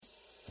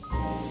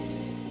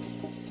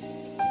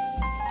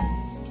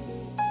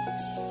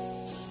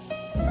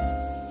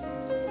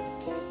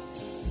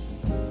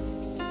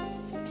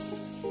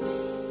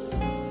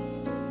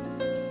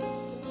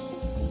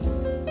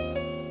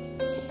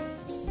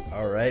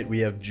right. We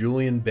have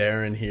Julian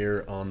Barron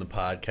here on the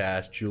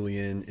podcast.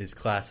 Julian is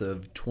class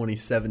of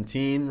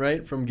 2017,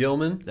 right, from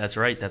Gilman? That's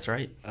right.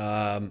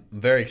 I'm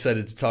very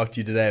excited to talk to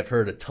you today. I've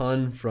heard a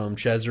ton from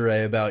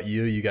Cesare about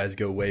you. You guys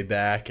go way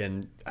back,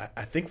 and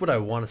I think what I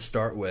want to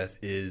start with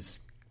is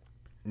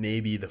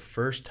maybe the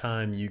first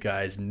time you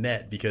guys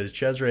met, because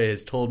Cesare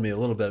has told me a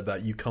little bit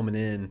about you coming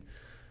in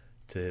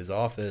to his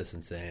office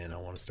and saying, I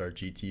want to start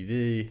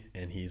GTV,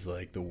 and he's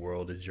like, the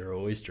world is your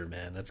oyster,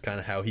 man. That's kind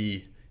of how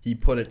he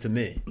put it to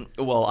me.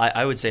 Well,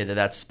 I would say that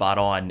that's spot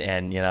on,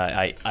 and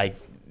I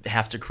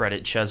have to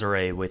credit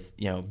Cesare with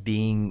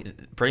being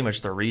pretty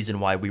much the reason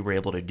why we were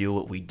able to do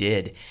what we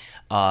did.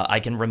 I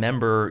can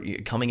remember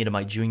coming into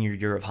my junior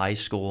year of high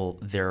school,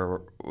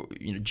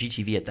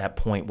 GTV at that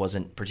point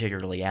wasn't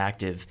particularly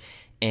active,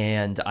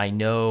 and I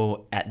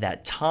know at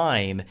that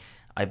time,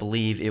 I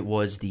believe it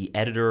was the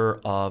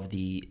editor of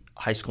the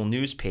high school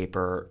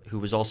newspaper who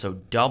was also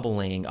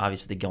doubling,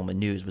 obviously the Gilman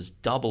News was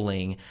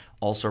doubling,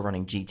 also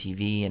running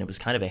GTV, and it was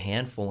kind of a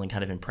handful and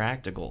kind of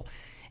impractical.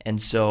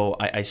 And so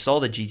I saw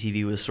that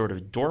GTV was sort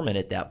of dormant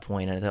at that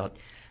point, and I thought,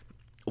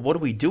 what do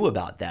we do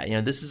about that?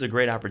 This is a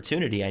great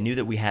opportunity. I knew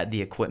that we had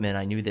the equipment.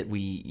 I knew that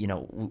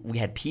we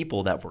had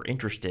people that were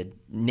interested,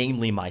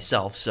 namely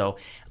myself. So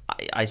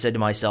I said to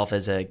myself,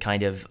 as a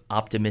kind of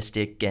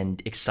optimistic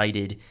and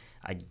excited,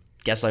 I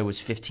guess I was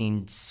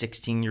 15,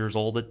 16 years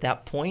old at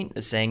that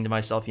point, saying to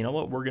myself, you know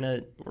what, we're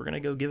gonna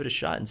go give it a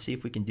shot and see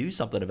if we can do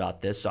something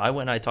about this. So I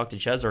went and I talked to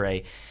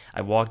Cesare.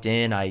 I walked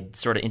in, I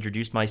sort of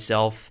introduced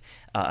myself.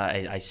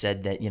 I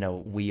said that,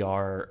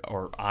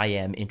 I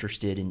am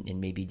interested in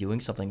maybe doing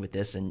something with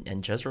this.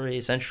 And Cesare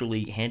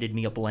essentially handed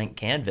me a blank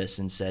canvas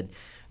and said,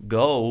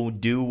 go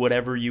do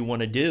whatever you want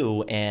to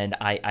do. And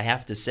I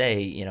have to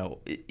say,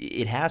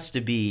 it has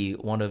to be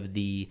one of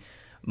the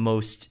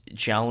most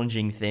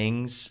challenging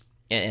things.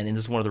 And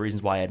this is one of the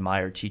reasons why I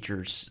admire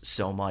teachers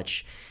so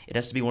much. It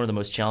has to be one of the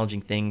most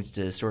challenging things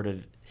to sort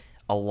of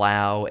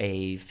allow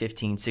a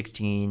 15,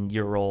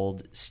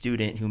 16-year-old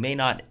student who may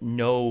not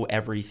know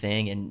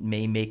everything and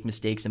may make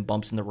mistakes and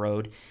bumps in the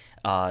road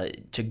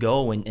to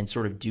go and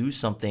sort of do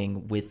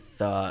something with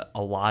a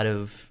lot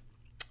of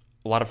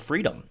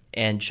freedom.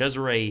 And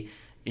Cesare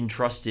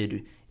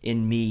entrusted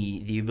in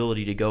me the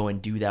ability to go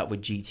and do that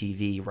with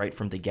GTV right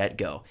from the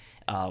get-go.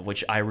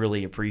 Which I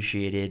really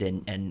appreciated,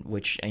 and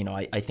which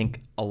I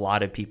think a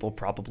lot of people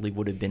probably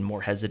would have been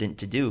more hesitant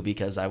to do,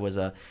 because I was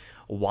a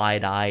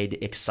wide-eyed,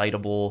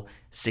 excitable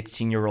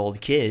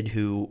 16-year-old kid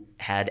who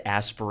had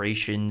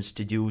aspirations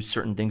to do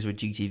certain things with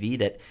GTV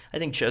that I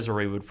think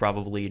Cesare would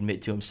probably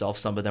admit to himself.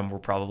 Some of them were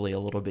probably a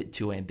little bit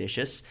too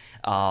ambitious,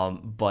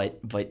 but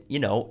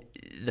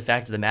the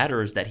fact of the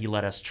matter is that he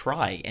let us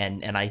try,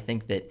 and I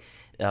think that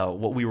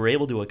what we were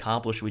able to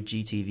accomplish with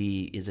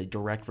GTV is a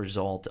direct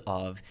result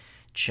of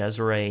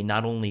Cesare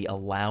not only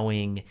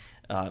allowing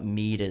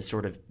me to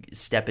sort of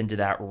step into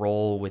that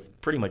role with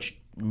pretty much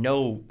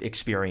no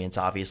experience,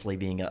 obviously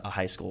being a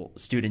high school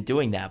student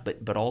doing that,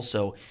 but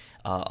also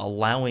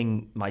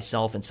allowing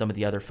myself and some of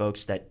the other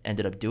folks that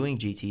ended up doing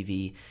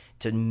GTV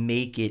to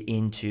make it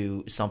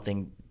into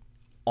something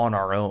on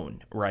our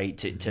own, right?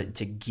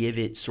 To give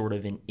it sort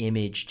of an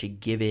image, to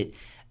give it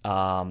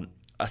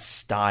a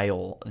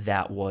style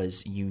that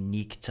was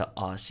unique to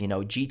us.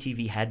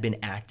 GTV had been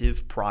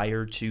active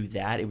prior to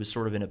that. It was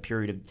sort of in a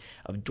period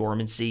of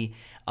dormancy.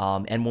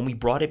 And when we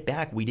brought it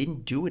back, we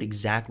didn't do it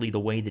exactly the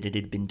way that it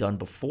had been done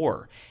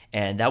before.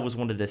 And that was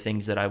one of the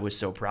things that I was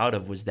so proud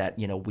of, was that,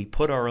 we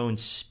put our own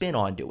spin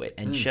onto it.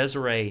 And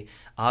Cesare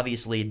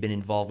obviously had been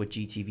involved with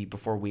GTV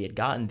before we had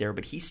gotten there,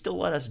 but he still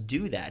let us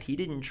do that. He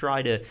didn't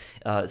try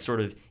to sort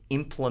of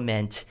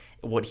implement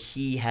what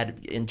he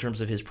had in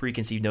terms of his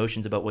preconceived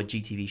notions about what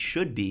GTV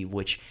should be,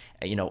 which,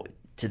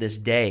 to this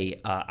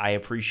day, I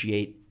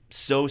appreciate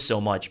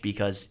so much,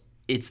 because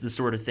it's the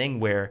sort of thing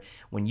where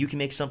when you can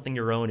make something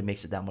your own, it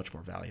makes it that much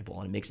more valuable,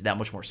 and it makes it that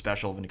much more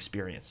special of an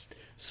experience.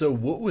 So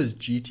what was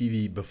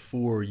GTV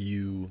before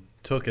you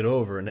took it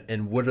over,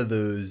 and what are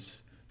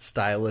those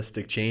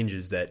stylistic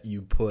changes that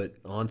you put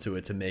onto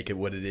it to make it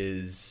what it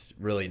is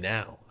really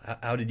now?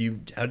 How did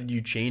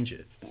you change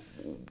it?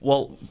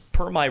 Well,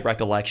 per my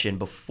recollection,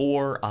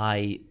 before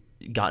I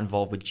got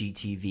involved with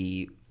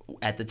GTV,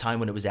 at the time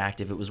when it was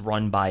active, it was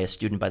run by a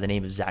student by the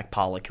name of Zach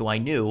Pollock, who I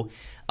knew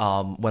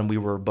when we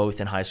were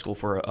both in high school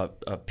for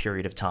a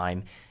period of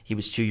time. He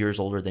was 2 years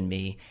older than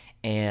me.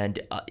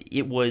 And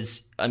it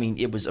was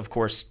of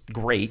course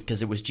great,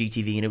 because it was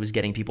GTV and it was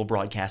getting people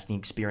broadcasting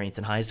experience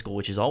in high school,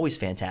 which is always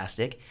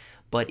fantastic.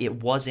 But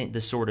it wasn't the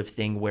sort of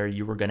thing where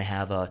you were going to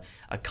have a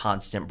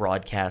constant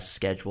broadcast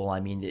schedule. I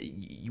mean,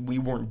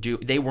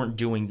 they weren't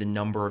doing the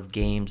number of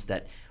games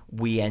that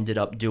we ended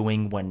up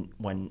doing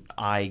when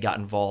I got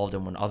involved,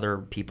 and when other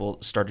people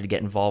started to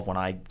get involved when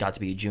I got to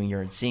be a junior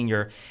and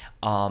senior.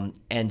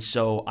 And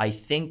so I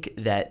think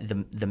that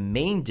the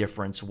main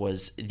difference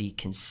was the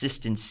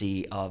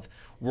consistency of,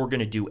 we're going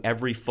to do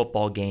every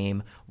football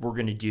game. We're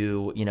going to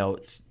do,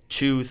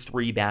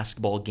 2-3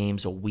 basketball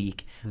games a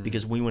week,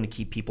 because we want to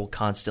keep people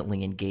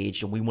constantly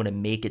engaged, and we want to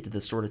make it to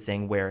the sort of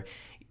thing where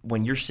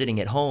when you're sitting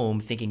at home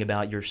thinking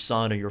about your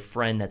son or your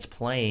friend that's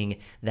playing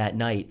that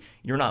night,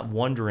 you're not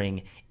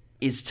wondering,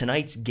 is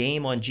tonight's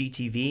game on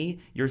GTV?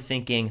 You're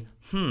thinking,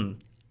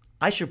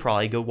 I should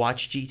probably go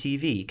watch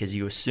GTV, because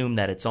you assume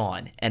that it's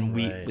on. And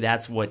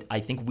that's what I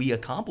think we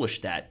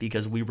accomplished, that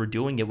because we were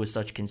doing it with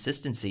such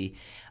consistency.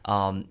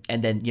 And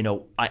then,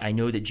 I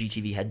know that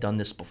GTV had done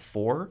this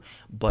before,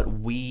 but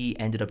we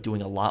ended up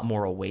doing a lot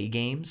more away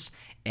games.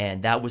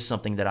 And that was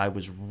something that I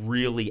was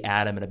really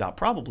adamant about,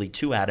 probably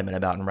too adamant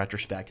about in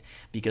retrospect,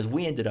 because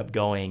we ended up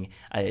going,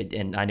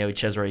 and I know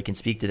Cesare can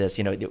speak to this,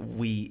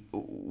 we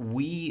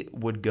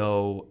would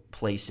go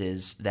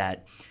places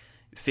that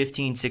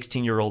 15,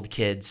 16-year-old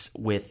kids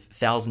with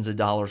thousands of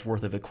dollars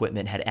worth of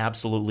equipment had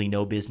absolutely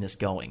no business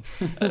going.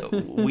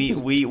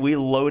 We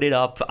loaded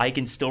up, I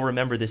can still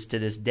remember this to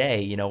this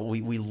day,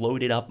 we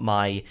loaded up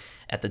my,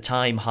 at the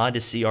time, Honda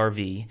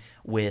CRV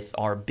with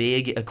our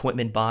big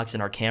equipment box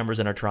and our cameras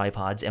and our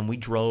tripods, and we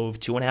drove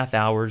 2.5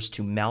 hours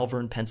to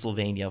Malvern,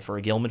 Pennsylvania for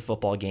a Gilman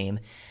football game.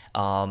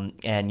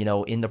 And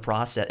in the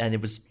process, and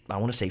it was, I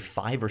want to say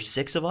 5 or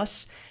 6 of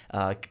us,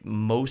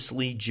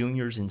 mostly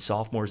juniors and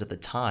sophomores at the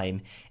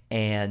time,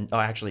 and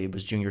actually it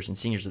was juniors and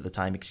seniors at the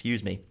time,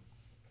 excuse me.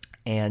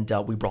 And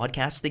we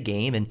broadcast the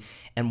game,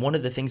 and one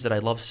of the things that I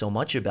love so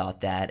much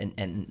about that,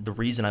 and the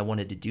reason I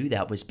wanted to do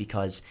that, was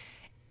because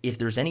if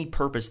there's any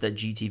purpose that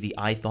GTV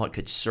I thought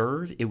could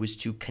serve, it was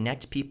to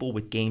connect people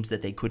with games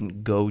that they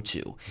couldn't go to.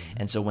 Mm-hmm.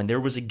 And so when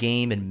there was a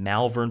game in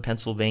Malvern,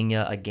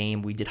 Pennsylvania,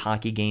 we did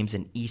hockey games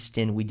in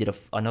Easton, we did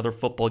another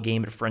football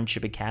game at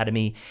Friendship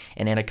Academy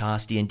in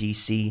Anacostia in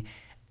DC.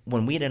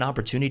 When we had an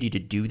opportunity to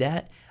do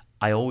that,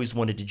 I always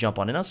wanted to jump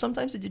on it. Now,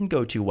 sometimes it didn't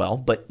go too well,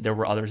 but there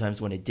were other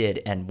times when it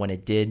did. And when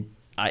it did,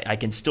 I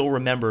can still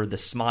remember the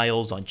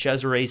smiles on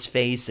Cesare's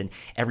face and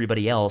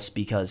everybody else,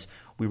 because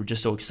we were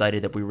just so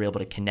excited that we were able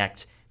to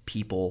connect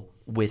people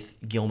with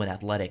Gilman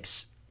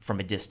athletics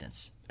from a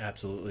distance.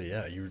 Absolutely,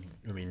 yeah. You're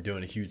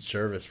doing a huge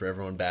service for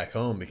everyone back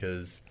home,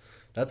 because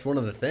that's one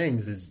of the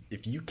things is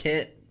if you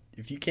can't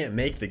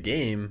make the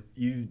game,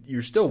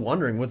 you're still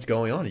wondering what's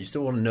going on. You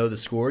still want to know the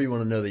score, you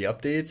want to know the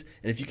updates,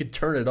 and if you could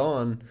turn it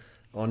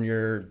on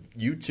your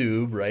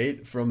YouTube,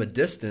 right, from a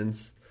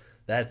distance,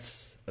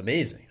 that's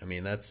amazing. I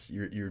mean,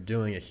 you're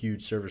doing a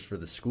huge service for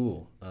the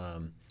school.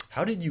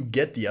 How did you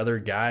get the other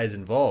guys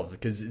involved?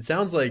 Because it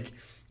sounds like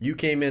you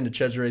came into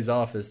Cesare's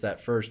office that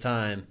first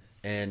time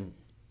and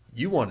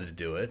you wanted to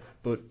do it,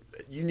 but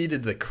you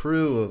needed the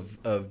crew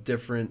of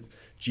different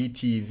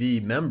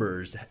GTV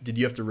members. Did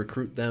you have to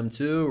recruit them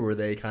too, or were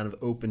they kind of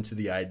open to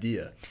the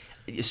idea?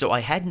 So I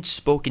hadn't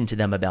spoken to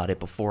them about it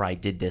before I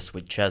did this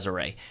with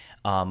Cesare.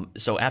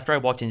 So after I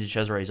walked into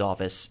Cesare's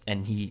office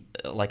and he,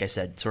 like I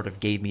said, sort of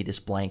gave me this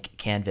blank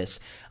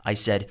canvas, I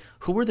said,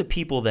 who are the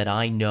people that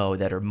I know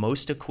that are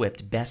most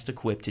equipped, best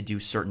equipped to do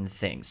certain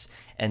things?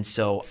 And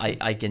so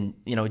I can,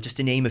 just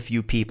to name a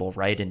few people,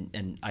 right?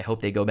 And I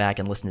hope they go back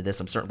and listen to this.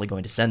 I'm certainly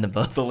going to send them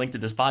the link to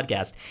this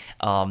podcast.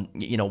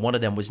 One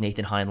of them was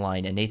Nathan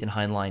Heinlein, and Nathan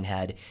Heinlein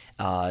had,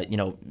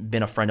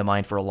 been a friend of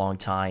mine for a long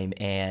time,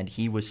 and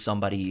he was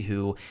somebody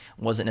who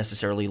wasn't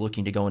necessarily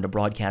looking to go into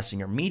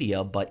broadcasting or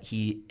media, but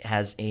he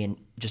has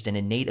just an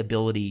innate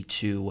ability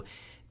to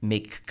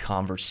make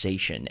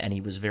conversation, and he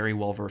was very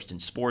well versed in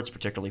sports,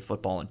 particularly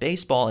football and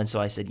baseball. And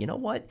so I said, you know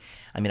what?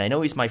 I mean, I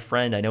know he's my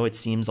friend. I know it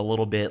seems a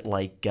little bit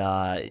like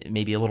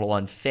maybe a little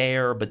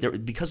unfair,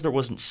 but because there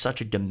wasn't such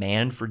a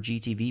demand for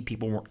GTV,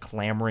 people weren't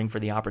clamoring for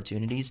the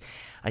opportunities.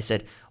 I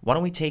said, why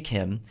don't we take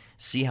him,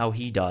 see how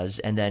he does,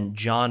 and then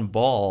John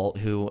Ball,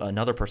 who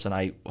another person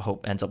I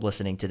hope ends up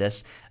listening to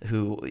this,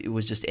 who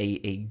was just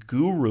a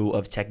guru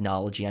of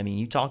technology. I mean,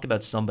 you talk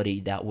about somebody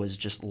that was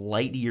just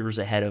light years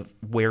ahead of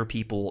where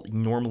people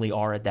normally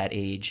are at that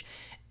age.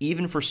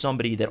 Even for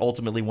somebody that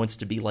ultimately wants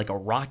to be like a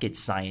rocket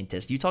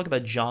scientist, you talk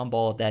about John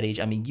Ball at that age.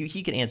 I mean,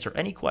 he could answer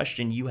any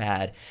question you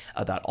had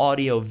about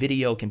audio,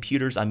 video,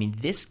 computers. I mean,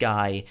 this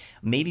guy,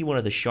 maybe one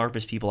of the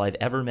sharpest people I've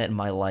ever met in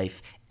my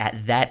life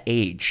at that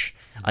age.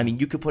 I mean,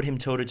 you could put him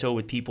toe-to-toe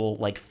with people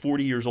like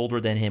 40 years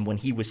older than him when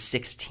he was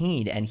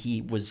 16, and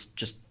he was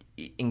just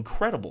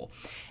incredible.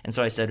 And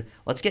so I said,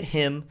 let's get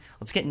him,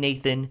 let's get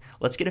Nathan,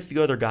 let's get a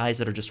few other guys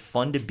that are just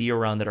fun to be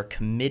around, that are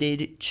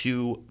committed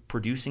to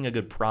producing a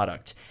good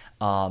product.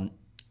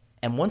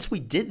 And once we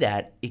did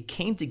that, it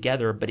came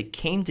together, but it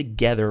came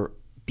together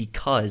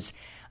because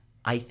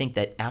I think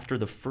that after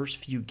the first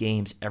few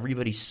games,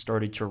 everybody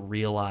started to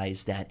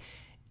realize that,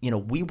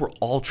 we were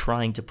all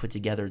trying to put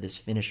together this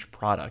finished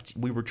product.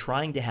 We were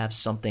trying to have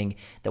something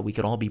that we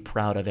could all be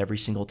proud of every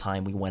single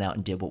time we went out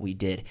and did what we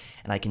did.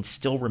 And I can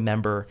still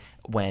remember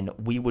when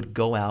we would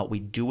go out,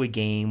 we'd do a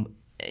game,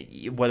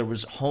 whether it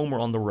was home or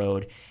on the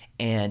road,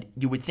 and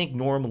you would think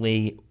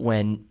normally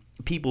when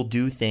people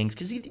do things,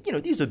 because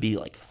these would be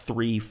like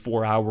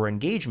 3-4 hour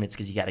engagements,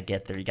 because you got to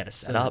get there, you got to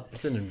set up.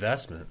 It's an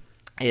investment.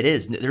 It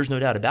is. There's no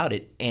doubt about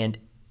it. And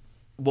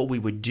what we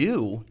would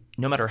do,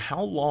 no matter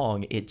how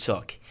long it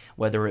took,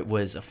 whether it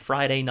was a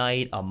Friday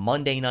night, a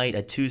Monday night,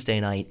 a Tuesday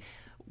night,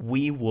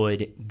 we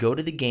would go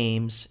to the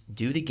games,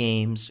 do the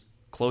games,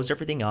 close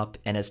everything up,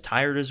 and as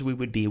tired as we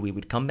would be, we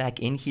would come back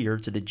in here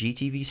to the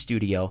GTV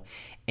studio,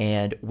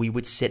 and we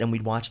would sit and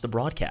we'd watch the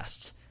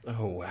broadcasts.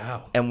 Oh,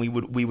 wow. And we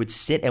would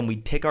sit and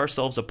we'd pick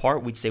ourselves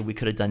apart. We'd say we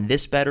could have done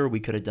this better.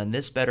 We could have done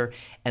this better.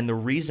 And the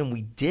reason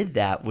we did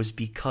that was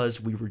because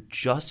we were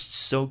just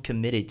so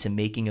committed to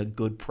making a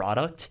good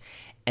product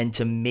and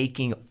to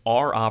making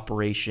our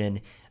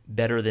operation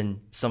better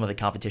than some of the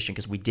competition,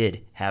 because we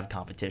did have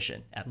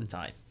competition at the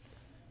time.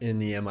 In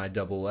the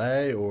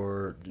MIAA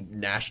or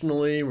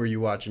nationally, were you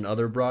watching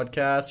other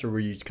broadcasts, or were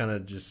you kind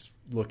of just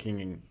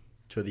looking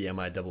to the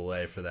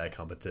MIAA for that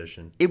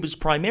competition? It was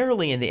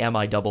primarily in the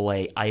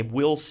MIAA. I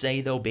will say,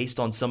 though, based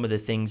on some of the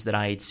things that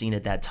I had seen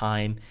at that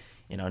time,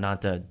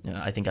 not to,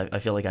 I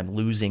feel like I'm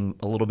losing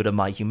a little bit of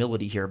my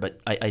humility here,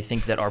 but I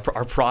think that our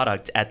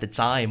product at the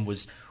time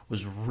was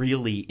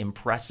really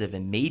impressive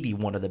and maybe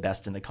one of the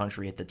best in the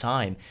country at the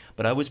time.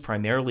 But I was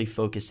primarily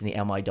focused in the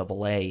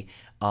MIAA.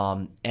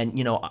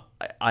 And,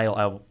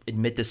 I'll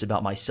admit this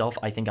about myself.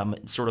 I think I'm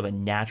sort of a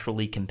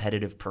naturally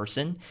competitive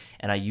person,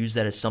 and I use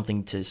that as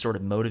something to sort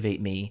of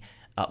motivate me,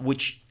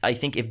 which I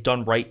think, if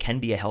done right, can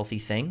be a healthy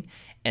thing.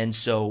 And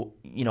so,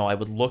 I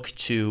would look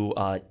to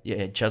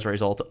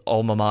Cesare's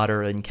alma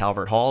mater in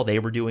Calvert Hall. They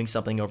were doing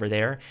something over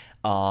there.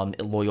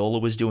 Loyola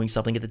was doing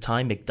something at the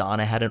time.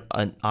 McDonough had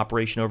an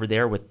operation over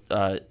there with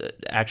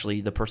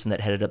actually the person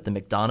that headed up the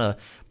McDonough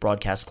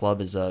Broadcast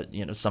Club is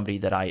somebody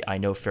that I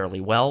know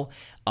fairly well.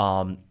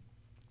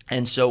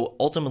 And so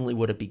ultimately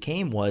what it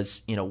became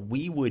was,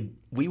 we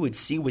would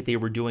see what they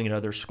were doing at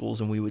other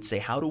schools, and we would say,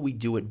 how do we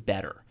do it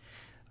better?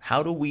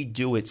 How do we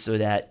do it so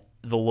that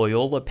the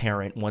Loyola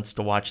parent wants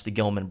to watch the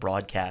Gilman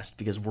broadcast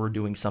because we're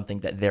doing something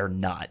that they're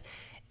not?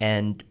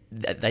 And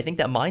I think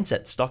that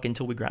mindset stuck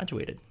until we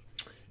graduated.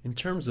 In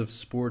terms of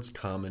sports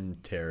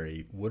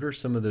commentary, what are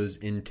some of those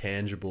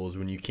intangibles?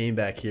 When you came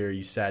back here,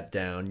 you sat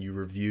down, you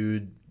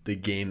reviewed the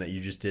game that you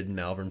just did in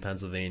Malvern,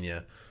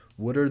 Pennsylvania.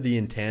 What are the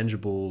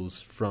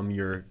intangibles from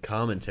your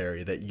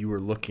commentary that you were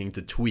looking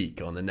to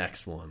tweak on the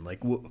next one?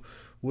 Like,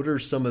 what are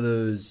some of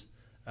those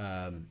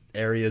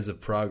areas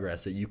of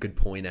progress that you could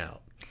point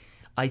out?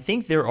 I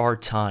think there are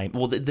times.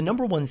 Well, the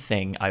number one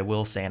thing I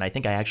will say, and I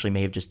think I actually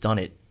may have just done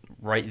it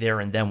right there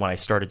and then when I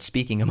started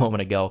speaking a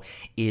moment ago,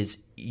 is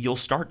you'll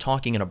start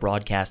talking in a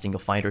broadcast and you'll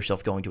find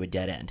yourself going to a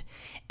dead end.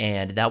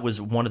 And that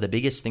was one of the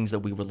biggest things that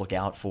we would look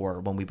out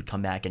for when we would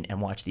come back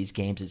and watch these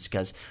games, is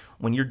because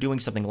when you're doing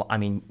something, I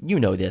mean,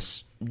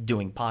 this,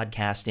 doing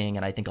podcasting,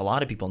 and I think a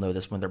lot of people know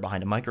this when they're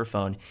behind a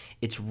microphone,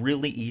 it's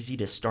really easy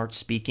to start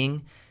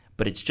speaking,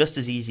 but it's just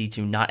as easy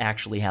to not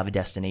actually have a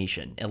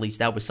destination. At least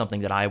that was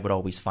something that I would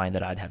always find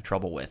that I'd have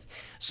trouble with.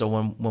 So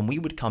when we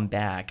would come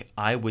back,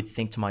 I would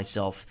think to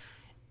myself,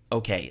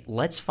 okay,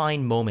 let's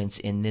find moments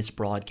in this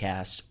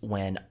broadcast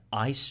when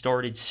I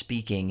started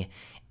speaking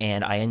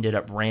and I ended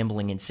up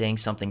rambling and saying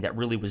something that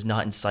really was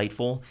not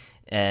insightful,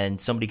 and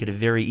somebody could have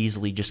very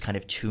easily just kind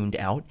of tuned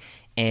out.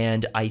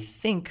 And I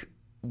think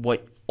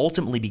what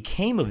ultimately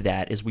became of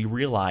that is we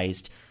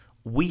realized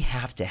we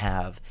have to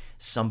have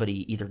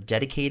somebody either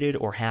dedicated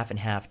or half and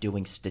half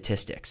doing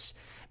statistics.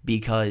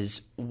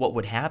 Because what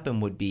would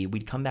happen would be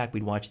we'd come back,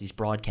 we'd watch these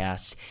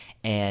broadcasts,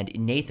 and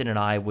Nathan and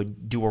I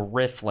would do a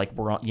riff like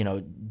we're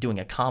doing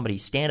a comedy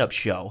stand-up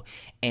show,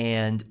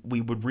 and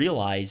we would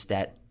realize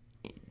that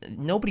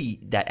nobody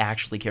that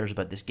actually cares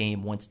about this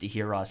game wants to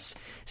hear us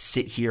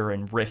sit here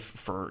and riff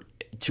for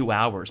 2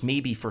 hours,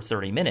 maybe for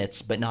 30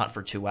 minutes, but not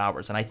for 2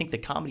 hours. And I think the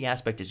comedy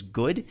aspect is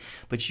good,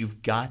 but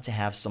you've got to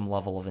have some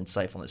level of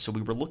insightfulness. So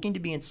we were looking to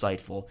be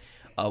insightful.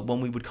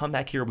 When we would come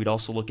back here, we'd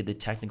also look at the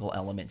technical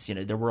elements.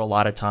 There were a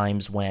lot of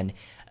times when,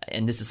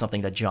 and this is something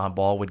that John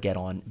Ball would get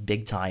on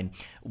big time,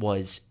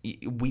 was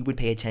we would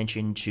pay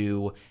attention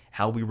to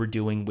how we were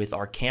doing with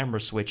our camera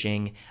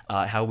switching,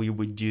 how we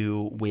would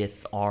do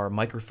with our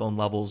microphone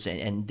levels,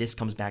 and this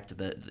comes back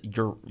to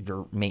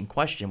your main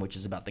question, which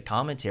is about the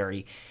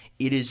commentary.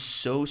 It is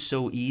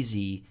so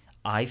easy,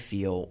 I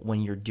feel,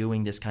 when you're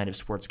doing this kind of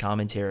sports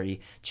commentary,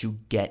 to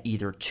get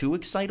either too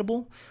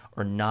excitable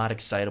or not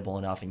excitable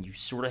enough, and you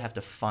sort of have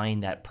to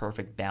find that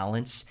perfect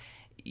balance.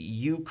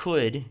 You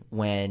could,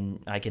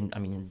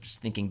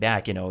 just thinking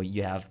back,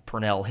 you have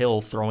Pernell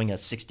Hill throwing a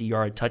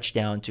 60-yard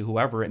touchdown to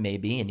whoever it may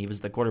be, and he was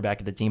the quarterback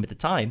of the team at the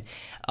time.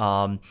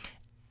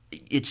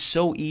 It's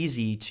so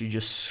easy to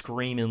just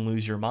scream and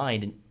lose your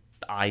mind, and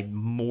I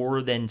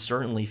more than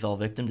certainly fell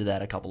victim to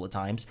that a couple of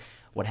times.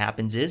 What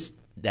happens is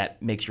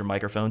that makes your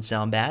microphone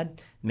sound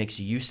bad, makes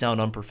you sound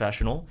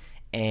unprofessional,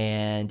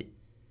 and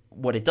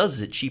what it does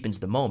is it cheapens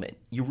the moment.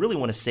 You really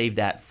want to save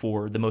that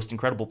for the most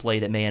incredible play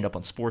that may end up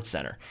on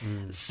SportsCenter.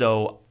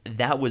 So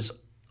that was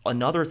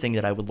another thing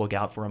that I would look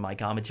out for in my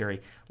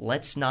commentary.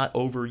 Let's not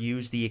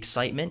overuse the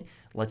excitement.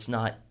 Let's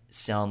not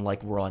sound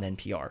like we're on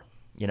NPR,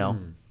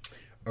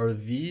 Are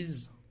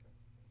these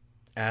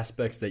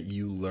aspects that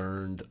you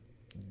learned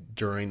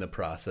during the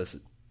process,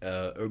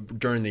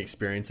 during the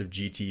experience of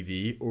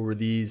GTV, or were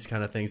these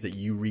kind of things that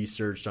you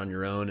researched on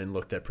your own and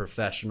looked at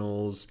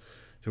professionals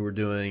who were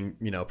doing,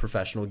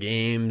 professional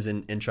games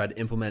and tried to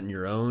implement in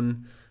your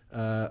own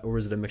or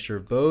was it a mixture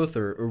of both?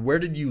 Or where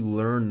did you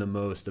learn the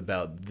most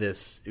about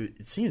this?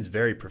 It seems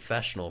very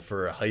professional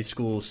for a high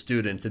school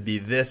student to be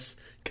this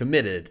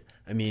committed.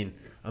 I mean,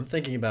 I'm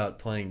thinking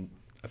about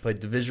I played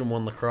Division I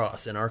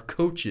lacrosse, and our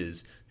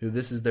coaches, who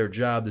this is their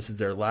job, this is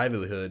their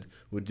livelihood,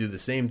 would do the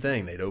same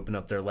thing. They'd open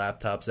up their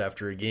laptops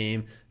after a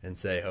game and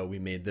say, oh, we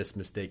made this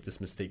mistake, this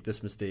mistake,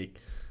 this mistake.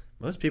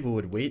 Most people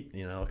would wait,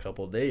 a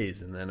couple of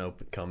days and then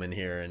come in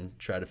here and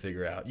try to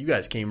figure out. You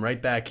guys came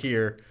right back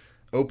here,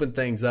 opened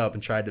things up,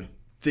 and tried to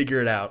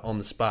figure it out on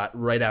the spot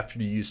right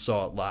after you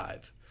saw it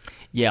live.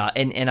 Yeah,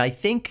 and I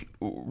think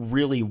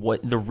really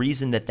what the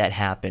reason that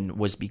happened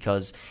was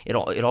because it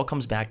all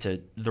comes back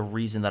to the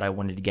reason that I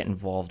wanted to get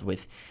involved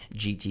with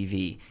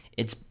GTV.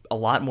 It's a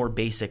lot more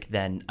basic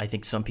than I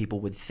think some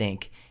people would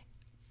think.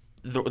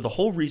 The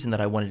whole reason that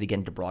I wanted to get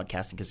into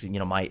broadcasting, because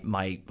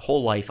my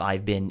whole life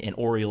I've been an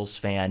Orioles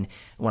fan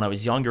when I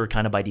was younger,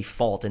 kind of by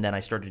default, and then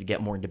I started to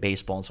get more into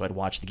baseball, and so I'd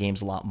watch the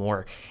games a lot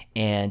more.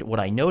 And what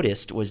I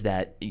noticed was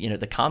that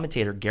the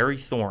commentator Gary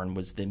Thorne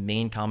was the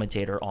main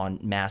commentator on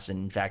MASN.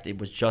 In fact, it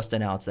was just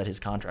announced that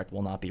his contract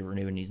will not be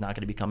renewed and he's not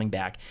going to be coming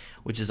back,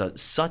 which is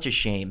such a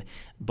shame.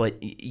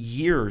 But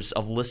years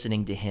of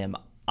listening to him,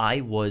 I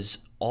was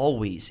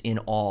always in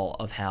awe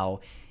of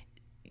how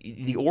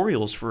the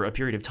Orioles for a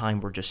period of time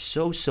were just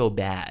so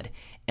bad,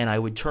 and I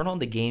would turn on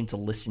the game to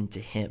listen to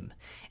him.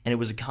 And it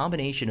was a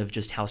combination of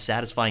just how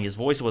satisfying his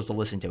voice was to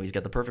listen to. He's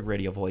got the perfect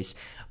radio voice,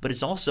 but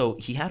it's also,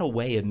 he had a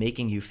way of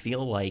making you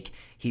feel like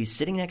he's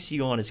sitting next to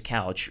you on his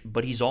couch,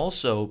 but he's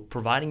also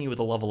providing you with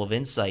a level of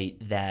insight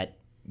that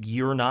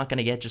you're not going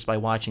to get just by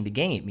watching the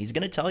game. He's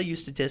going to tell you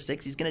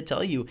statistics. He's going to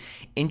tell you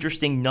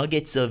interesting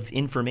nuggets of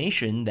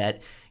information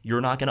that you're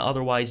not going to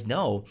otherwise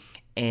know.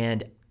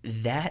 And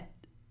that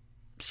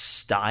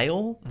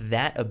style,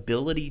 that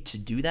ability to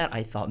do that,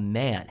 I thought,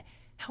 man,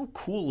 how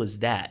cool is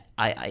that?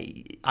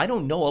 I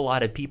don't know a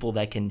lot of people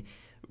that can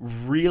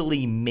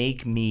really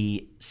make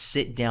me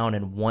sit down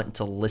and want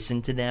to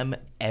listen to them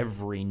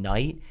every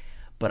night,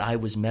 but I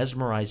was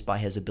mesmerized by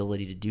his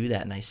ability to do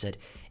that, and I said,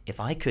 if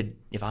I could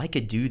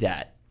do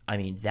that, I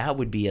mean, that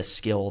would be a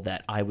skill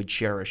that I would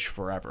cherish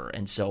forever.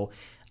 And so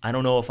I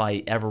don't know if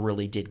I ever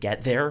really did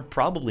get there,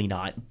 probably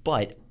not,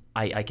 but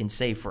I can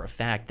say for a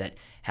fact that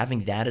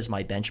having that as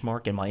my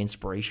benchmark and my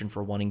inspiration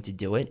for wanting to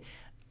do it,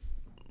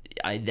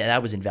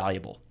 that was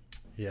invaluable.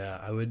 Yeah,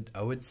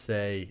 I would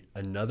say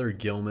another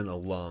Gilman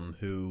alum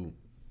who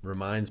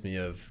reminds me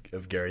of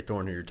Gary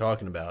Thorne, who you're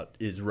talking about,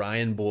 is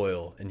Ryan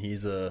Boyle, and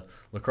he's a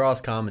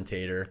lacrosse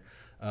commentator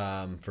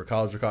for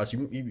college lacrosse.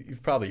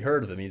 You've probably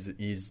heard of him.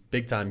 He's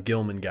big time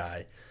Gilman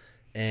guy,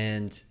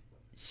 and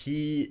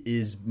he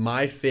is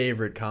my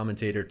favorite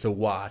commentator to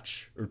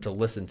watch or to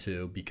listen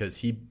to because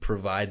he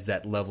provides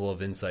that level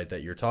of insight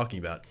that you're talking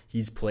about.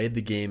 He's played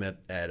the game at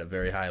a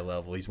very high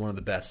level. He's one of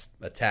the best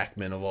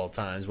attackmen of all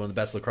times, one of the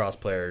best lacrosse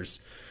players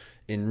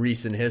in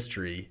recent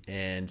history,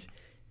 and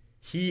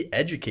he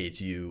educates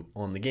you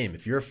on the game.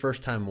 If you're a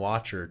first-time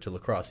watcher to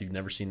lacrosse, you've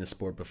never seen the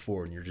sport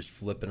before, and you're just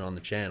flipping on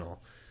the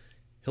channel,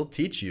 he'll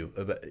teach you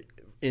about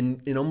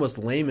in almost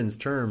layman's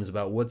terms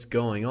about what's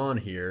going on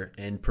here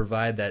and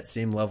provide that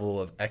same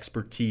level of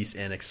expertise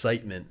and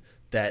excitement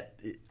that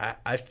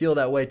I feel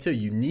that way too.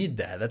 You need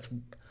that.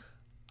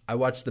 I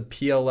watched the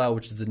PLL,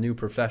 which is the new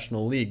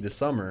professional league, this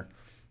summer,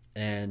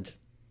 and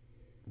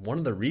one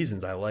of the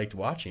reasons I liked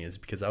watching is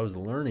because I was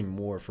learning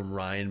more from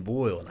Ryan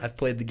Boyle, and I've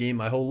played the game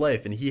my whole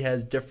life, and he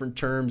has different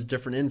terms,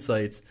 different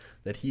insights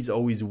that he's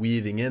always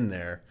weaving in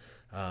there.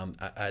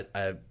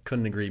 I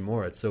couldn't agree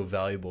more. It's so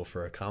valuable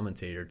for a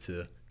commentator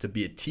to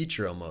be a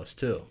teacher almost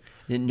too.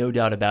 No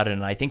doubt about it.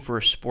 And I think for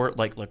a sport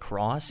like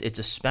lacrosse, it's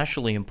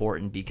especially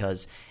important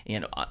because,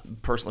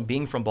 personally,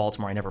 being from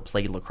Baltimore, I never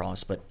played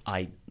lacrosse, but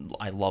I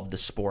love the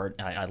sport.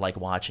 I like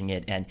watching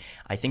it. And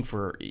I think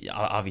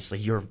obviously,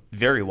 you're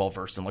very well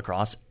versed in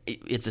lacrosse.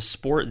 It's a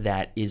sport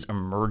that is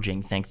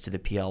emerging thanks to the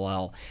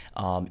PLL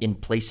in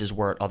places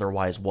where it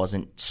otherwise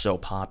wasn't so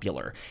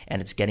popular.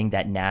 And it's getting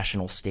that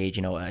national stage.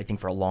 I think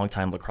for a long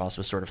time, lacrosse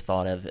was sort of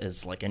thought of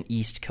as like an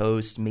East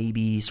Coast,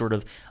 maybe sort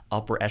of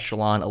upper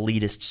echelon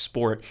elitist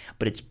sport,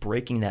 but it's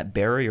breaking that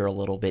barrier a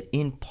little bit,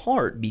 in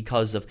part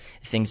because of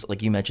things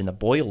like you mentioned that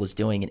Boyle is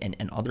doing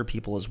and other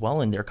people as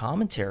well in their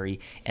commentary,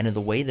 and in the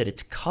way that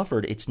it's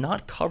covered. It's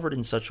not covered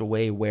in such a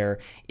way where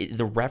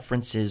the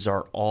references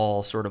are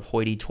all sort of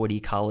hoity-toity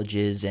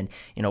colleges, and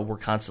we're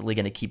constantly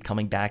going to keep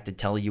coming back to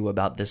tell you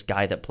about this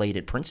guy that played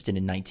at Princeton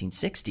in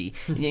 1960.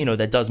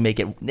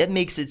 That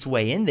makes its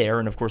way in there,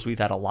 and of course we've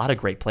had a lot of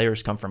great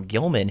players come from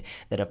Gilman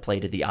that have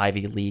played at the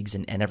Ivy Leagues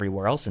and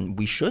everywhere else, and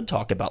we should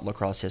talk about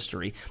lacrosse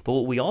history. But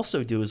what we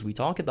also do is we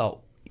talk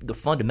about the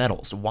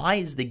fundamentals. Why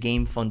is the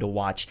game fun to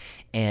watch,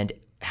 and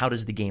how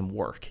does the game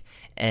work?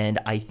 And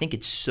I think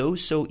it's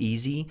so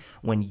easy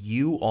when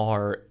you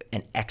are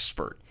an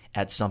expert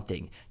at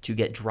something to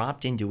get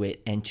dropped into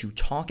it and to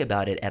talk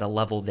about it at a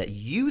level that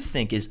you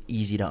think is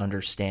easy to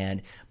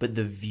understand, but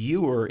the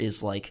viewer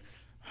is like,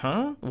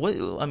 huh? What?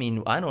 I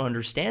mean, I don't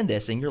understand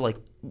this. And you're like,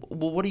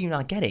 well, what are you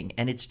not getting?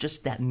 And it's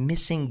just that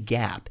missing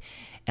gap.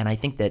 And I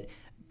think that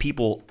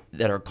people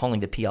that are calling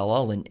the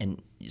PLL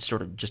and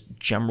sort of just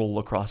general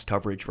lacrosse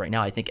coverage right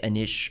now. I think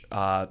Anish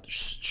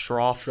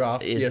Shroff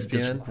does a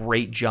ESPN.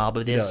 great job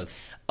of this. He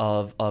does.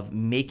 Of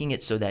making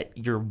it so that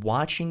you're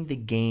watching the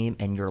game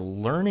and you're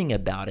learning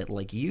about it,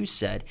 like you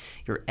said.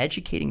 You're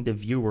educating the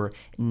viewer,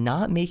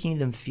 not making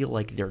them feel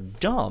like they're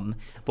dumb,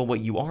 but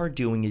what you are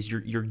doing is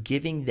you're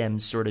giving them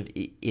sort of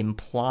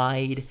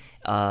implied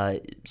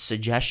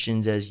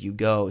suggestions as you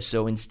go.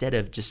 So instead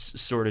of just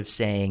sort of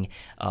saying,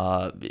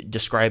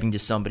 describing to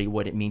somebody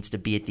what it means to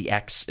be at the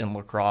X in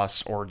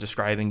lacrosse, or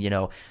describing,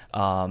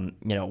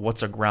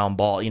 what's a ground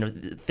ball,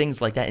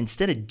 things like that.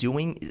 Instead of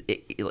doing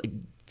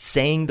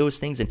saying those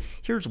things and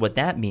here's what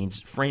that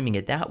means, framing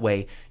it that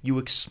way, you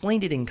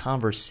explained it in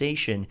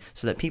conversation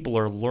so that people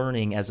are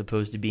learning as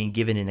opposed to being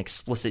given an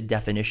explicit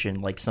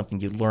definition like something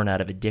you'd learn out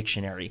of a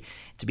dictionary.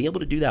 To be able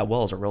to do that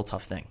well is a real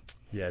tough thing.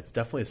 Yeah, it's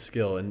definitely a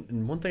skill.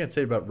 And one thing I'd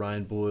say about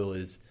Ryan Boyle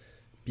is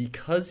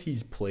because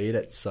he's played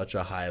at such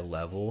a high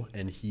level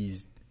and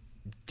he's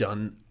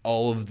done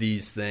all of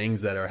these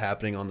things that are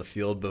happening on the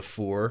field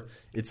before,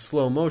 it's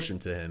slow motion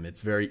to him.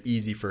 It's very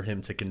easy for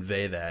him to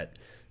convey that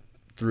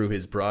through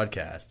his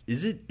broadcast.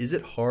 Is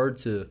it hard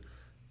to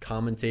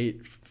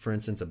commentate, for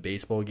instance, a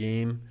baseball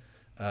game?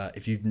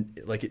 If you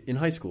like in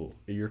high school,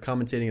 you're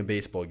commentating a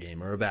baseball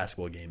game or a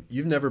basketball game.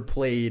 You've never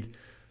played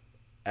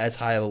as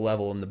high of a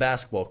level in the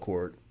basketball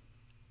court,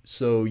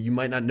 so you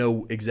might not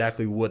know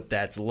exactly what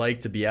that's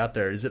like to be out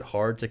there. Is it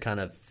hard to kind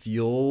of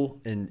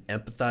feel and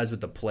empathize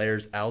with the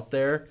players out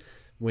there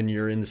when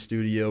you're in the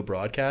studio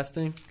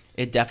broadcasting?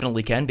 It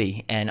definitely can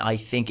be, and I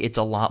think it's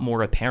a lot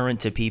more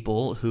apparent to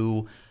people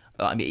who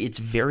it's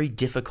very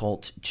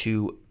difficult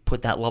to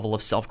put that level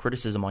of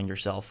self-criticism on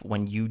yourself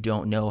when you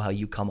don't know how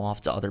you come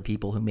off to other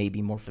people who may be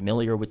more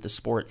familiar with the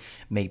sport,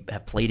 may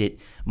have played it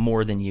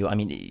more than you. I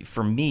mean,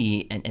 for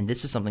me, and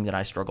this is something that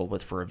I struggled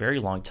with for a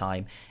very long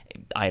time,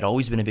 I'd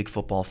always been a big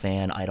football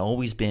fan. I'd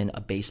always been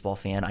a baseball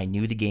fan. I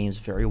knew the games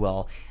very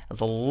well. I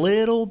was a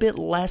little bit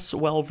less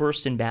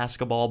well-versed in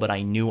basketball, but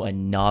I knew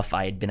enough.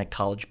 I had been a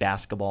college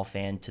basketball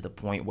fan to the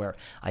point where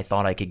I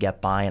thought I could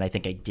get by, and I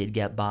think I did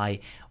get by.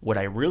 What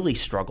I really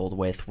struggled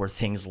with were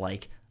things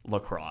like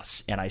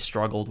lacrosse, and I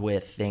struggled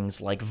with things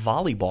like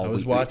volleyball. I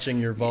was watching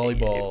your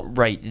volleyball.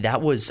 Right.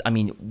 That was,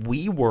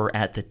 we were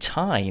at the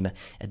time,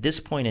 at this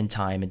point in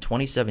time in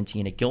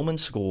 2017 at Gilman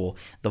School,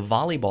 the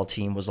volleyball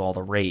team was all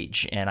the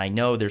rage. And I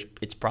know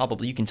it's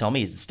probably, you can tell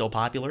me, is it still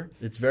popular?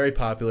 It's very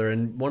popular.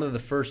 And one of the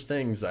first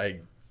things,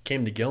 I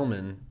came to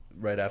Gilman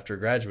right after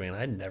graduating,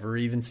 I'd never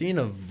even seen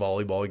a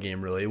volleyball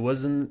game really. It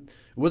wasn't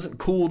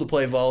cool to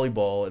play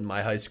volleyball in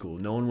my high school.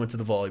 No one went to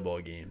the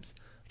volleyball games.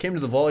 Came to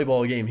the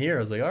volleyball game here. I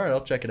was like, all right, I'll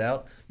check it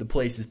out. The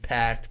place is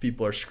packed.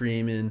 People are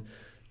screaming.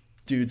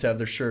 Dudes have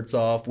their shirts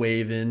off,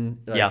 waving,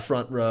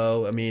 front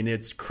row. I mean,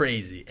 it's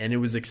crazy, and it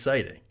was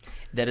exciting.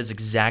 That is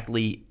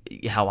exactly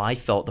how I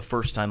felt the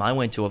first time I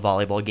went to a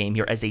volleyball game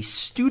here. As a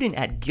student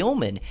at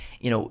Gilman,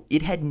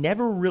 it had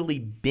never really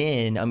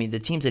been, the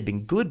teams had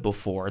been good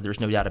before.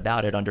 There's no doubt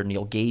about it, under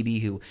Neil Gaby,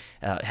 who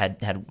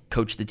had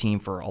coached the team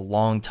for a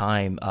long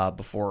time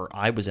before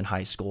I was in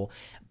high school.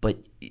 But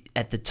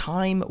at the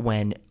time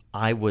when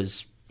I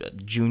was a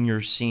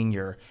junior,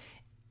 senior,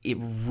 it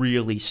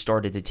really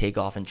started to take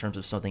off in terms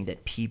of something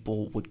that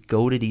people would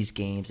go to these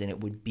games and it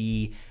would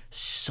be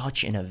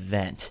such an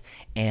event.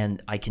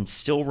 And I can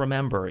still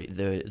remember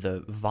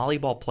the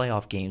volleyball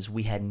playoff games.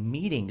 We had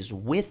meetings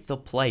with the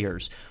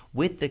players,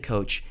 with the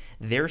coach.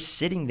 They're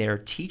sitting there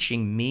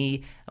teaching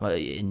me,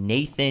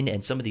 Nathan,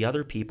 and some of the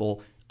other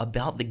people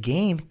about the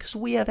game because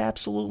we have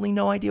absolutely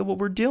no idea what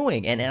we're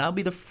doing. And I'll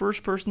be the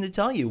first person to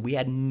tell you, we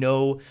had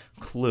no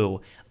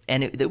clue.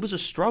 And it was a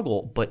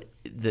struggle, but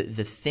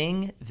the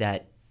thing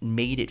that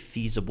made it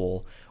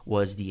feasible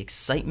was the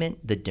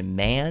excitement, the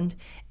demand,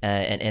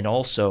 and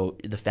also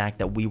the fact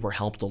that we were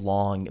helped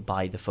along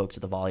by the folks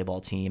at the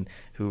volleyball team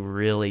who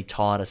really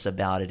taught us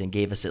about it and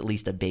gave us at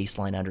least a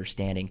baseline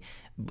understanding.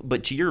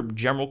 But to your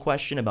general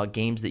question about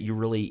games that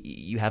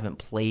you haven't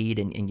played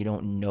and you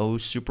don't know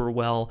super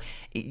well,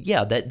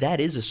 yeah,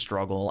 that is a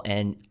struggle.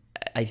 And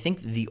I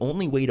think the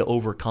only way to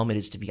overcome it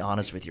is to be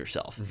honest with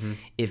yourself. Mm-hmm.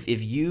 If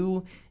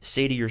you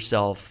say to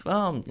yourself,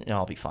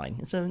 I'll be fine.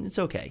 It's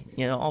okay.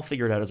 I'll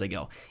figure it out as I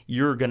go.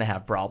 You're going to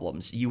have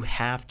problems. You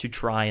have to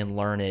try and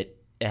learn it.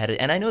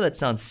 And I know that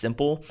sounds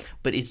simple,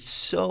 but it's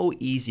so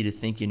easy to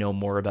think you know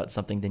more about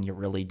something than you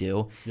really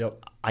do.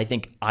 Yep. I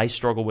think I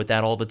struggle with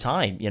that all the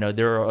time.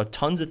 There are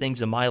tons of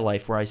things in my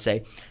life where I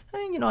say,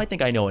 I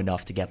think I know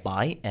enough to get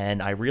by.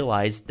 And I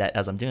realize that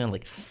as I'm doing it,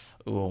 like,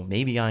 oh,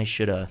 maybe I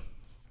should have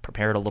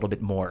prepared a little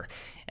bit more.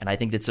 And I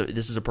think this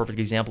is a perfect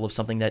example of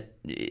something that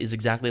is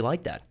exactly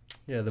like that.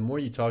 Yeah, the more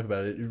you talk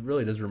about it, it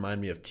really does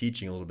remind me of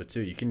teaching a little bit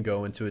too. You can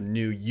go into a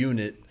new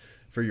unit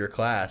for your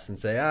class and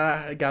say,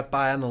 I got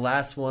by on the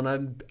last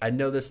one. I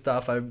know this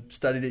stuff. I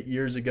studied it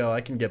years ago. I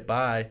can get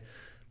by.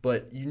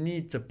 But you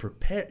need to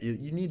prepare.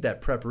 You need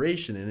that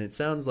preparation. And it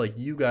sounds like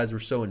you guys were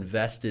so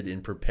invested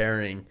in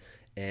preparing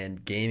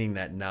and gaining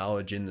that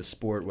knowledge in the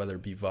sport, whether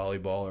it be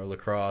volleyball or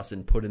lacrosse,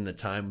 and put in the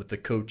time with the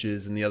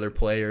coaches and the other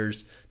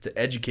players to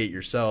educate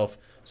yourself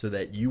so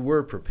that you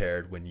were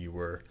prepared when you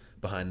were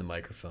behind the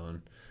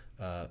microphone.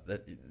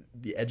 That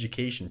the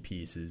education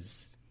piece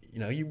is,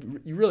 you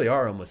really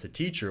are almost a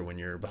teacher when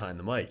you're behind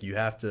the mic. You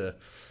have to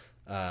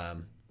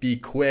be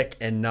quick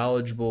and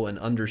knowledgeable and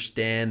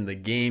understand the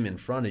game in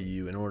front of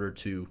you in order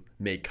to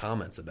make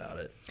comments about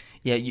it.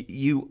 Yeah,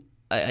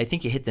 I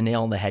think you hit the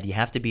nail on the head. You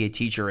have to be a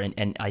teacher,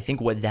 and I think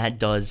what that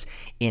does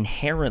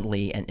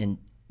inherently, and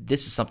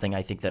this is something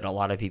I think that a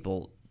lot of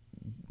people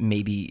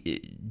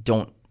maybe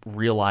don't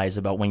realize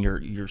about when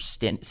you're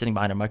sitting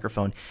behind a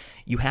microphone,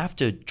 you have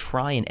to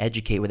try and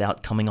educate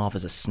without coming off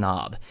as a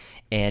snob.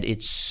 And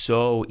it's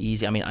so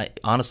easy. I mean,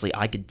 honestly,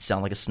 I could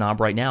sound like a snob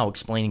right now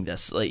explaining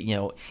this.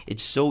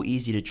 It's so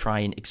easy to try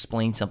and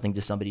explain something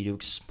to somebody, to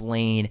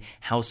explain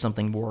how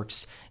something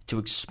works, to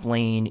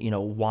explain,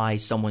 why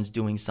someone's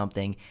doing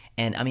something.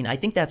 And I mean, I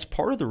think that's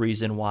part of the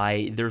reason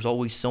why there's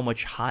always so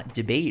much hot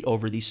debate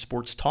over these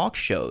sports talk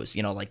shows,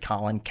 like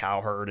Colin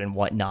Cowherd and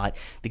whatnot,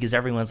 because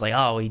everyone's like,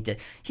 oh,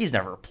 he's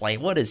never played.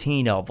 What does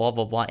he know? Blah,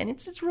 blah, blah. And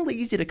it's really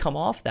easy to come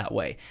off that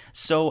way.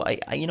 So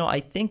I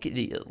think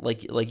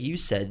like you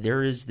said,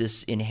 there is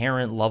this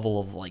inherent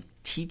level of like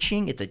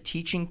teaching. It's a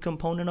teaching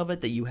component of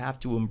it that you have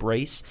to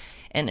embrace.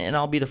 And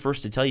I'll be the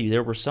first to tell you,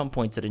 there were some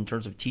points that in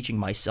terms of teaching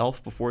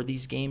myself before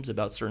these games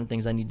about certain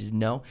things I needed to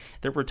know,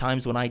 there were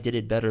times when I did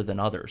it better than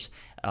others.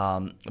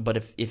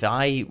 But if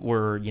I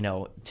were,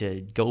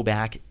 to go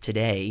back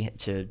today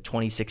to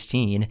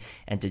 2016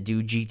 and to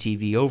do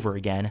GTV over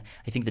again,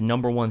 I think the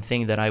number one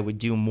thing that I would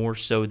do more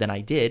so than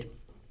I did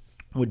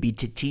would be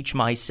to teach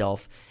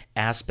myself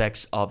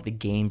aspects of the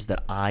games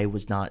that I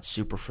was not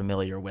super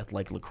familiar with,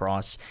 like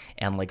lacrosse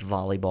and like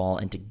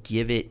volleyball, and to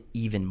give it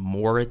even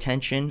more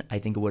attention. I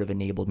think it would have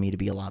enabled me to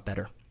be a lot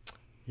better.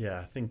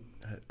 Yeah,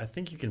 I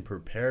think you can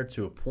prepare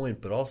to a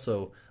point, but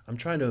also I'm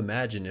trying to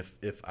imagine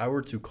if I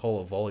were to call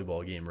a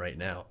volleyball game right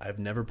now. I've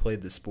never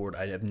played the sport.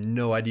 I have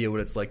no idea what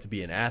it's like to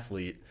be an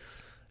athlete.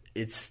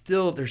 There's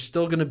still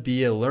going to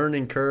be a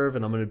learning curve,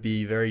 and I'm going to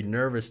be very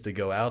nervous to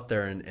go out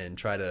there and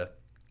try to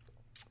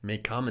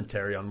make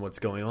commentary on what's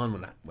going on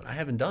when I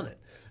haven't done it.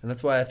 And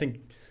that's why I think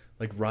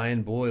like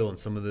Ryan Boyle and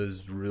some of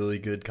those really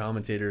good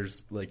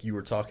commentators like you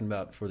were talking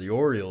about for the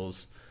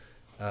Orioles,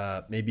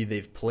 maybe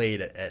they've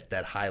played at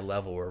that high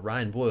level. Or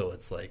Ryan Boyle,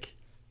 it's like,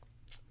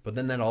 but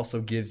then that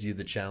also gives you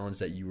the challenge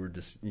that you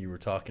were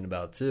talking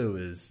about too,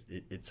 is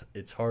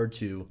it's hard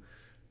to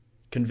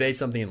convey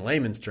something in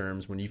layman's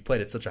terms when you've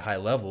played at such a high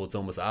level. It's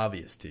almost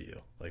obvious to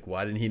you. Like,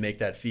 why didn't he make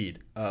that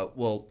feed?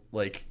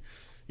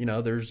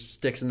 There's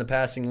sticks in the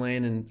passing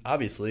lane, and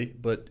obviously,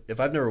 but if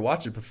I've never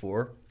watched it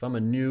before, if I'm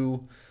a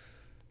new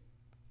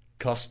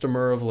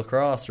customer of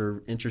lacrosse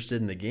or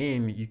interested in the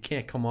game, you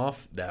can't come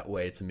off that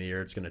way to me,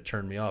 or it's going to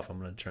turn me off. I'm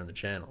going to turn the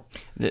channel.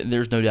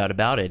 There's no doubt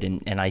about it,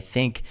 and I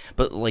think,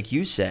 but like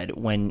you said,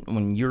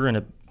 when you're in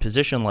a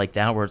position like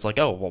that where it's like,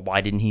 oh, well,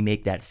 why didn't he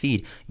make that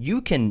feed?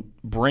 You can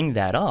bring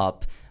that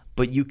up,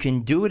 but you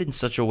can do it in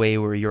such a way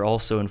where you're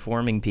also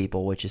informing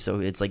people, which is, so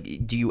it's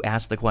like, do you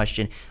ask the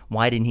question,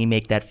 why didn't he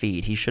make that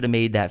feed? He should have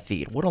made that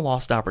feed. What a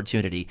lost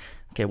opportunity.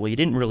 Okay, well, you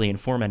didn't really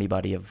inform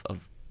anybody of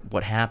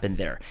what happened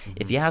there. Mm-hmm.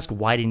 If you ask,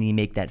 why didn't he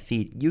make that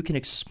feed? You can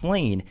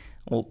explain,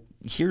 well,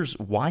 here's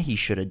why he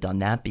should have done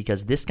that,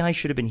 because this guy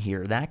should have been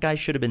here, that guy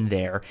should have been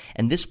there,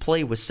 and this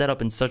play was set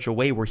up in such a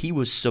way where he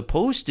was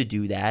supposed to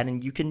do that,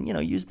 and you can,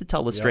 use the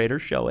telestrator,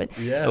 yep. Show it.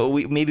 Yeah.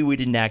 Maybe we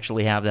didn't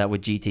actually have that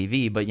with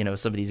GTV, but,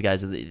 some of these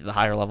guys at the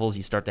higher levels,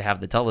 you start to have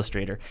the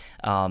telestrator.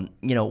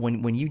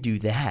 When you do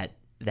that,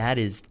 that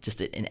is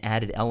just an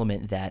added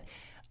element that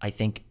I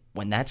think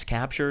when that's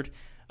captured,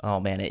 oh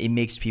man, it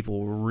makes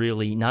people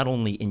really not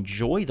only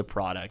enjoy the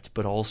product,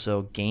 but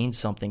also gain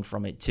something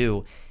from it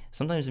too.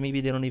 Sometimes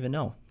maybe they don't even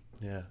know.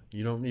 Yeah,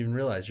 you don't even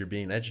realize you're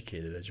being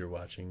educated as you're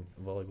watching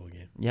a volleyball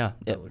game. Yeah,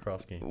 a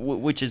lacrosse game.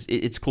 Which is,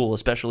 it's cool,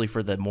 especially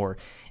for the more,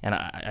 and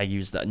I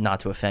use that not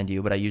to offend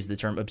you, but I use the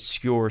term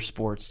obscure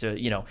sports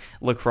to,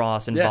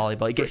 lacrosse and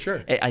volleyball. For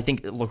sure. I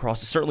think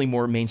lacrosse is certainly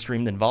more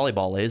mainstream than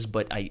volleyball is,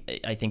 but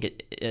I think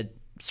it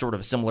sort of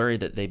a similarity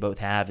that they both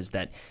have is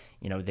that,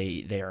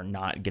 they are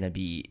not going to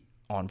be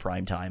on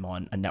prime time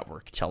on a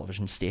network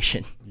television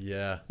station.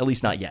 Yeah. At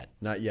least not yet.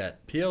 Not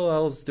yet.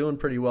 PLL's doing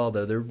pretty well,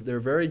 though. They're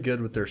very good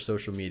with their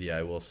social media,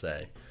 I will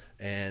say.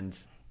 And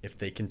if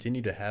they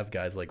continue to have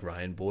guys like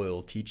Ryan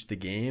Boyle teach the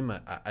game,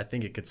 I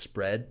think it could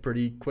spread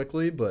pretty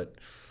quickly, but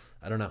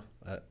I don't know.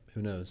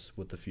 Who knows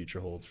what the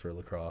future holds for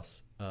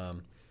lacrosse.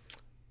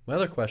 My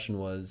other question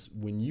was,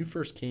 when you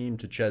first came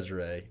to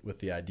Cesare with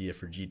the idea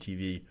for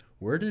GTV,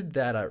 where did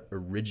that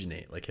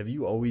originate? Like, have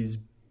you always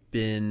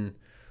been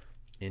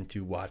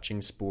into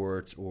watching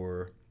sports,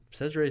 or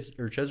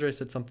Cesare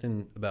said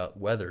something about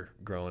weather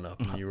growing up,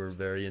 and you were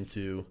very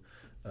into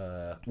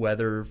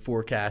weather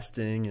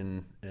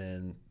forecasting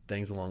and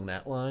things along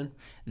that line?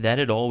 That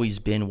had always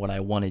been what I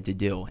wanted to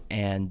do,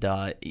 and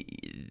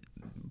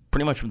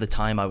pretty much from the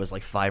time I was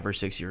like 5 or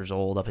 6 years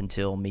old up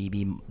until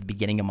maybe the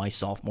beginning of my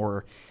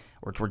sophomore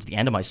or towards the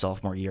end of my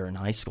sophomore year in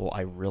high school,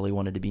 I really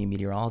wanted to be a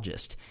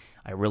meteorologist.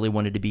 I really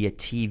wanted to be a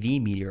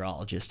TV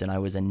meteorologist, and I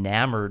was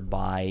enamored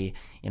by,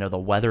 the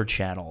Weather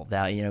Channel.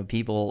 That,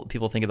 people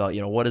think about,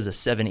 what does a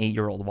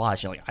 7-8-year-old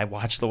watch? Like, I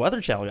watched the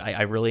Weather Channel.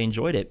 I really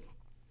enjoyed it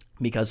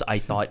because I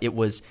thought it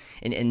was,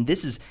 and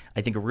this is,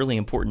 I think, a really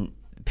important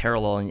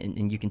parallel,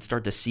 and you can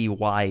start to see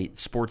why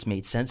sports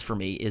made sense for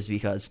me, is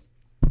because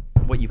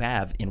what you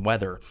have in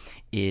weather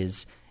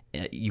is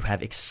you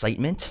have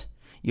excitement.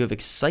 You have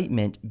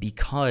excitement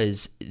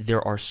because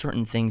there are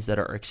certain things that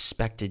are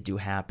expected to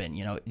happen.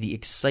 The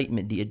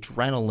excitement, the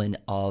adrenaline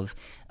of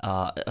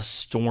a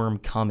storm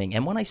coming.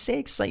 And when I say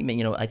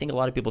excitement, I think a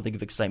lot of people think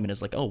of excitement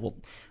as like, oh, well,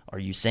 are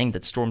you saying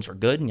that storms are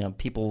good?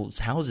 People's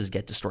houses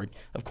get destroyed.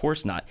 Of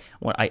course not.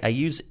 When I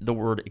use the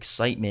word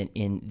excitement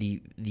in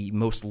the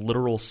most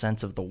literal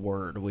sense of the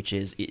word, which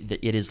is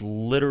it is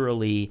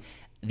literally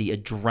the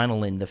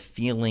adrenaline, the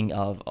feeling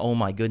of, oh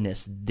my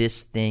goodness,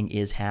 this thing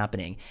is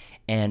happening.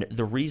 And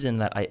the reason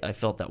that I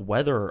felt that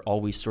weather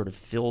always sort of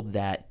filled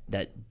that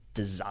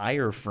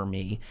desire for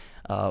me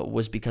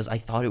was because I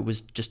thought it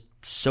was just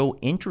so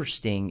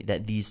interesting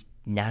that these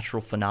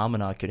natural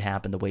phenomena could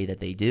happen the way that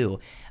they do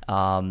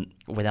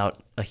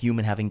without a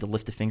human having to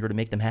lift a finger to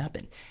make them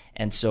happen.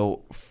 And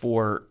so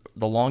for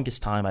the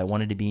longest time, I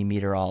wanted to be a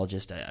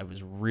meteorologist. I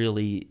was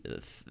really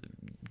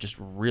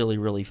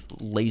really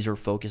laser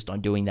focused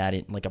on doing that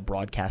in like a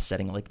broadcast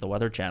setting like the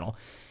Weather Channel.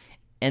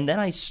 And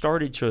then I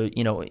started to,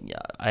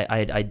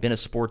 I'd been a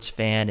sports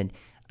fan, and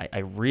I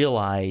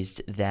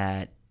realized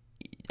that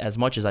as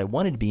much as I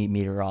wanted to be a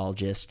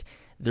meteorologist,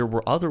 there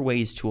were other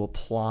ways to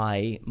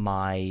apply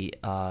my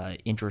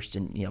interest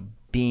in,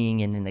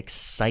 being in an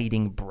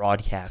exciting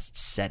broadcast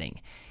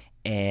setting.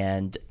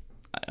 And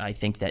I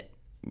think that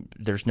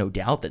there's no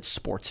doubt that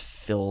sports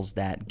fills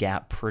that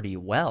gap pretty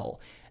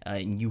well.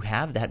 You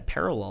have that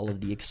parallel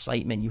of the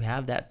excitement. You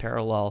have that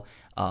parallel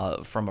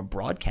from a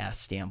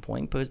broadcast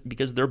standpoint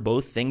because they're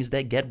both things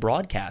that get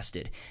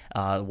broadcasted.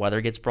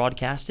 Weather gets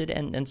broadcasted,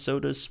 and so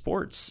does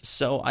sports.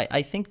 So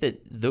I think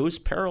that those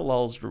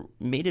parallels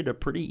made it a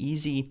pretty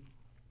easy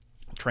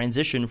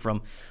transition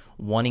from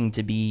wanting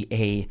to be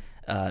a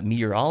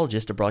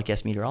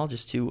broadcast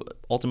meteorologist, to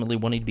ultimately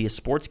wanting to be a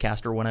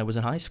sportscaster when I was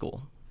in high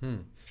school.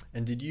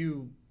 And did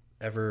you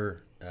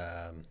ever,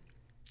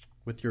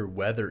 with your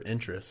weather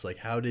interests, like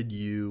how did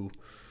you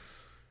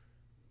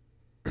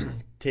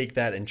take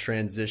that and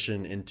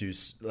transition into,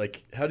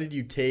 like, how did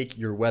you take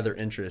your weather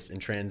interests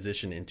and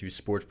transition into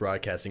sports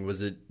broadcasting?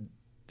 Was it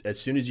as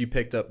soon as you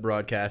picked up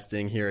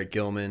broadcasting here at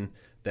Gilman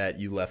that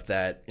you left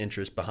that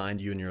interest behind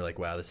you and you're like,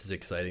 wow, this is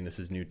exciting, this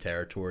is new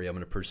territory, I'm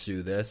going to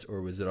pursue this?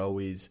 Or was it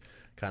always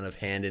kind of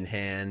hand in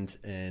hand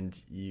and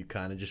you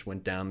kind of just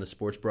went down the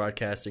sports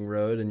broadcasting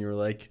road and you were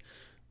like,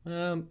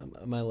 I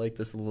might like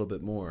this a little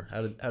bit more?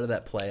 How did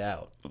that play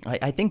out?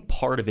 I think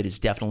part of it is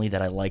definitely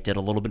that I liked it a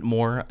little bit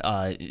more.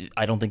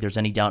 I don't think there's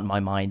any doubt in my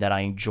mind that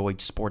I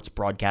enjoyed sports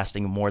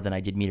broadcasting more than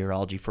I did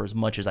meteorology, for as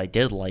much as I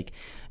did like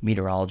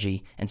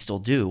meteorology and still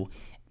do.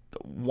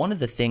 One of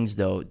the things,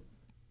 though,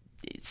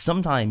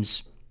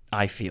 sometimes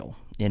I feel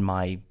in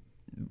my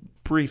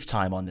brief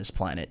time on this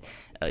planet,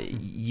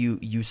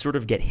 you sort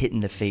of get hit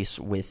in the face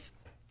with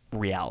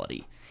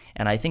reality.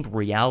 And I think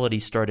reality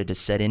started to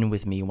set in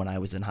with me when I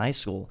was in high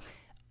school.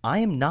 I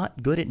am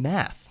not good at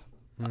math.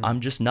 I'm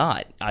just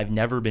not. I've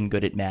never been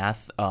good at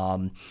math.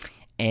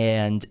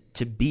 And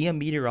to be a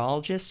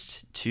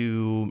meteorologist,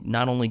 to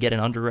not only get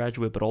an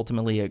undergraduate, but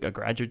ultimately a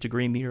graduate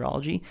degree in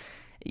meteorology,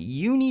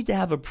 you need to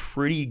have a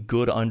pretty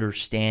good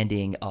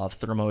understanding of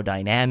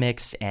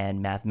thermodynamics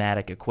and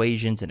mathematical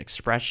equations and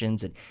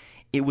expressions. And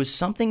it was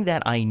something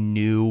that I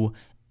knew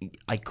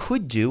I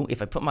could do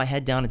if I put my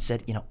head down and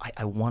said,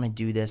 I want to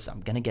do this, I'm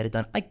going to get it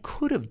done. I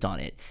could have done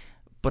it,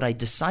 but I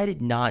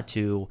decided not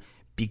to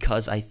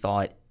because I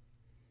thought,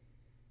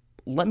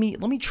 let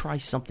me try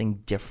something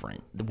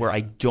different where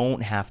I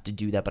don't have to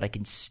do that, but I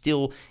can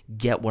still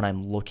get what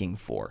I'm looking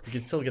for. You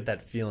can still get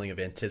that feeling of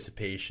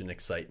anticipation,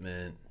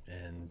 excitement,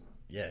 and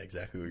yeah,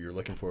 exactly what you're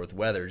looking for with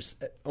weather,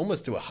 just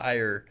almost to a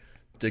higher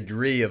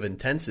degree of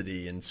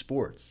intensity in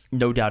sports.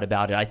 No doubt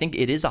about it. I think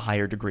it is a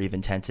higher degree of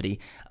intensity.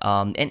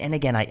 And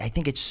again, I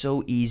think it's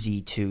so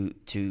easy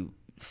to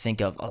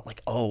think of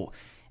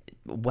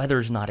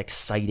weather's not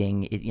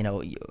exciting.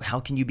 How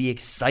can you be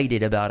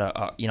excited about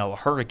a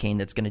hurricane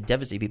that's going to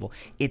devastate people?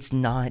 It's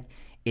not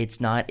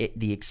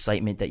the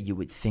excitement that you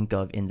would think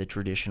of in the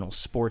traditional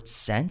sports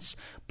sense,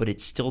 but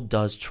it still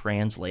does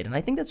translate. And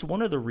I think that's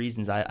one of the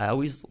reasons I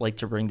always like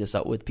to bring this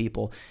up with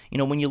people.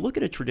 When you look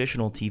at a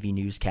traditional TV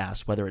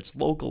newscast, whether it's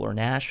local or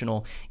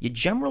national, you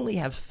generally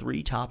have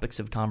three topics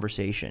of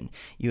conversation.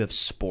 You have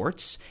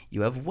sports,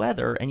 you have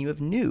weather, and you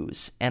have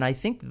news. And I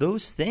think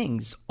those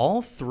things,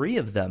 all three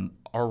of them,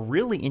 are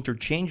really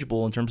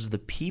interchangeable in terms of the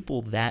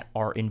people that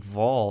are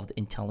involved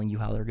in telling you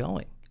how they're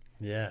going.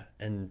 Yeah,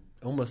 and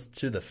almost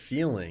to the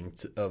feeling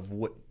of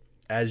what,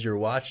 as you're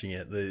watching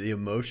it, the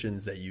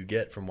emotions that you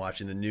get from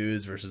watching the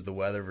news versus the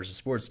weather versus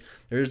sports,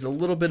 there's a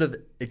little bit of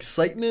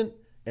excitement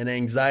and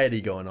anxiety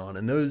going on,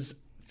 and those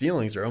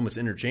feelings are almost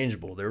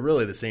interchangeable. They're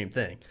really the same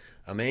thing.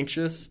 I'm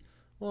anxious.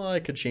 Well, I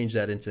could change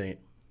that into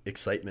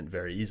excitement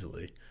very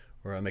easily.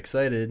 Or I'm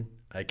excited,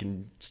 I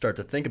can start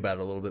to think about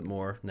it a little bit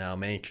more. Now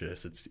I'm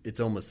anxious. It's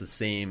almost the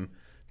same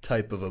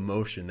type of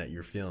emotion that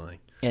you're feeling.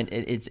 And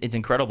it's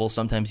incredible.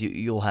 Sometimes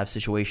you'll have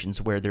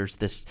situations where there's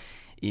this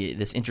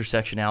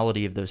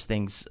intersectionality of those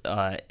things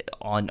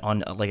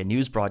on like a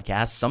news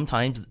broadcast.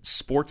 Sometimes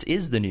sports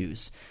is the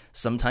news.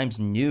 Sometimes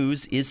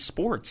news is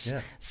sports.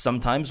 Yeah.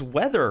 Sometimes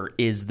weather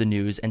is the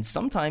news, and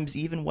sometimes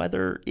even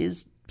weather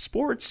is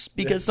sports,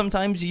 because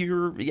sometimes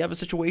you have a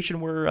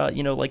situation where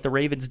like the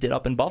Ravens did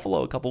up in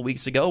Buffalo a couple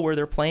weeks ago, where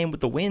they're playing with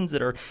the winds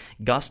that are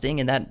gusting,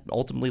 and that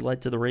ultimately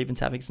led to the Ravens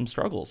having some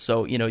struggles.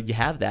 So you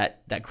have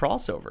that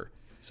crossover.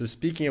 So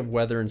speaking of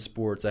weather and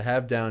sports, I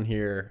have down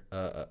here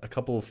a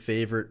couple of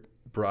favorite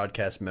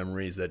broadcast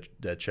memories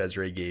that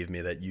Cesare gave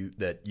me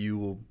that you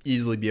will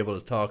easily be able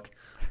to talk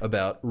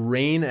about.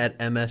 Rain at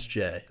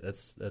MSJ.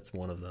 That's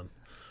one of them.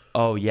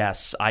 Oh,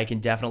 yes. I can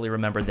definitely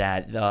remember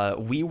that.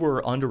 We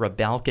were under a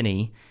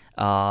balcony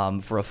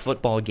for a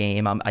football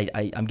game.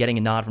 I'm getting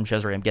a nod from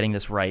Cesare. I'm getting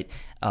this right.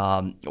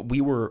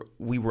 We were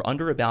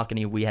under a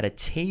balcony. We had a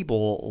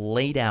table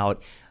laid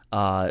out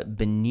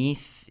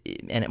beneath,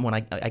 and when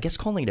I guess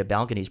calling it a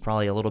balcony is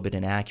probably a little bit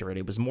inaccurate.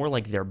 It was more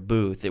like their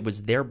booth. It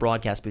was their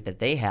broadcast booth that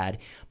they had,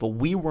 but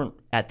we weren't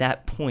at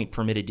that point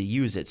permitted to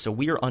use it. So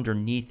we are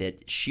underneath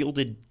it,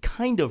 shielded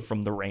kind of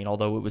from the rain,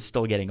 although it was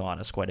still getting on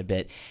us quite a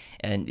bit.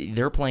 And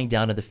they're playing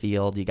down to the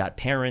field. You got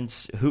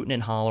parents hooting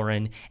and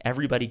hollering.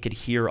 Everybody could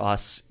hear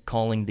us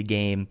calling the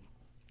game.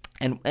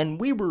 And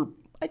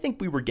I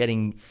think we were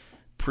getting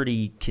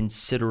pretty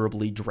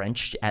considerably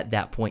drenched at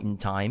that point in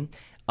time.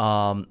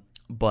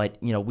 But,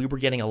 we were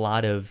getting a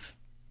lot of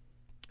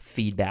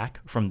feedback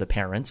from the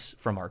parents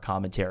from our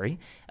commentary.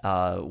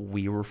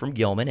 We were from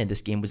Gilman, and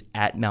this game was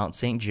at Mount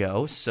St.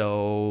 Joe,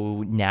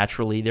 so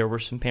naturally there were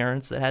some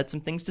parents that had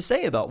some things to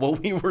say about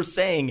what we were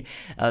saying.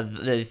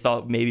 They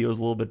thought maybe it was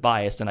a little bit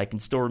biased, and I can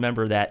still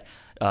remember that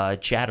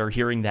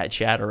hearing that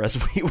chatter as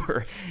we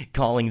were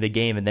calling the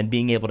game, and then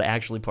being able to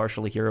actually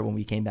partially hear it when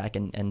we came back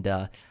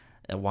and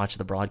watch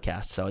the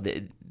broadcast. So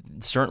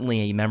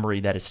certainly a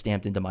memory that is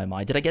stamped into my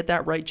mind. Did I get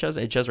that right,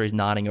 Cesare? Cesare's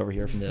nodding over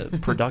here from the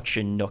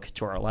production nook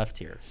to our left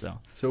here.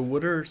 So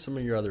what are some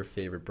of your other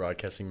favorite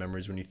broadcasting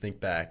memories when you think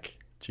back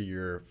to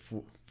your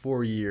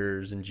 4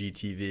 years in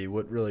GTV?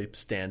 What really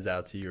stands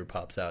out to you or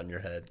pops out in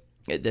your head?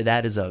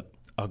 That is a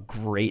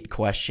great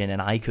question,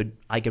 and I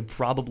could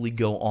probably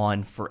go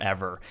on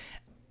forever.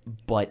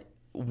 But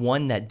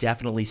one that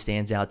definitely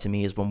stands out to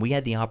me is when we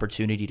had the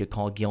opportunity to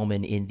call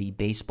Gilman in the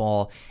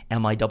baseball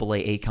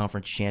MIAA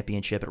Conference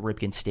Championship at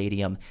Ripken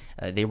Stadium.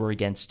 They were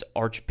against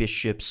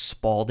Archbishop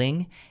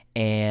Spalding,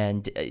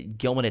 and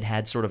Gilman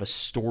had sort of a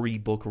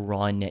storybook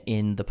run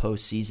in the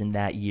postseason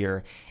that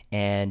year,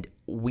 and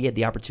we had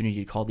the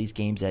opportunity to call these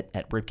games at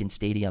Ripken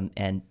Stadium.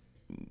 And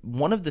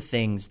one of the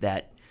things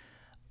that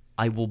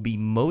I will be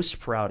most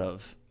proud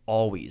of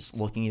always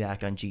looking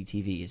back on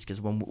GTV is because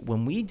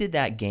when we did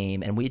that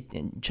game, and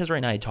Cesare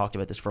and I had talked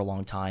about this for a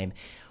long time,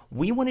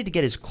 we wanted to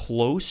get as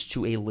close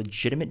to a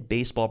legitimate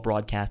baseball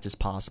broadcast as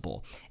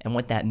possible. And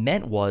what that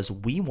meant was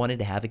we wanted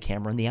to have a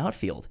camera in the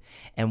outfield.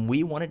 And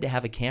we wanted to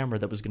have a camera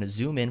that was going to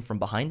zoom in from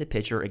behind the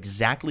pitcher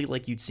exactly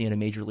like you'd see in a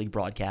major league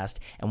broadcast.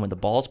 And when the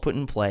ball's put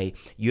in play,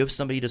 you have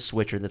somebody to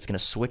switcher that's going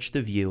to switch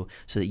the view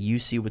so that you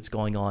see what's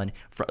going on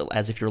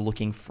as if you're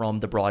looking from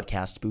the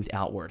broadcast booth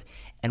outward.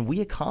 And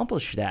we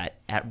accomplished that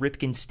at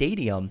Ripken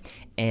Stadium.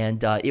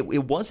 And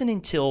it wasn't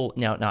until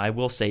now I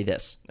will say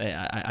this.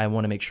 I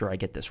want to make sure I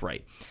get this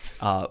right.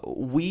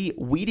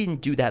 We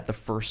didn't do that the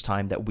first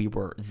time that we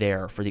were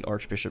there for the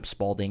Archbishop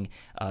Spalding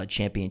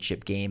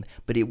championship game,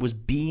 but it was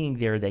being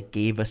there that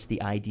gave us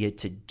the idea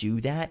to do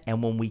that.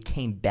 And when we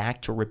came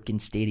back to Ripken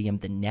Stadium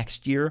the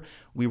next year,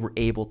 we were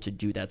able to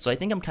do that. So I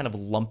think I'm kind of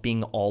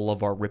lumping all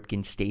of our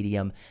Ripken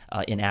Stadium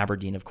in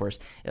Aberdeen, of course.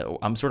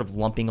 I'm sort of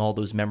lumping all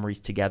those memories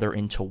together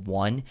into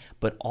one,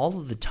 but all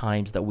of the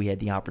times that we had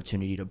the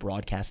opportunity to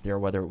broadcast there,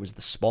 whether it was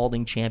the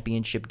Spalding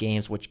championship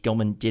games, which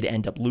Gilman did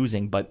end up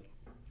losing, but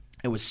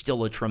it was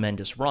still a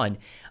tremendous run,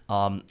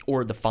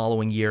 or the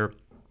following year,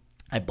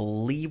 I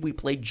believe we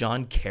played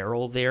John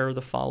Carroll there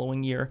the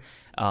following year,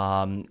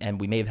 and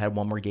we may have had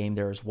one more game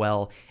there as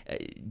well.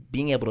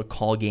 Being able to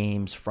call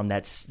games from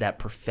that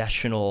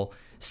professional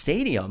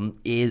stadium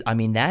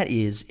that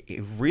is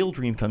a real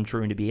dream come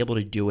true, and to be able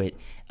to do it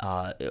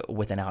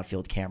with an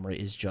outfield camera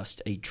is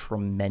just a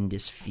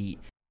tremendous feat.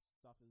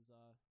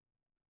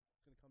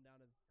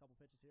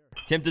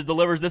 Timpton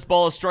delivers. This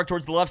ball is struck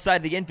towards the left side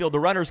of the infield. The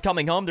runner's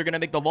coming home. They're going to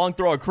make the long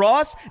throw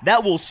across.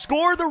 That will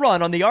score the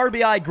run on the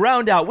RBI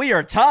ground out. We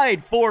are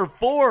tied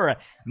 4-4.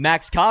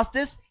 Max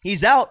Costas,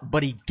 he's out,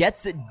 but he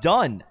gets it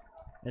done.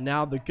 And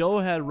now the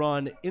go-ahead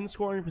run in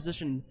scoring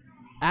position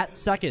at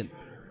second.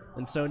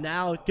 And so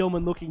now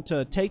Gilman looking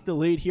to take the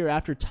lead here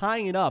after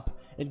tying it up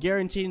and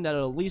guaranteeing that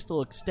at least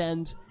will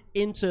extend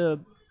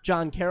into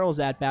John Carroll's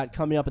at-bat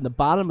coming up in the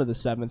bottom of the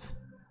seventh.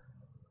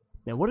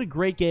 Man, what a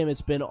great game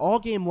it's been all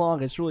game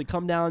long. It's really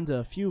come down to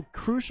a few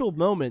crucial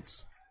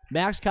moments.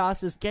 Max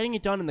Costas getting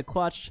it done in the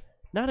clutch.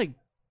 Not a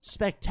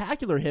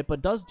spectacular hit,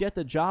 but does get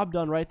the job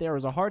done right there. It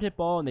was a hard hit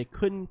ball, and they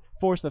couldn't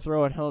force the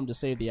throw at home to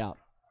save the out.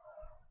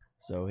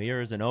 So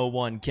here's an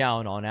 0-1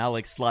 count on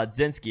Alex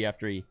Slodzinski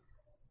after he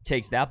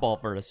takes that ball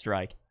for a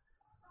strike.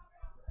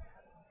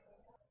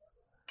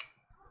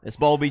 This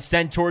ball will be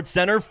sent towards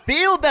center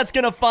field. That's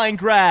going to find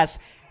grass.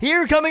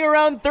 Here coming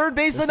around third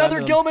base,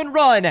 another Gilman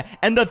run.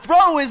 And the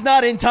throw is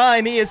not in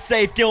time. He is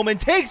safe. Gilman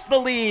takes the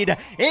lead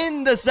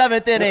in the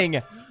 7th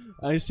inning.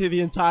 I see the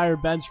entire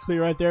bench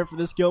clear right there for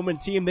this Gilman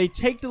team. They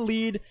take the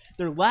lead.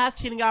 Their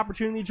last hitting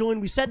opportunity,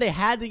 Julian, we said they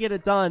had to get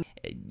it done.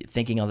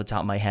 Thinking on the top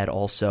of my head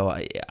also,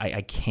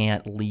 I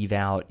can't leave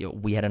out,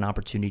 we had an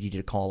opportunity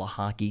to call a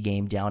hockey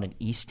game down in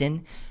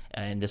Easton.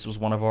 And this was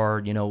one of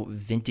our,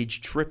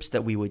 vintage trips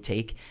that we would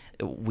take.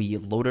 We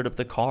loaded up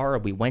the car,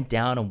 we went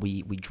down, and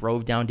we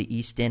drove down to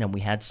Easton, and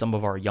we had some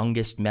of our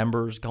youngest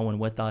members going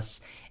with us.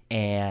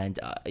 And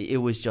it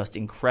was just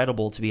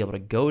incredible to be able to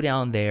go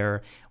down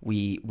there.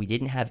 We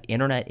didn't have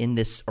internet in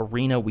this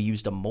arena. We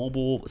used a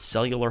mobile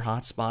cellular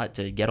hotspot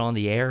to get on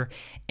the air,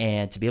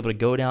 and to be able to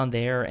go down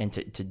there and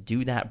to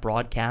do that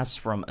broadcast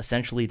from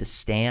essentially the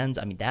stands.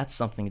 I mean, that's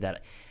something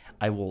that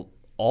I will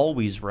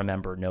always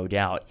remember, no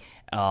doubt.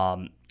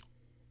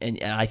 And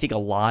I think a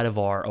lot of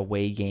our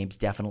away games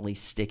definitely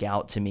stick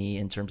out to me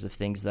in terms of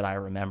things that I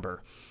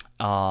remember.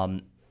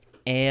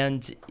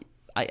 And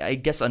I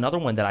guess another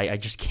one that I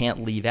just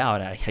can't leave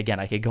out.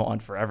 Again, I could go on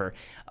forever.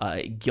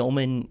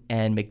 Gilman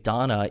and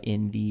McDonough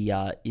in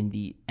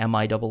the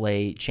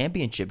MIAA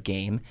championship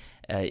game.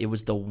 It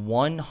was the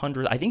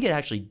 100th. I think it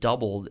actually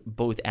doubled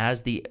both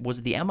as was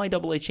it the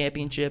MIAA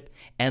championship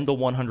and the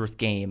 100th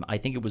game. I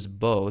think it was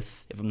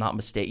both, if I'm not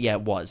mistaken. Yeah,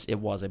 it was.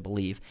 I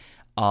believe.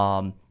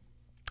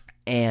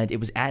 And it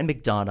was at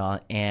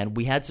McDonough, and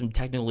we had some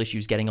technical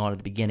issues getting on at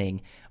the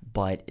beginning,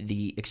 but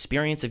the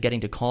experience of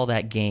getting to call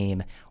that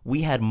game,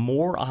 we had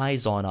more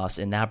eyes on us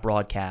in that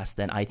broadcast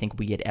than I think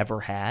we had ever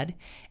had,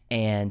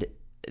 and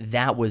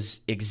that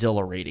was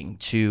exhilarating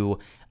to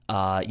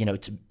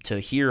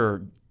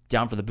hear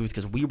down from the booth,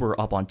 because we were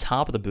up on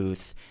top of the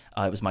booth.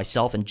 It was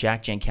myself and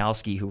Jack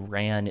Jankowski who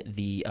ran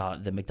the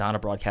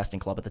McDonough Broadcasting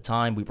Club at the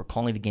time. We were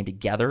calling the game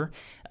together.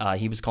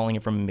 He was calling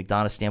it from a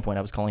McDonough standpoint.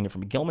 I was calling it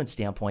from a Gilman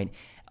standpoint.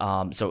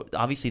 So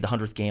obviously the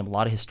 100th game, a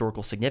lot of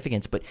historical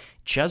significance. But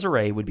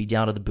Cesare would be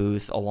down at the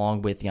booth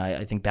along with,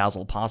 I think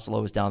Basil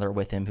Apostolo was down there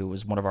with him, who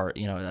was one of our,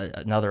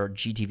 another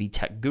GTV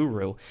tech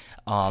guru.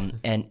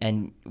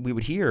 And we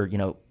would hear,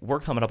 we're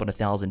coming up on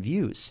 1,000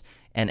 views.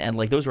 And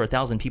like those are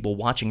 1,000 people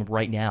watching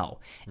right now.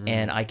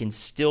 And I can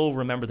still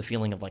remember the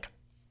feeling of like,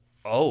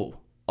 oh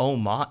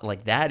my,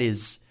 like that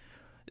is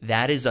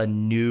a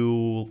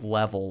new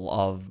level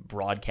of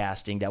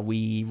broadcasting that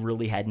we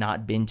really had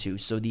not been to.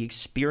 So the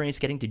experience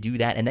getting to do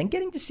that and then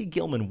getting to see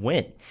Gilman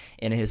win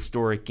in a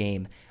historic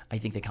game, I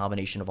think the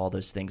combination of all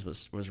those things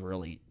was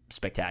really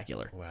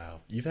spectacular. Wow.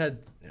 You've had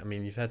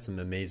some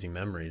amazing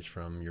memories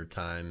from your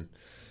time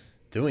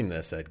doing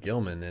this at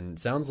Gilman, and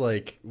it sounds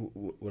like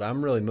what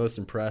I'm really most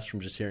impressed from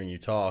just hearing you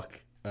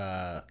talk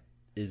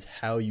is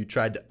how you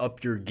tried to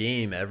up your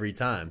game every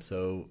time.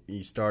 So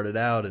you started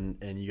out and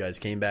you guys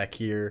came back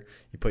here,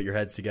 you put your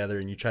heads together,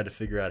 and you tried to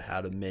figure out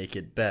how to make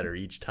it better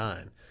each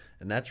time.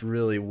 And that's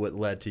really what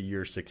led to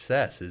your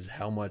success, is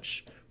how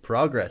much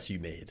progress you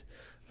made.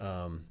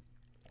 And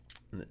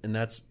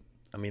that's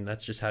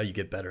just how you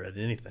get better at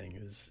anything,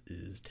 is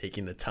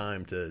taking the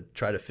time to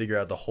try to figure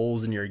out the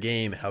holes in your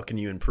game. How can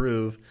you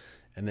improve?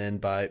 And then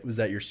was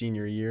that your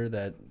senior year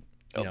that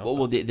the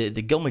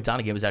Gil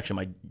McDonough game was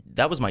actually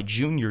my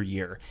junior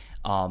year,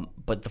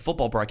 but the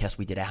football broadcasts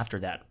we did after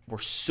that were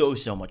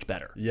so much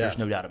better. Yeah. There's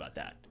no doubt about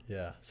that.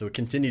 Yeah, so it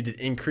continued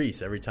to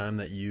increase every time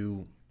that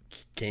you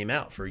came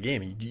out for a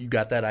game. You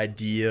got that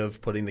idea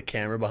of putting the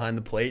camera behind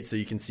the plate so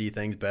you can see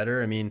things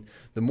better. I mean,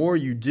 the more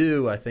you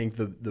do, I think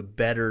the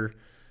better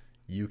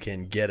you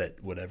can get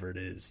at whatever it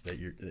is that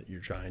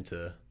you're trying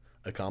to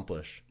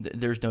accomplish.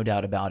 There's no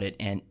doubt about it.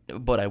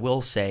 But I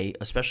will say,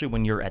 especially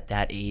when you're at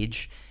that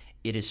age,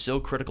 it is so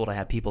critical to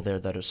have people there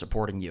that are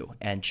supporting you.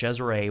 And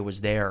Cesare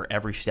was there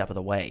every step of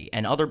the way,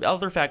 and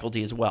other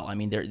faculty as well. I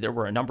mean, there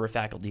were a number of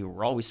faculty who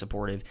were always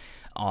supportive,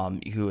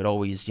 who would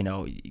always,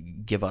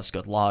 give us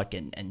good luck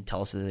and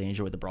tell us that they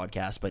enjoyed the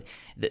broadcast. But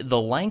the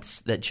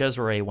lengths that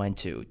Cesare went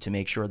to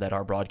make sure that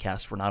our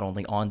broadcasts were not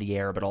only on the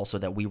air, but also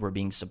that we were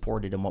being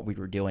supported in what we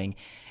were doing,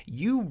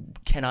 you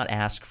cannot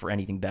ask for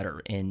anything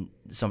better in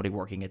somebody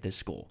working at this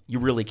school. You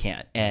really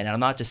can't. And I'm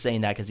not just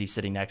saying that because he's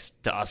sitting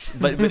next to us,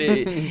 but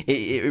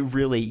it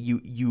really,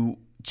 you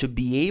to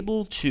be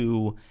able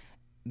to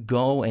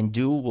go and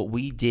do what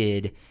we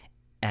did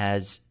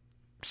as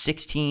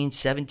 16,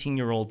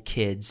 17-year-old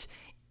kids.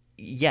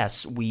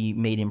 Yes, we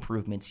made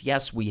improvements.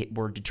 Yes, we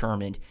were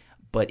determined,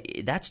 but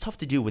that's tough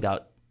to do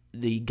without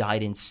the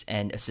guidance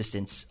and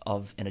assistance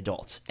of an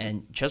adult.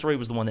 And Cesare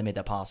was the one that made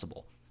that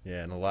possible.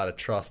 Yeah, and a lot of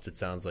trust. It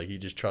sounds like he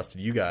just trusted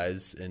you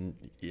guys and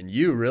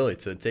you really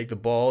to take the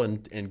ball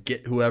and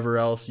get whoever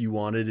else you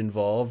wanted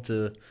involved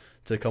to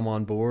come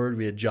on board.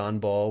 We had John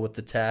Ball with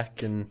the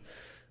tech and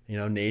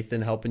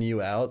Nathan helping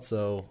you out.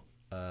 So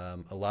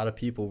a lot of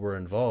people were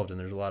involved, and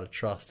there's a lot of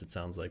trust, it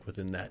sounds like,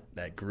 within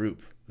that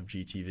group of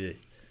GTV.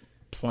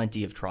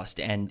 Plenty of trust.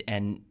 And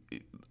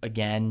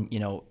again,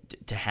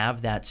 to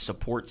have that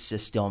support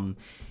system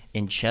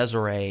in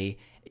Cesare,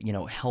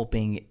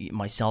 helping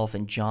myself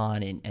and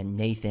John and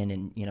Nathan,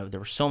 and there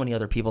were so many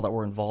other people that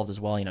were involved as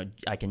well.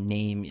 I can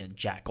name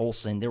Jack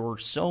Olson. There were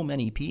so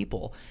many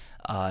people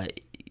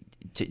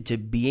to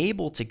be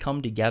able to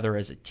come together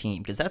as a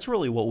team, because that's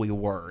really what we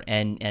were.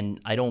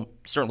 And I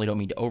certainly don't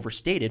mean to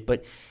overstate it,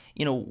 but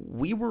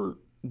we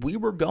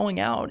were going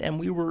out and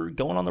we were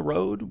going on the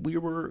road.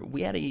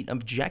 We had an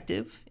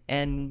objective,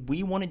 and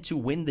we wanted to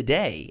win the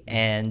day.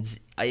 And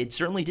it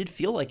certainly did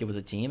feel like it was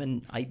a team,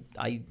 and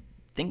I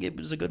think it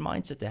was a good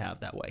mindset to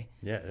have that way.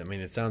 Yeah, I mean,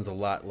 it sounds a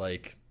lot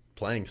like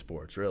playing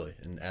sports, really,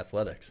 in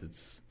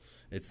athletics.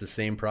 It's the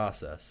same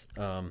process.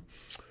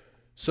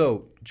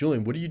 So,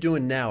 Julian, what are you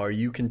doing now? Are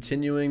you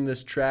continuing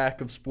this track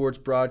of sports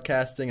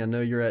broadcasting? I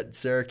know you're at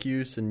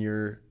Syracuse, and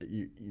you're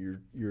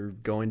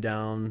going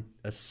down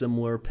a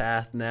similar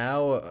path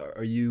now.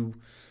 Are you?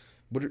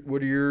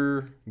 What are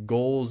your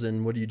goals,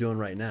 and what are you doing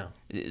right now?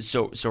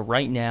 So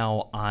right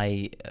now,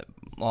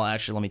 well,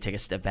 actually, let me take a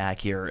step back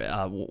here.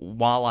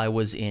 While I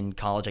was in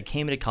college, I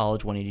came into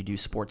college wanting to do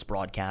sports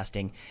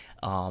broadcasting,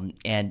 and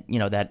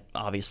that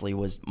obviously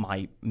was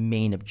my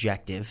main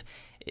objective.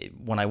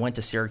 When I went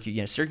to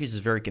Syracuse, Syracuse is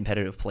a very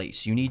competitive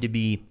place. You need to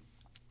be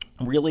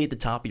really at the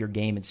top of your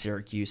game in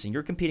Syracuse, and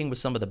you're competing with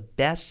some of the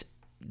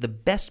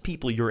best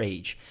people your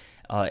age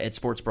at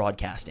sports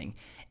broadcasting.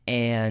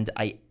 And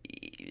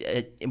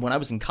when I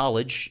was in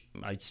college,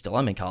 I still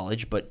am in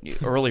college, but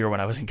earlier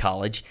when I was in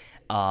college,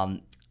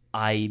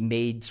 I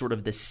made sort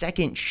of the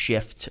second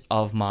shift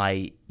of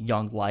my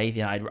young life.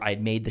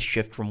 I'd made the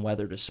shift from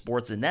weather to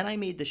sports, and then I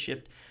made the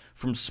shift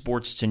from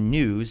sports to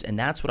news, and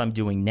that's what I'm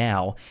doing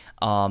now.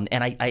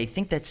 And I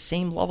think that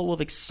same level of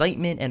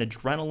excitement and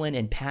adrenaline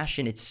and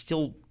passion, it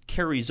still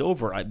carries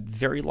over. I'm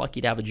very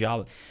lucky to have a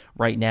job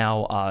right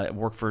now. I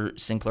work for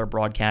Sinclair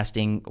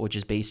Broadcasting, which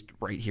is based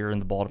right here in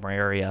the Baltimore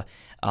area,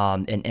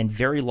 and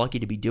very lucky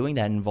to be doing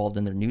that, involved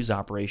in their news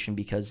operation,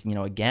 because,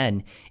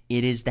 again,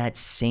 it is that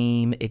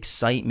same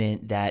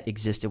excitement that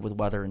existed with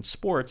weather and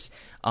sports.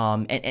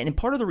 And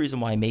part of the reason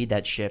why I made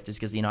that shift is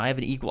because, I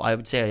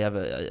have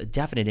a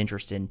definite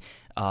interest in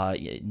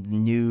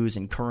news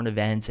and current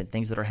events and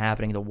things that are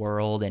happening in the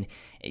world. And,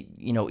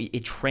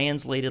 it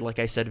translated, like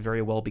I said,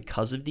 very well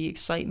because of the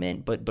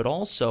excitement, but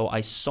also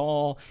I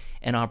saw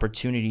an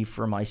opportunity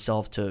for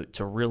myself to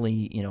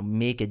really,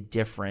 make a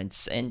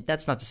difference. And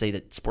that's not to say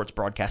that sports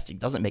broadcasting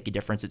doesn't make a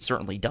difference. It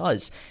certainly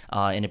does.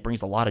 And it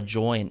brings a lot of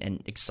joy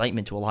and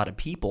excitement to a lot of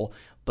people.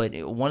 But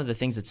one of the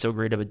things that's so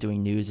great about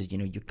doing news is,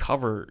 you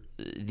cover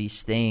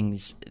these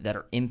things that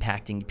are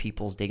impacting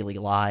people's daily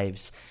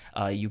lives.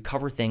 You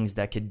cover things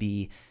that could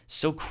be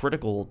so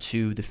critical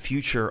to the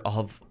future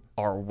of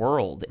our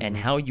world, and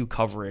how you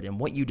cover it and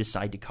what you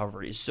decide to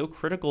cover is so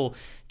critical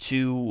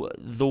to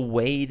the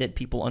way that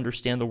people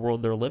understand the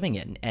world they're living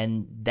in.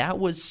 And that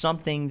was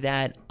something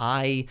that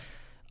I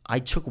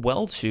took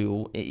well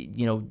to,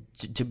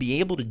 to be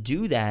able to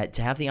do that,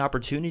 to have the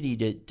opportunity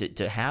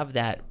to have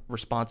that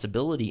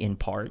responsibility in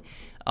part,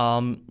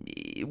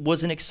 it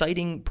was an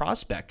exciting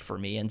prospect for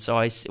me. And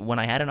so when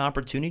I had an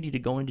opportunity to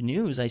go into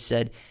news, I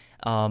said,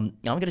 I'm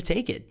going to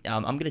take it.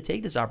 I'm going to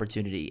take this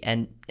opportunity.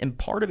 And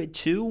part of it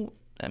too,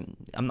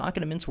 I'm not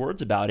going to mince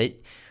words about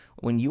it.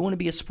 When you want to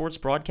be a sports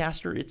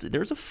broadcaster,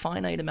 there's a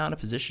finite amount of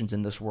positions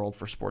in this world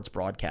for sports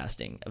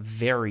broadcasting,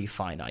 very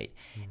finite.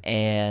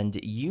 And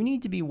you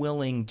need to be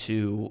willing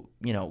to,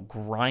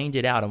 grind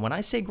it out. And when I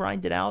say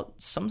grind it out,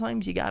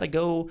 sometimes you got to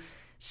go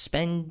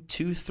spend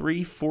 2,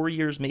 3, 4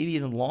 years, maybe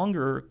even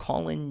longer,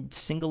 calling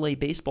single-A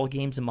baseball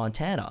games in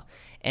Montana.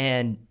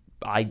 And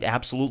I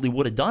absolutely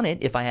would have done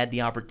it if I had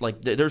the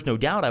opportunity. There's no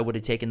doubt I would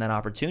have taken that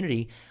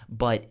opportunity,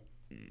 but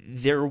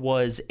there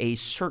was a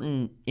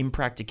certain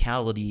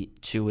impracticality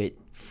to it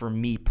for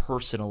me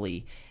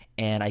personally,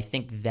 and I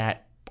think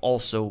that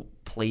also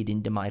played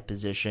into my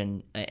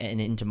position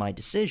and into my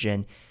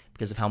decision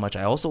because of how much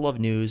I also love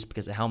news,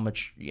 because of how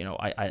much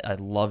I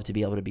love to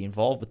be able to be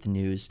involved with the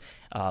news,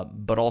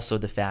 but also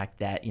the fact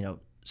that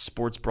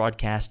sports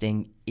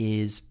broadcasting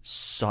is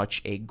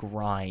such a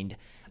grind.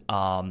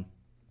 And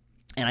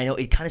I know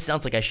it kind of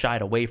sounds like I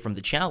shied away from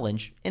the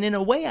challenge, and in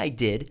a way I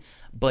did,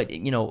 but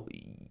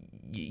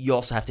you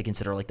also have to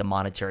consider like the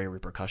monetary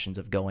repercussions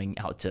of going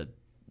out to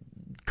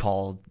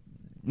call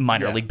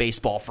minor league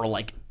baseball for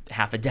like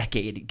half a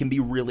decade. It can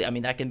be really,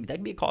 that can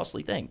be a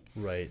costly thing.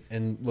 Right.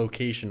 And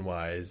location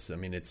wise,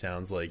 it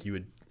sounds like you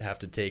would have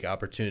to take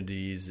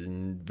opportunities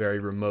in very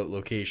remote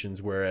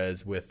locations,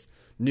 whereas with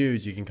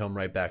news, you can come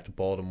right back to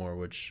Baltimore,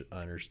 which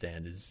I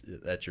understand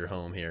that's your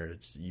home here.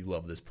 You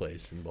love this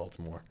place in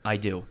Baltimore. I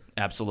do.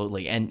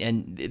 Absolutely.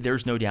 And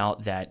there's no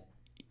doubt that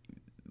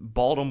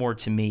Baltimore,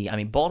 to me,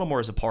 Baltimore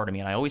is a part of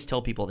me, and I always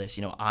tell people this,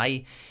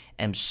 I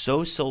am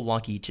so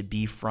lucky to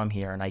be from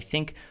here. And I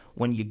think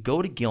when you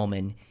go to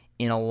Gilman,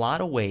 in a lot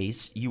of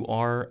ways, you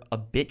are a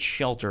bit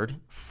sheltered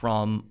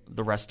from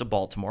the rest of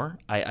Baltimore.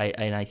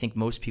 And I think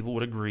most people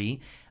would agree.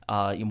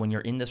 When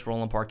you're in this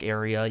Roland Park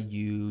area,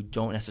 you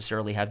don't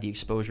necessarily have the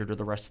exposure to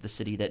the rest of the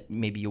city that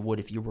maybe you would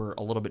if you were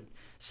a little bit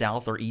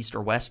south or east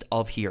or west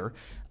of here.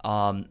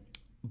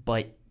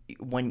 But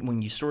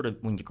when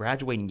you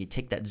graduate and you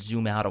take that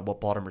zoom out of what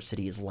Baltimore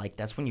City is like,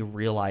 that's when you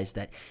realize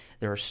that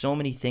there are so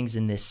many things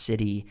in this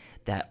city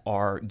that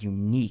are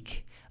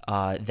unique,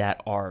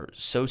 that are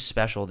so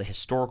special, the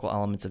historical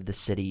elements of the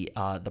city,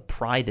 the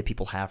pride that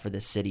people have for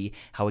this city,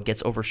 how it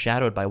gets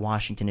overshadowed by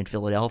Washington and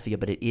Philadelphia,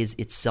 but it is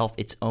itself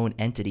its own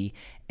entity,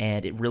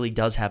 and it really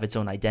does have its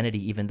own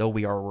identity, even though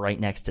we are right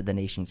next to the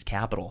nation's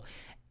capital.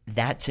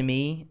 That, to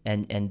me,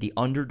 and the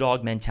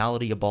underdog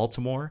mentality of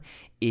Baltimore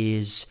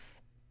is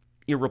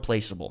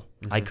irreplaceable.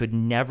 I could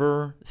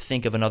never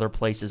think of another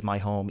place as my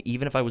home,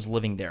 even if I was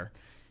living there.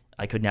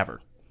 I could never.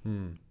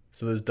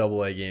 So those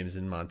AA games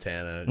in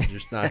Montana,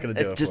 just not going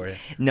to do it for you.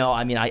 No,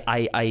 I mean,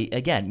 I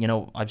again,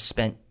 I've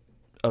spent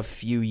a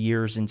few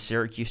years in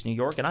Syracuse, New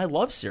York, and I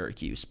love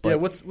Syracuse. But yeah,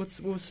 what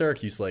was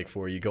Syracuse like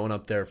for you going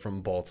up there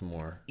from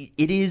Baltimore?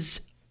 It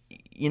is,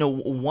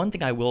 one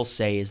thing I will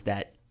say is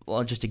that,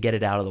 well, just to get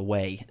it out of the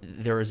way,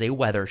 there is a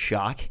weather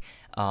shock.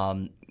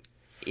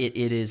 It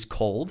is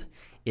cold,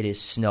 it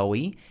is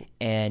snowy,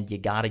 and you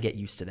got to get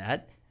used to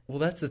that. Well,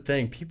 that's the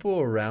thing.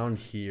 People around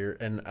here,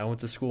 and I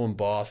went to school in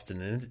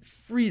Boston, and it's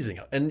freezing.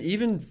 And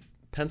even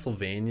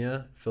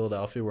Pennsylvania,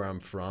 Philadelphia, where I'm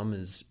from,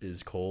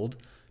 is cold.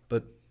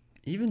 But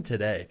even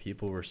today,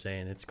 people were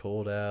saying it's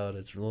cold out,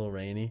 it's a little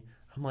rainy.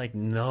 I'm like,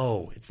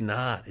 no, it's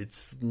not.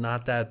 It's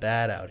not that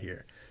bad out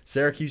here.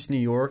 Syracuse, New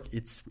York,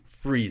 it's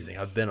freezing.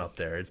 I've been up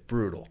there. It's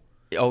brutal.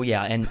 Oh,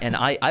 yeah, and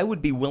I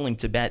would be willing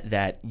to bet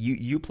that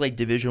you played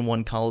Division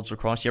I college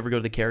lacrosse. You ever go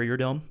to the Carrier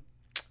Dome?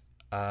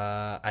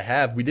 I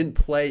have. We didn't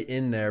play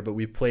in there, but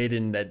we played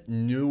in that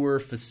newer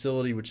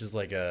facility, which is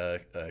like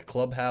a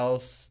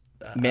clubhouse.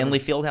 Manley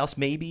Fieldhouse,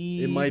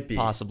 maybe? It might be.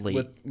 Possibly.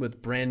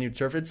 With brand new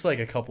turf. It's like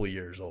a couple of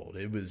years old.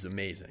 It was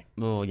amazing.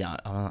 Oh, yeah.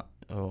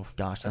 Oh,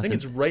 gosh. I think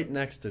it's right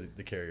next to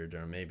the Carrier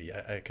Dome, maybe.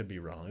 I could be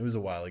wrong. It was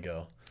a while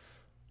ago.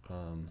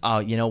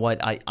 You know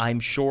what? I'm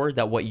sure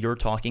that what you're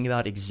talking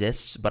about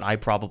exists, but I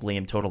probably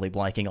am totally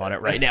blanking on it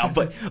right now.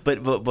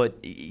 But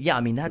yeah, I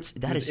mean, that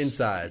is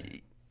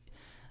inside.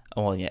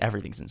 Well, yeah,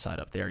 everything's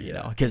inside up there, you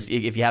know, because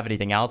if you have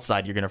anything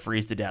outside, you're going to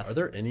freeze to death. Are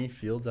there any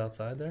fields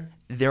outside there?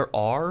 There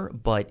are,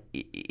 but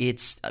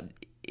it's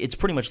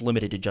pretty much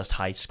limited to just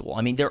high school.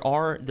 I mean, there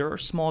are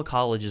small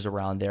colleges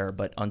around there,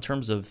 but in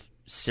terms of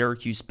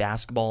Syracuse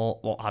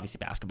basketball, well, obviously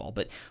basketball,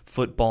 but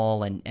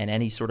football and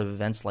any sort of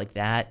events like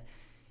that,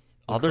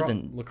 other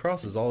than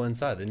lacrosse is all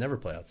inside. They never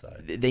play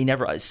outside. They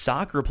never.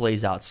 Soccer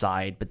plays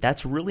outside, but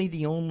that's really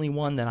the only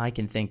one that I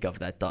can think of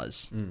that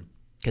does,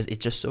 because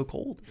it's just so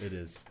cold. It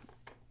is.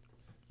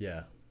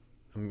 Yeah,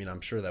 I mean,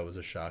 I'm sure that was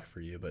a shock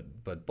for you,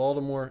 but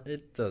Baltimore,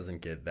 it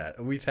doesn't get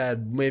that. We've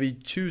had maybe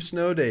 2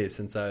 snow days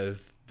since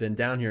I've been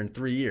down here in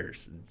 3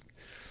 years.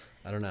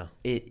 I don't know.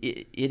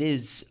 It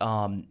is,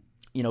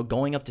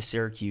 going up to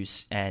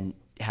Syracuse and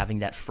having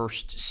that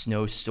first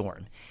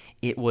snowstorm,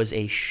 it was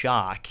a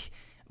shock,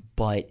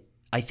 but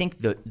I think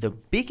the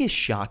biggest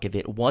shock of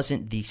it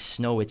wasn't the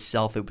snow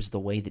itself, it was the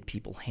way that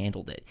people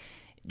handled it.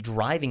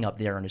 Driving up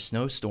there in a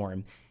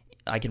snowstorm,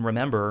 I can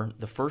remember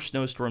the first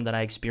snowstorm that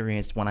I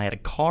experienced when I had a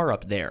car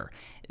up there.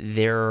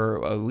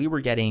 We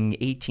were getting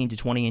 18 to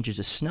 20 inches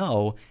of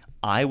snow.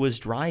 I was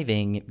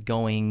driving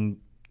going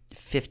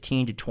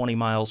 15 to 20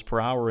 miles per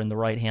hour in the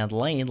right-hand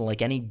lane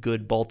like any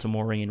good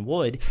Baltimorean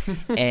would.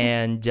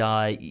 And,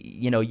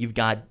 you've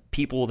got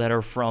people that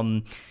are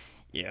from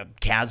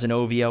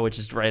Cazenovia, which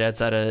is right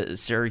outside of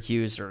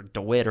Syracuse, or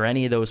DeWitt, or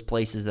any of those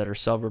places that are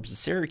suburbs of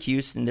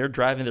Syracuse, and they're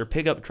driving their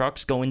pickup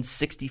trucks going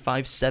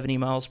 65, 70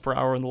 miles per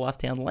hour in the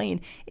left-hand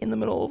lane in the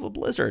middle of a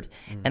blizzard.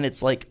 And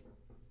it's like,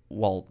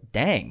 well,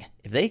 dang,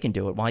 if they can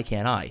do it, why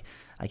can't I?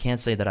 I can't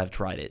say that I've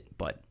tried it,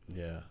 but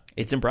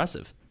it's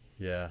impressive.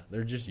 Yeah,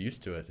 they're just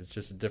used to it. It's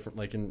just a different,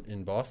 like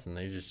in Boston,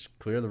 they just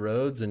clear the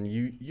roads, and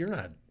you're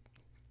not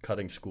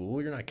cutting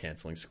school, you're not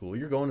canceling school,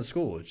 you're going to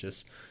school. It's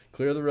just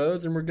clear the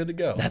roads and we're good to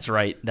go. That's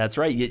right.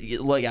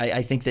 Look,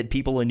 I think that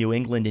people in New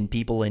England and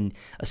people in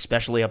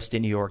especially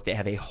upstate New York, they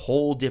have a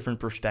whole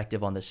different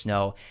perspective on the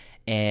snow.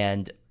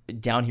 And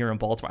down here in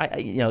Baltimore,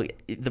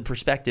 the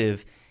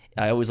perspective,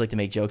 I always like to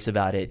make jokes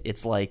about it.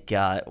 It's like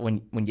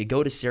when you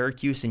go to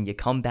Syracuse and you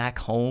come back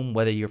home,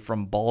 whether you're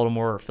from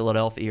Baltimore or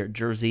Philadelphia or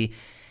Jersey,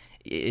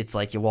 it's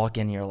like you walk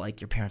in and you're like,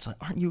 your parents are like,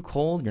 aren't you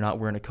cold? You're not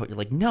wearing a coat. You're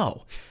like,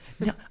 no,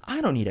 I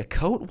don't need a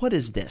coat. What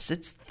is this?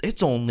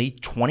 It's only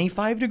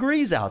 25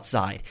 degrees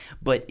outside.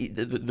 But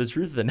the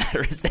truth of the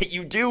matter is that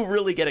you do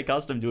really get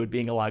accustomed to it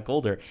being a lot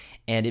colder.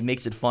 And it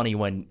makes it funny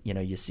when,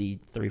 you see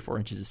 3-4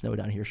 inches of snow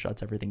down here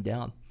shuts everything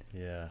down.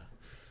 Yeah.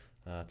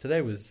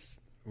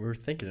 We were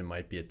thinking it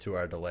might be a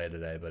 2-hour delay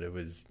today, but it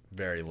was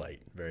very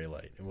light, very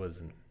light. It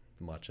wasn't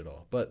much at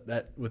all. But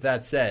with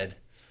that said,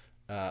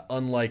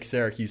 unlike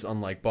Syracuse,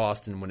 unlike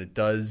Boston, when it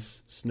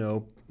does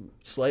snow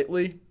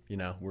slightly,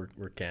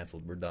 we're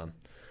canceled. We're done.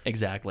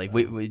 Exactly.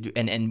 We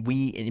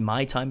in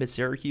my time at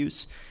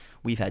Syracuse,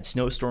 we've had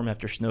snowstorm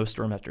after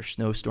snowstorm after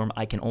snowstorm.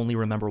 I can only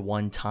remember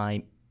one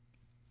time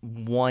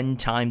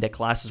that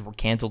classes were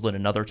canceled and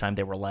another time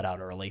they were let out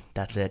early.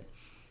 That's it.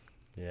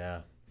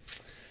 Yeah.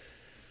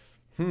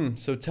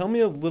 So tell me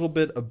a little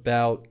bit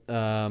about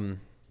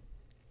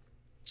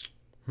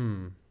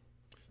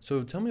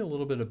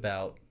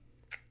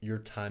your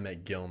time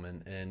at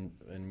Gilman, and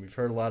we've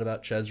heard a lot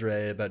about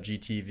Cesare, about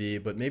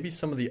GTV, but maybe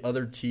some of the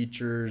other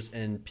teachers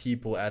and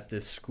people at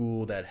this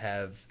school that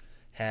have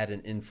had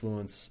an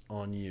influence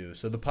on you.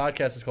 So the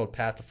podcast is called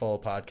Path to Follow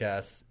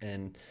Podcast,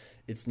 and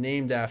it's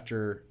named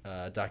after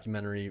a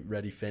documentary,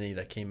 Ready Finney,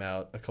 that came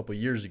out a couple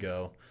years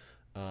ago.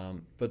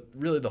 But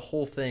really the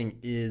whole thing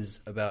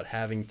is about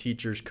having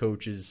teachers,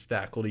 coaches,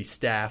 faculty,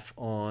 staff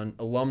on,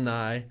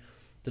 alumni,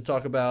 to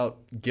talk about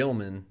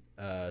Gilman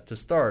to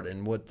start,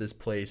 and what this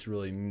place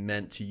really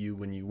meant to you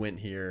when you went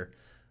here,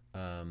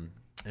 and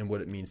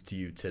what it means to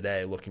you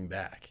today looking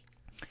back.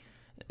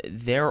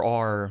 There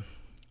are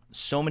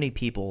so many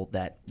people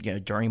that,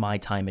 during my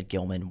time at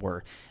Gilman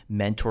were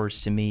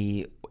mentors to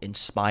me,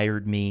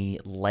 inspired me,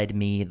 led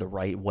me the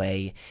right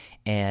way,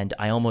 and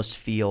I almost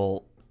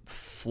feel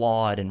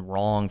flawed and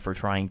wrong for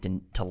trying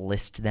to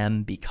list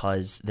them,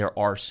 because there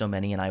are so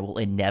many and I will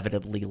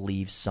inevitably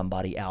leave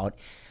somebody out.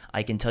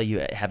 I can tell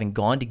you, having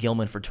gone to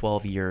Gilman for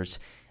 12 years,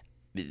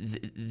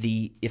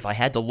 if I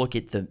had to look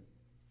at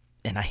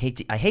and I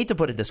hate to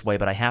put it this way,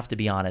 but I have to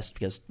be honest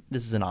because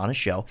this is an honest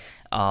show.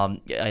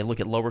 I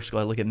look at lower school,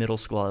 I look at middle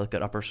school, I look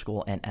at upper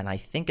school, and I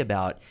think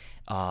about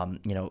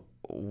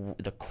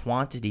the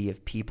quantity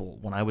of people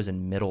when I was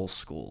in middle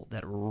school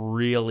that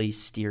really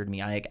steered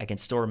me. I can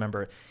still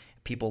remember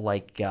people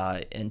like,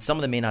 and some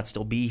of them may not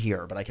still be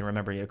here, but I can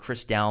remember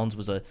Chris Downs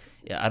was I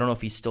don't know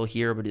if he's still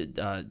here, but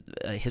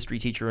a history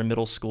teacher in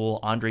middle school.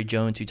 Andre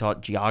Jones, who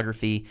taught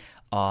geography,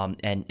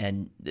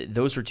 and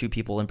those are two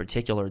people in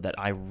particular that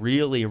I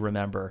really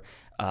remember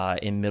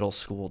in middle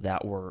school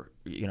that were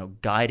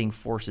guiding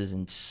forces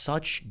and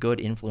such good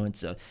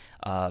influence.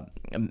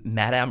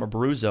 Madame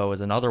Abruzzo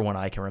is another one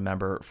I can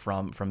remember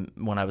from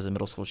when I was in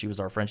middle school. She was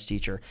our French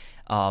teacher.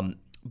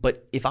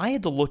 But if I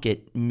had to look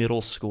at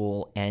middle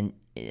school and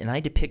I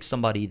had to pick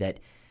somebody that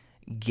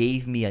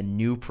gave me a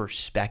new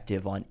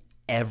perspective on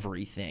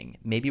everything,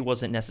 maybe it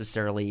wasn't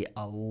necessarily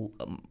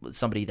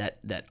somebody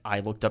that I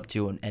looked up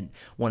to and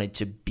wanted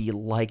to be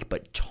like,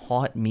 but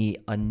taught me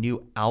a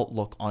new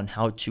outlook on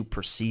how to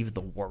perceive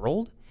the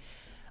world,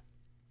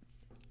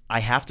 I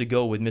have to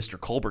go with Mr.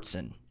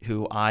 Culbertson,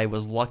 who I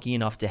was lucky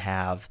enough to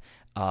have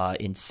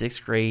in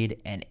 6th grade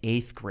and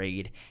 8th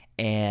grade.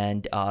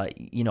 And, I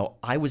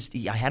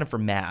had him for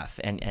math,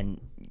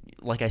 and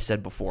like I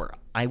said before,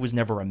 I was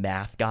never a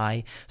math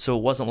guy, so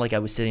it wasn't like I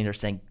was sitting there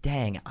saying,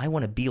 dang, I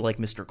want to be like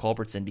Mr.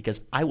 Culbertson,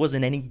 because I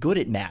wasn't any good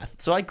at math,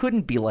 so I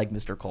couldn't be like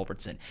Mr.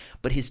 Culbertson.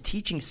 But his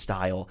teaching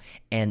style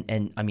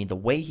and I mean, the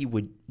way he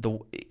would,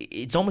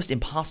 it's almost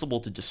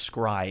impossible to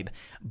describe,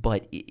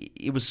 but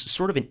it was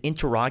sort of an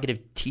interrogative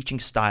teaching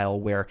style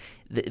where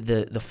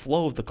the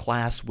flow of the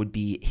class would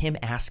be him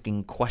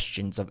asking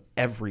questions of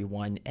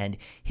everyone, and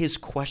his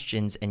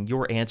questions and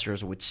your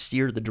answers would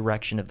steer the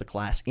direction of the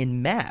class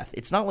in math.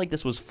 It's not like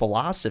this was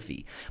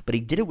philosophy, but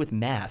he did it with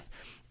math,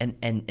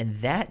 and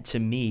that to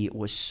me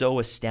was so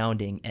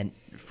astounding. And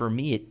for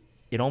me,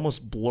 it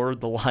almost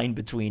blurred the line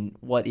between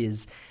what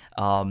is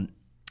what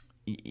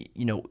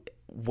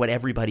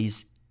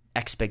everybody's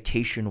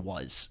expectation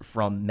was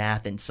from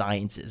math and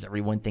sciences.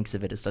 Everyone thinks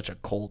of it as such a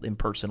cold,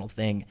 impersonal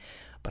thing,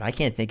 but I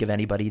can't think of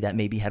anybody that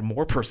maybe had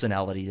more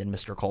personality than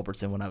Mr.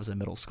 Culbertson when I was in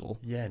middle school.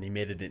 Yeah, and he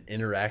made it an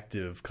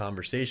interactive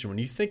conversation. When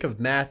you think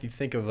of math, you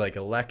think of like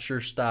a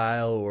lecture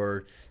style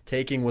or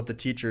taking what the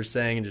teacher is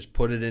saying and just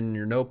put it in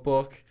your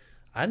notebook.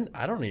 I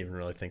don't even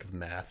really think of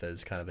math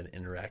as kind of an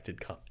interactive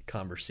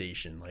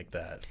conversation like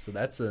that. So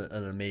that's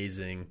an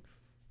amazing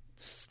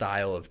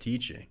style of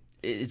teaching.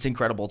 It's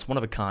incredible. It's one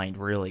of a kind,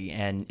 really.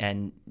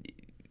 And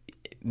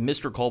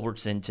Mr.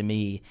 Culbertson, to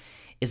me,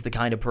 is the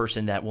kind of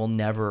person that will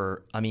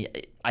never – I mean,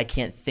 I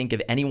can't think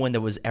of anyone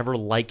that was ever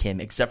like him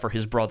except for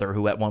his brother,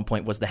 who at one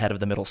point was the head of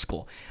the middle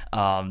school.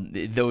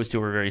 Those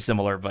two are very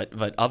similar.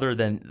 But other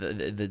than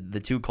the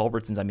two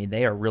Culbertsons, I mean,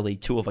 they are really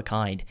two of a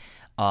kind.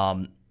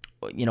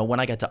 When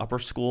I got to upper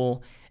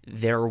school,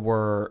 there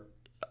were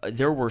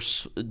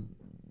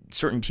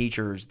certain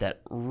teachers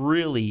that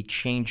really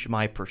changed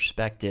my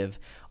perspective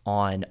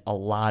on a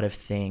lot of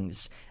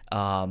things.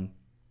 One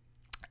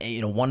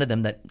of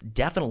them that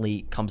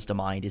definitely comes to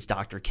mind is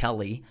Dr.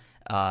 Kelly.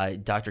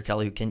 Dr.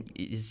 Kelly,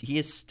 is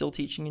he still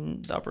teaching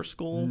in the upper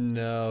school?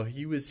 No,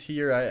 he was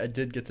here. I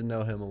did get to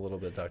know him a little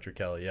bit, Dr.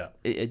 Kelly,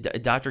 yeah.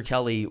 Dr.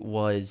 Kelly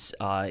was,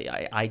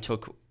 I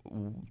took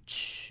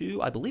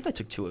two, I believe I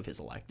took two of his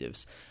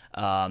electives.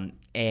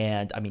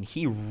 And I mean,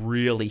 he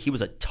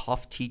was a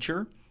tough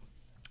teacher,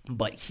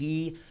 but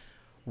he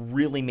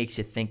really makes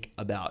you think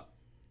about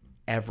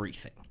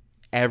everything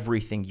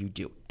you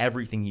do,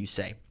 everything you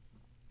say.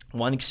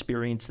 One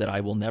experience that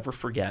I will never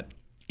forget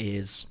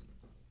is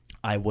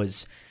I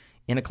was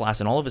in a class,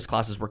 and all of his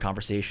classes were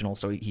conversational.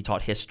 So he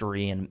taught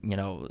history, and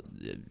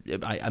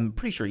I'm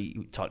pretty sure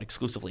he taught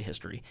exclusively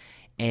history.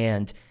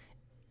 And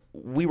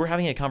we were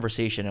having a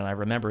conversation, and I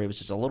remember it was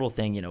just a little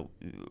thing.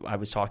 I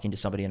was talking to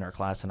somebody in our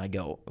class, and I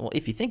go, "Well,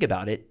 if you think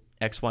about it,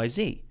 X, Y,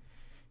 Z,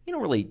 you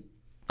don't really.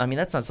 I mean,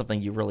 that's not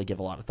something you really give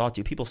a lot of thought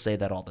to. People say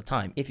that all the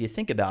time. If you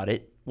think about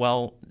it,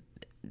 well,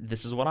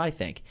 this is what I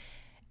think."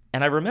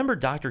 And I remember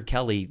Dr.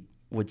 Kelly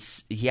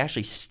he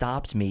actually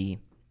stopped me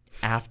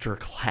after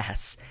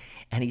class,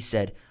 and he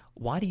said,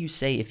 "Why do you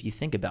say if you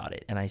think about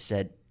it?" And I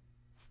said,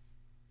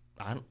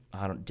 I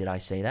don't did I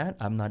say that?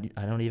 I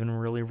don't even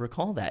really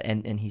recall that.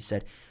 And he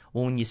said,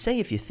 "Well, when you say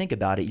if you think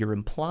about it, you're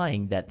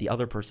implying that the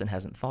other person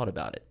hasn't thought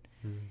about it."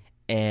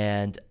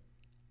 And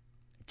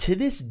to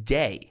this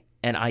day,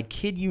 and I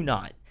kid you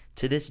not,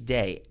 to this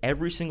day,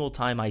 every single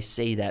time I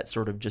say that,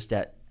 sort of just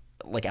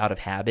out of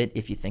habit,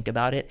 if you think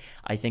about it,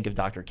 I think of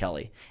Dr.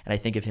 Kelly, and I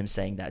think of him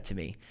saying that to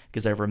me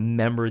because I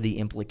remember the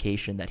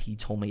implication that he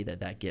told me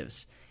that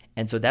gives.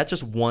 And so that's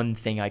just one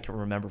thing I can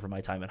remember from my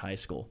time in high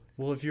school.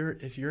 Well, if you're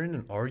in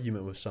an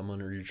argument with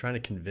someone or you're trying to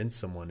convince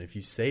someone, if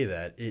you say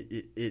that,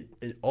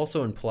 it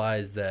also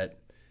implies that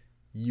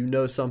you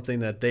know something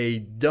that they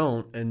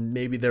don't, and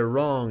maybe they're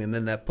wrong, and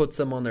then that puts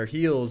them on their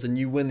heels, and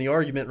you win the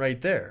argument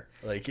right there.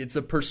 Like, it's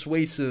a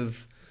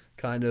persuasive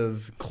kind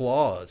of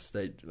clause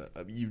that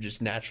you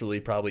just naturally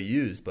probably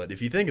use. But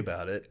if you think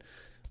about it,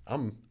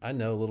 I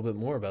know a little bit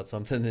more about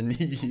something than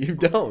you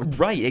don't.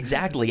 Right,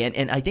 exactly.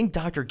 And I think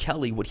Dr.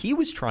 Kelly, what he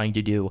was trying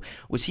to do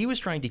was he was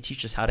trying to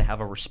teach us how to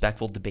have a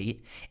respectful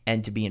debate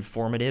and to be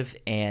informative.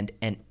 And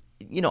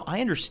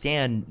I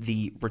understand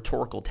the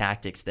rhetorical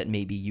tactics that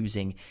may be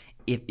using,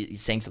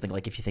 saying something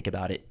like, if you think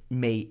about it,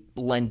 may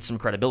lend some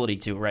credibility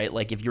to, right?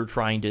 Like if you're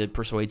trying to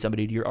persuade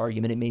somebody to your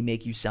argument, it may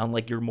make you sound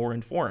like you're more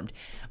informed.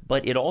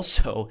 But it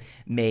also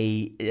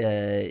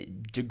may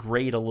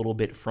degrade a little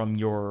bit from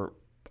your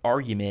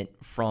argument,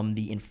 from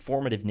the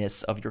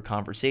informativeness of your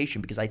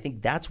conversation, because I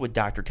think that's what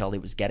Dr. Kelly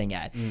was getting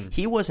at.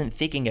 He wasn't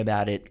thinking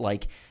about it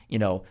like,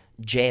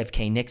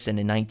 JFK Nixon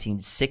in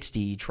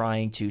 1960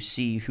 trying to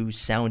see who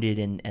sounded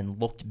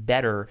and looked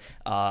better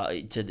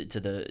to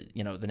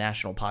the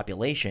national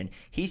population.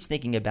 He's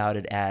thinking about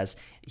it as,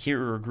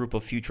 here are a group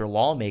of future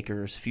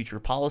lawmakers,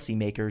 future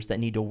policymakers that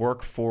need to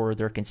work for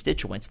their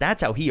constituents.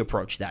 That's how he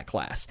approached that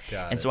class.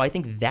 So I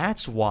think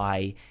that's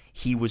why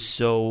he was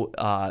so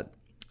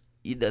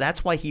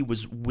that's why he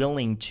was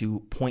willing to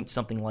point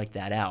something like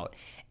that out.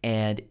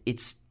 And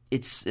it's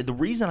the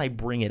reason I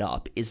bring it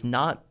up is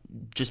not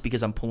just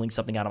because I'm pulling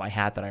something out of my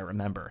hat that I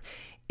remember.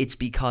 It's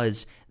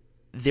because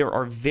there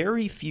are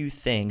very few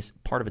things,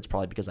 part of it's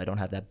probably because I don't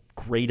have that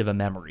great of a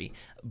memory,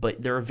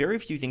 but there are very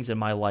few things in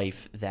my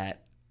life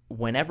that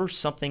whenever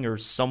something or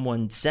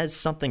someone says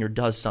something or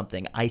does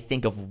something, I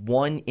think of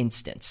one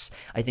instance.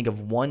 I think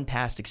of one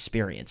past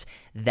experience.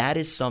 That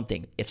is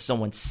something. If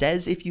someone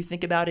says, if you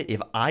think about it,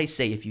 if I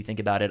say, if you think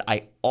about it,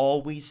 I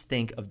always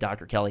think of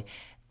Dr. Kelly.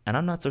 And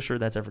I'm not so sure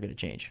that's ever going to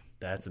change.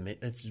 That's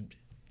amazing.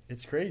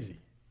 It's crazy.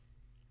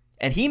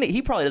 And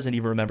he probably doesn't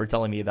even remember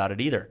telling me about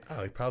it either.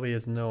 Oh, he probably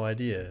has no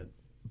idea.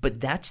 But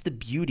that's the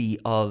beauty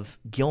of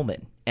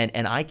Gilman.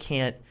 And I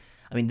can't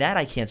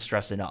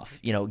stress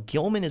enough.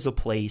 Gilman is a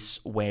place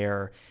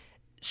where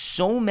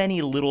so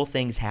many little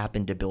things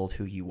happen to build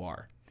who you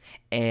are.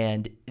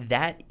 And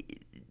that,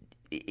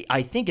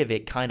 I think of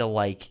it kind of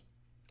like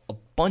a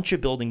bunch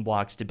of building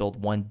blocks to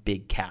build one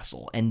big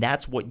castle. And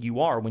that's what you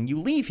are when you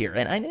leave here.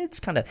 And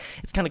it's kind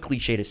of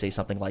cliche to say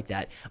something like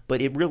that,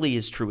 but it really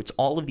is true. It's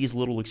all of these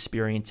little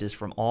experiences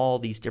from all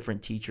these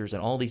different teachers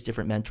and all these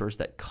different mentors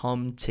that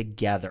come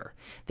together.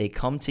 They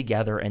come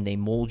together and they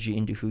mold you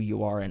into who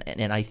you are.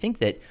 And I think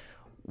that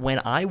when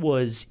I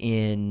was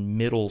in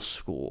middle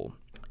school,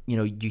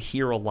 you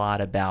hear a lot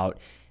about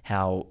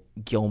how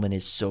Gilman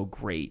is so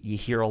great. You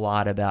hear a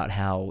lot about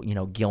how,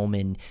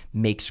 Gilman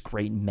makes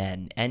great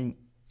men. And,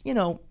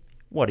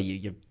 what are you?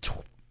 You're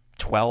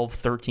 12,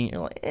 13.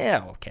 You're like,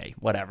 yeah, okay,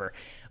 whatever.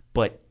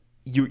 But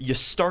you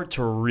start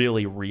to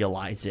really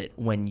realize it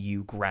when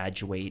you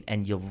graduate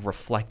and you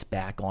reflect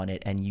back on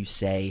it and you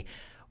say,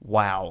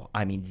 wow,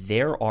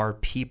 there are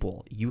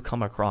people you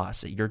come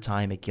across at your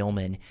time at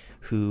Gilman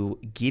who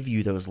give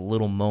you those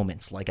little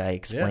moments, like I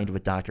explained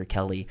with Dr.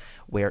 Kelly,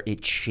 where it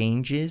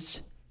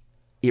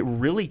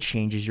really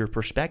changes your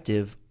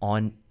perspective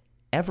on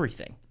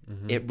everything.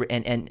 Mm-hmm.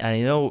 And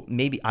I know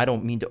maybe I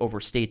don't mean to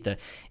overstate the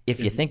if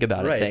you think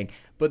about it thing.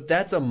 But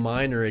that's a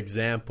minor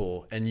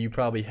example, and you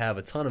probably have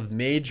a ton of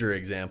major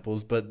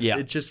examples, but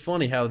it's just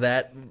funny how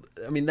that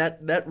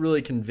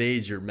really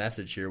conveys your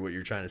message here. What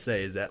you're trying to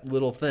say is that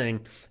little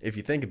thing, if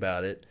you think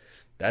about it,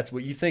 that's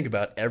what you think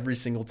about every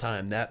single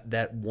time.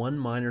 That one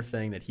minor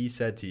thing that he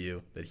said to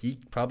you that he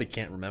probably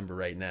can't remember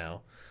right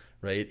now,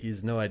 right? He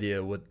has no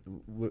idea what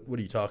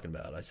are you talking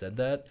about? I said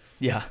that?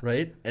 Yeah.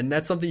 Right? And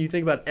that's something you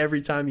think about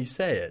every time you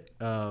say it.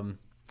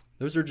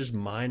 Those are just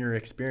minor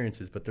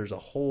experiences, but there's a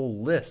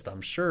whole list,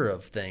 I'm sure,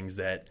 of things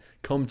that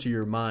come to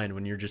your mind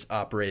when you're just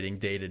operating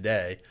day to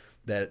day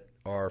that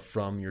are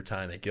from your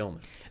time at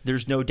Gilman.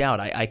 There's no doubt.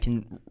 I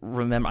can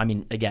remember. I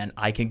mean, again,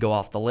 I can go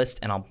off the list,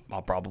 and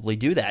I'll probably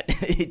do that.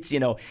 It's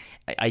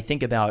I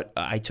think about.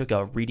 I took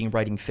a reading,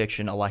 writing,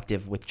 fiction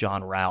elective with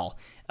John Rowell,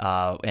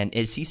 and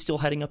is he still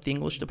heading up the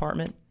English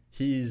department?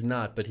 He's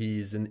not, but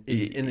he's in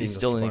the English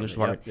still in the English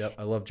department. Yep.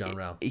 I love John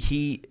Rowell.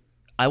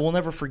 I will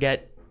never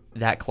forget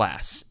that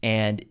class,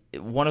 and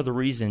one of the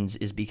reasons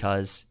is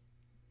because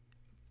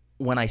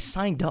when I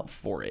signed up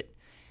for it,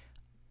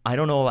 I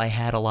don't know if I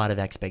had a lot of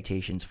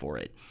expectations for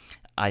it.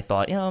 I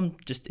thought,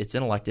 it's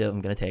an elective,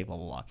 I'm going to take blah,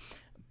 blah, blah.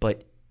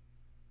 But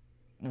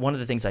one of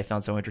the things I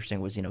found so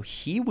interesting was,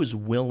 he was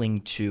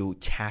willing to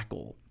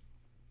tackle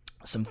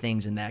some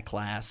things in that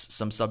class,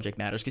 some subject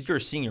matters, because you're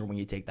a senior when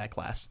you take that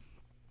class,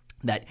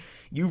 that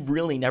you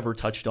really never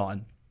touched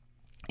on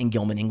in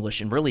Gilman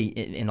English, and really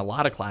in a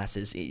lot of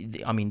classes.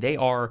 I mean, they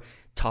are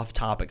tough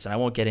topics, and I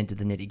won't get into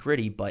the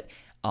nitty-gritty, but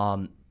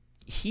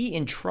he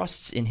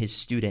entrusts in his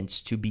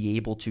students to be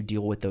able to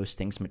deal with those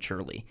things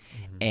maturely.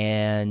 Mm-hmm.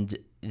 And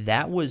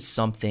that was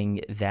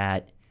something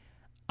that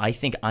I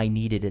think I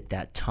needed at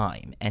that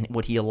time. And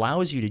what he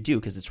allows you to do,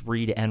 because it's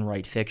read and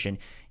write fiction,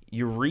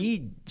 you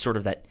read sort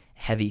of that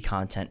heavy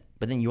content,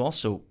 but then you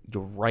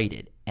write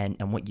it.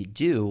 And what you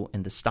do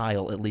in the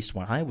style, at least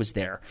when I was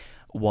there,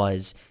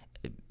 was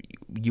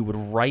you would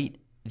write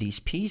these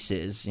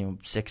pieces,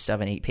 6,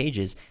 7, 8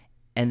 pages,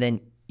 and then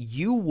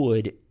you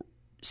would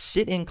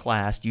sit in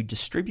class, you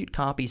distribute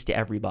copies to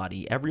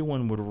everybody,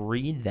 everyone would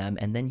read them,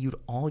 and then you'd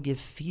all give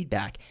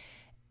feedback.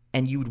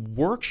 And you'd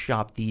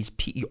workshop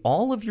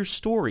all of your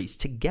stories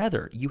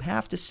together. You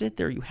have to sit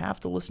there, you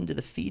have to listen to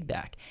the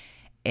feedback.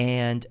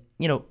 And,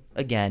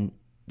 again,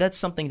 that's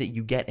something that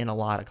you get in a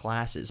lot of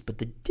classes. But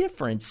the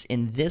difference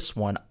in this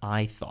one,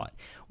 I thought,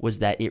 was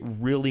that it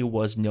really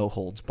was no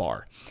holds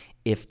bar.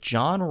 If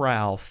John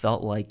Rowell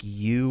felt like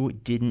you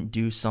didn't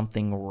do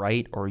something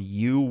right, or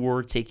you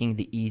were taking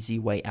the easy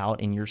way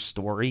out in your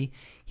story,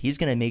 he's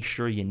going to make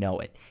sure you know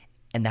it.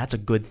 And that's a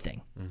good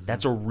thing. Mm-hmm.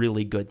 That's a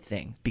really good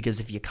thing, because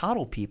if you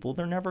coddle people,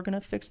 they're never going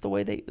to fix the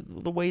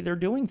way they're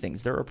doing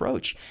things, their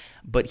approach.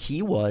 But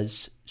he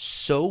was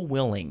so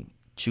willing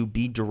to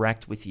be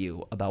direct with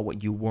you about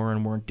what you were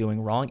and weren't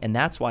doing wrong. And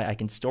that's why I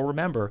can still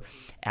remember,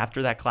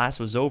 after that class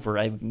was over,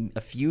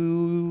 a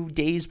few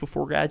days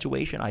before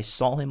graduation, I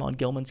saw him on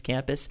Gilman's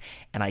campus,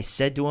 and I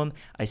said to him,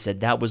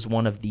 that was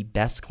one of the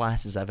best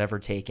classes I've ever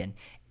taken.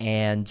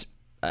 And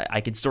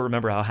I can still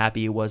remember how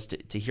happy he was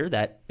to hear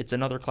that. It's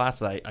another class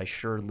that I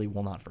surely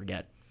will not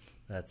forget.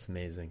 That's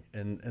amazing.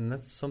 And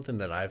that's something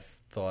that I've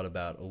thought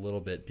about a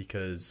little bit,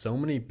 because so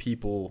many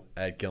people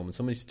at Gilman,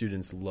 so many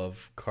students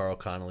love Carl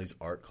Connolly's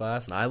art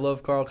class, and I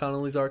love Carl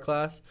Connolly's art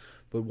class.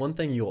 But one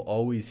thing you'll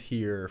always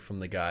hear from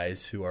the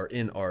guys who are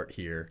in art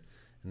here,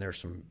 and there's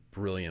some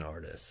brilliant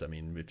artists. I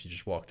mean, if you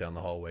just walk down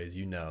the hallways,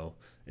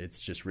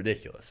 it's just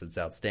ridiculous. It's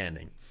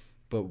outstanding.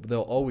 But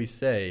they'll always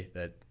say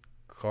that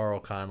Carl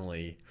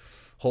Connolly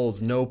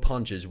holds no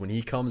punches. When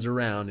he comes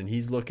around and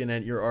he's looking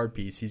at your art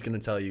piece, he's going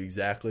to tell you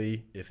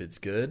exactly if it's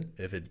good,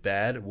 if it's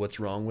bad, what's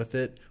wrong with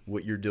it,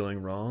 what you're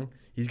doing wrong.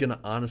 He's going to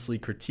honestly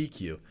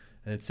critique you.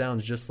 And it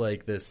sounds just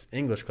like this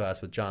English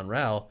class with John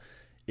Rowell.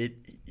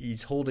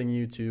 He's holding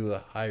you to a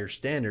higher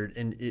standard,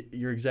 and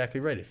you're exactly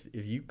right.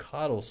 If you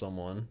coddle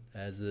someone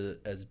as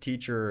a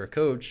teacher or a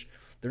coach,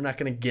 they're not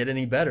going to get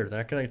any better. They're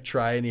not going to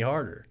try any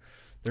harder.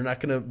 They're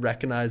not going to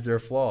recognize their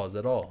flaws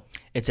at all.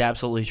 It's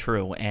absolutely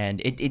true. And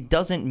it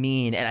doesn't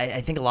mean, and I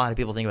think a lot of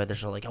people think about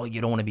this, they're like, oh,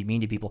 you don't want to be mean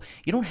to people.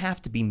 You don't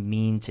have to be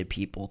mean to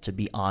people to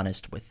be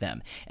honest with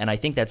them. And I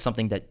think that's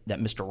something that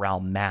Mr. Rowell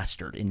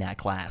mastered in that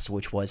class,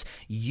 which was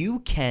you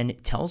can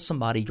tell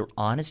somebody your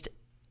honest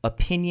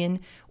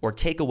opinion or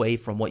take away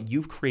from what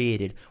you've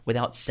created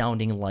without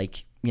sounding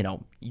like,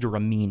 you're a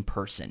mean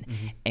person.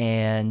 Mm-hmm.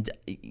 And,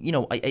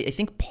 I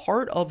think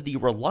part of the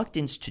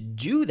reluctance to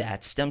do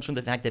that stems from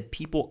the fact that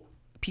people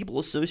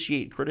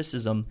associate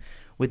criticism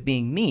with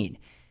being mean.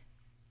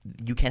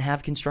 You can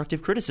have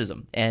constructive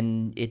criticism,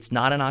 and it's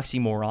not an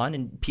oxymoron.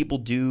 And people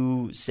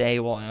do say,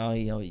 well,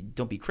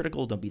 don't be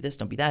critical, don't be this,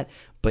 don't be that.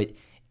 But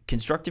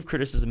constructive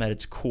criticism at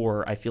its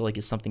core, I feel like,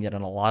 is something that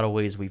in a lot of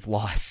ways we've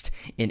lost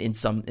in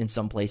some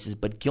places.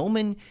 But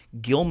Gilman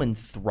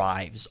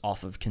thrives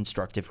off of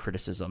constructive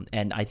criticism,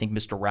 and I think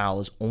Mr. Rowell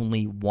is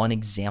only one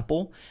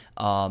example.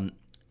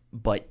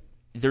 But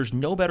there's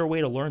no better way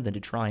to learn than to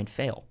try and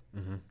fail.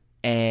 Mm-hmm.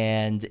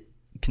 And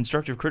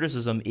constructive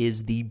criticism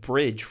is the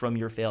bridge from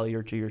your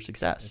failure to your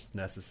success. It's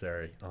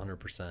necessary,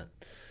 100%.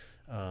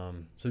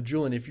 So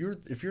Julian, if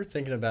you're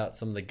thinking about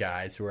some of the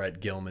guys who are at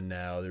Gilman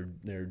now,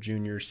 they're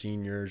juniors,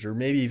 seniors, or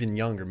maybe even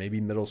younger,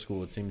 maybe middle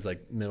school. It seems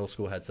like middle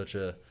school had such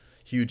a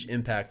huge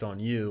impact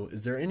on you.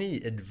 Is there any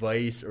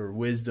advice or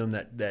wisdom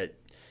that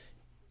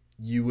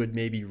you would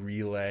maybe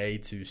relay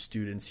to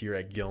students here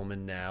at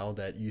Gilman now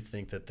that you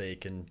think that they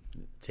can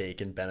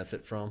take and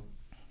benefit from?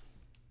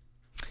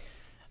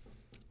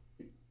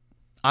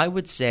 I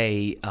would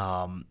say,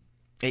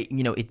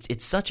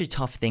 it's such a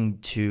tough thing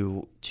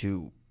to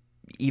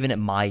even at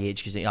my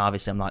age, because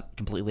obviously I'm not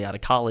completely out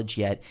of college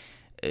yet,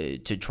 to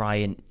try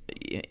and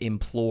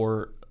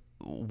implore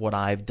what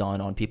I've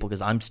done on people,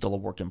 because I'm still a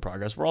work in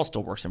progress. We're all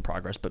still works in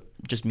progress, but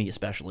just me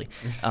especially.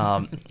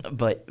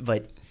 But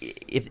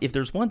if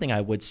there's one thing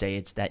I would say,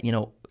 it's that,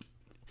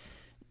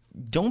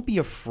 don't be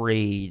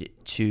afraid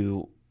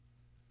to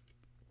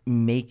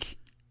make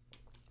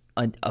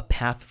a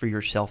path for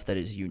yourself that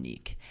is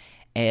unique.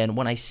 And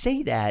when I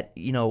say that,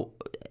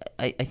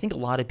 I think a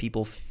lot of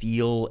people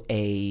feel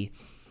a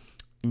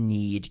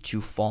need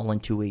to fall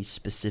into a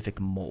specific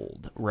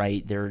mold,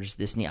 right? There's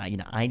this need,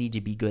 I need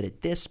to be good at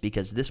this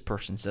because this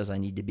person says I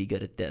need to be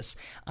good at this.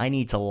 I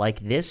need to like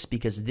this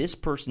because this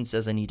person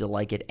says I need to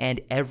like it, and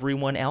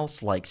everyone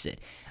else likes it.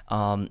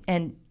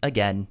 And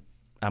again,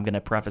 I'm going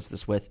to preface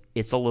this with,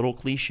 it's a little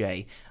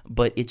cliche,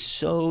 but it's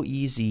so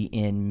easy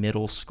in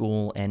middle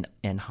school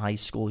and high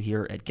school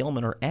here at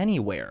Gilman or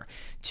anywhere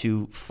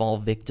to fall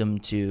victim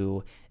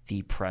to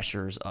the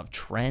pressures of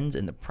trends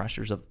and the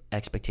pressures of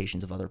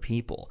expectations of other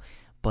people.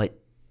 But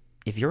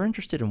if you're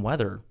interested in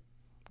weather,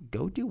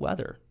 go do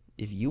weather.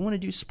 If you want to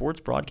do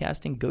sports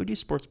broadcasting, go do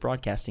sports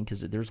broadcasting,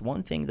 because there's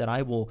one thing that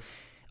I will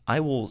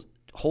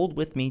hold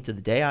with me to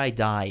the day I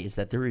die, is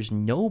that there is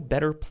no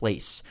better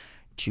place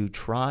to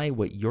try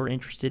what you're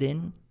interested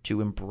in,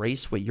 to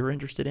embrace what you're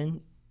interested in,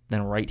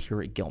 than right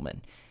here at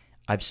Gilman.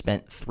 I've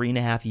spent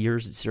 3.5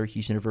 years at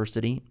Syracuse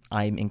University.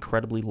 I'm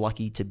incredibly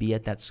lucky to be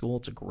at that school.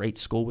 It's a great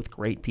school with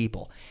great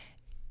people.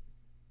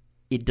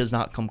 It does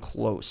not come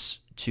close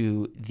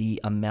to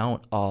the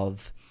amount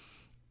of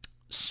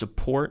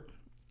support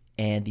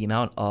and the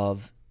amount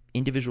of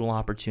individual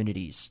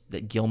opportunities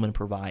that Gilman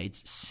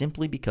provides,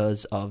 simply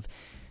because of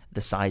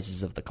the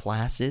sizes of the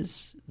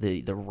classes,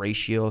 the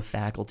ratio of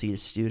faculty to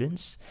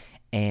students,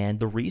 and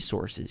the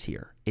resources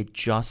here.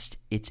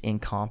 It's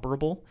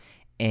incomparable,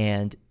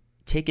 and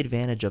take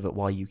advantage of it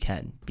while you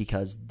can,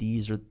 because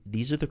these are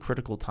the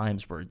critical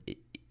times where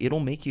it'll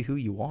make you who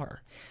you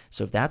are.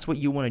 So if that's what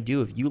you want to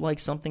do, if you like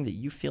something that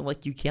you feel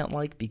like you can't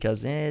like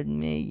because,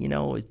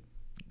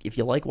 if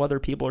you like weather,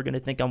 people are going to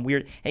think I'm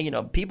weird. Hey,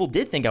 people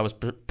did think I was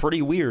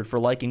pretty weird for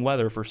liking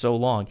weather for so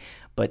long.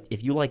 But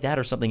if you like that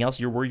or something else,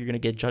 you're worried you're going to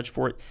get judged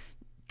for it,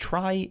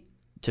 try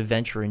to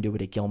venture into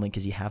it at Gilman,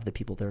 because you have the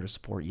people there to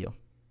support you.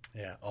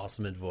 Yeah,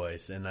 awesome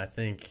advice. And I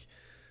think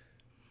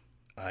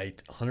I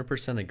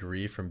 100%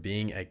 agree. From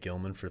being at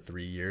Gilman for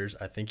 3 years,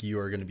 I think you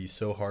are going to be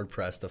so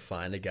hard-pressed to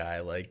find a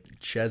guy like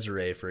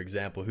Cesare, for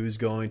example, who's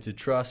going to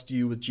trust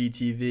you with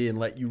GTV and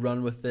let you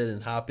run with it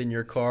and hop in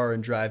your car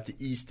and drive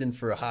to Easton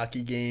for a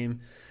hockey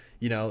game.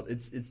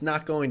 It's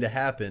not going to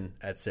happen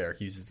at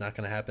Syracuse. It's not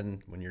going to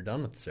happen when you're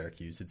done with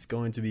Syracuse. It's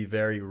going to be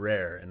very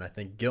rare. And I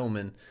think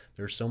Gilman,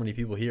 there are so many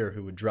people here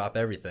who would drop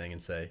everything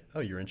and say, oh,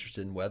 you're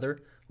interested in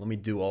weather? Let me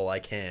do all I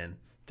can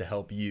to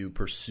help you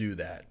pursue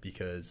that,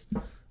 because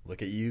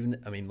look at you.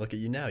 Look at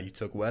you now. You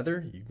took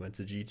weather. You went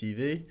to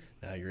GTV.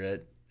 Now you're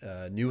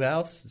at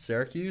Newhouse,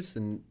 Syracuse,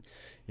 and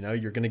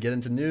you're going to get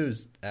into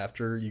news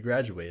after you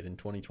graduate in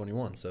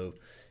 2021. So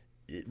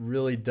it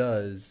really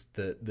does,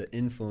 the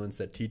influence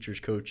that teachers,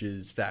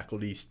 coaches,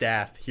 faculty,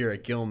 staff here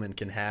at Gilman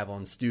can have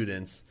on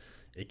students.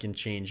 It can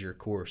change your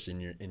course in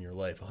your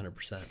life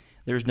 100%.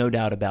 There's no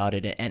doubt about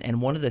it.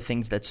 And one of the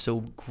things that's so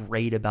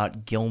great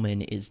about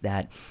Gilman is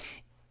that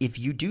if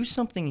you do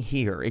something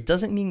here, it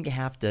doesn't mean you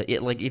have to.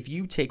 If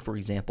you take, for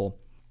example,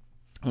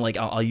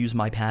 I'll use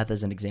my path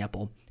as an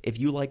example. If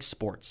you like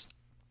sports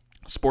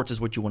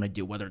is what you want to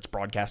do, whether it's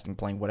broadcasting,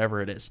 playing,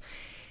 whatever it is,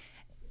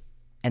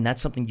 and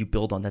that's something you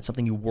build on, that's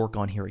something you work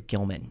on here at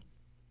Gilman.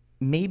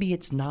 Maybe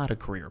it's not a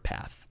career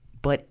path,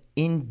 but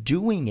in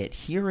doing it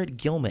here at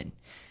Gilman,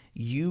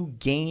 you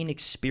gain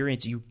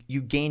experience.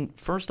 You gain,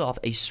 first off,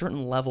 a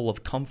certain level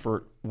of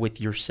comfort with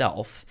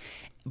yourself,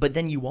 but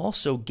then you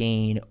also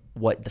gain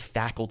what the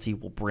faculty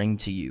will bring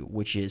to you,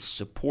 which is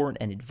support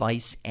and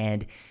advice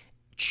and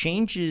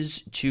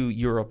changes to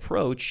your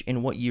approach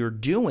in what you're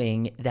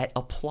doing that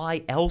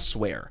apply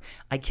elsewhere.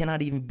 I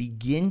cannot even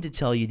begin to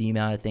tell you the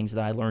amount of things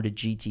that I learned at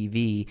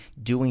GTV,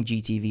 doing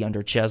GTV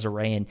under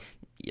Cesare,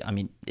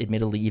 and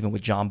admittedly even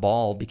with John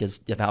Ball, because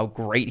of how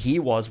great he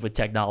was with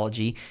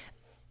technology,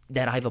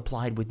 that I've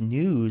applied with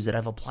news, that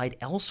I've applied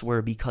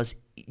elsewhere, because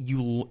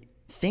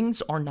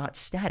things are not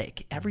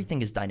static.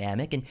 Everything is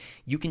dynamic, and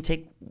you can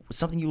take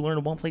something you learn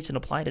in one place and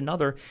apply it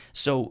another.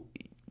 So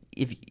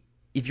if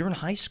you're in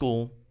high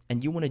school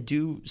and you want to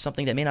do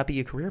something that may not be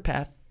a career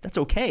path, that's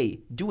okay.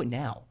 Do it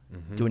now.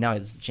 Mm-hmm. Do it now.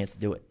 It's a chance to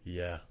do it.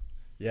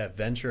 Yeah,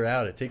 venture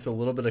out. It takes a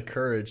little bit of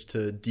courage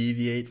to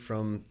deviate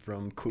from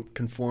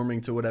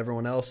conforming to what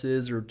everyone else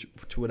is, or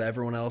to what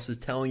everyone else is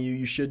telling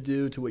you should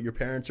do, to what your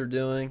parents are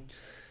doing.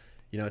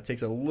 It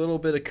takes a little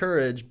bit of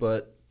courage,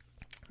 but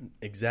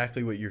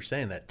exactly what you're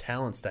saying, that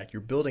talent stack.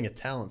 You're building a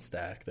talent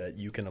stack that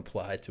you can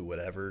apply to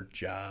whatever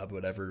job,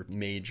 whatever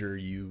major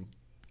you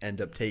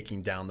end up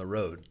taking down the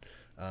road.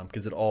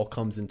 Because it all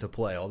comes into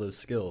play. All those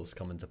skills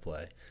come into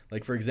play.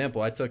 Like, for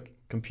example, I took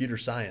computer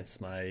science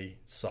my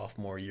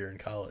sophomore year in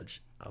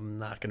college. I'm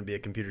not going to be a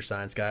computer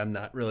science guy. I'm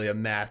not really a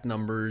math,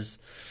 numbers,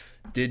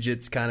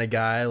 digits kind of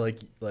guy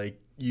like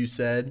you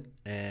said.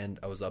 And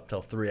I was up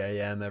till 3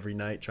 a.m. every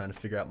night trying to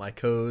figure out my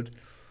code.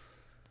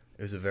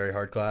 It was a very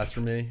hard class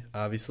for me,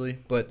 obviously,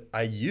 but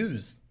I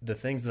use the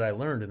things that I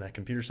learned in that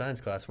computer science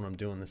class when I'm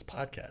doing this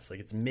podcast. Like,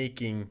 it's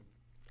making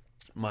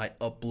my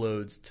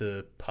uploads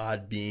to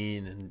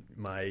Podbean and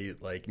my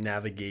like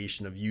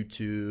navigation of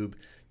YouTube.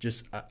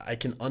 Just I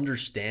can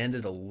understand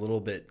it a little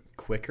bit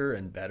quicker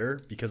and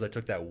better because I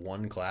took that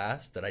one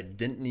class that I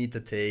didn't need to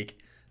take,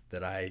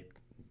 that I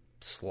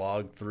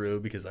slogged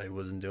through because I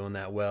wasn't doing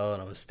that well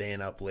and I was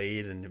staying up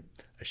late and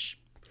I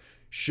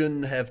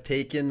shouldn't have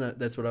taken.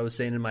 That's what I was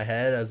saying in my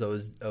head as I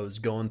was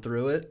going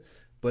through it.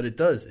 But it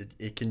does.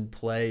 It can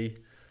play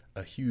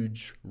a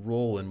huge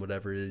role in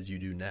whatever it is you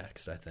do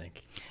next, I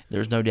think.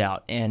 There's no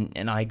doubt, and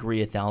I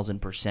agree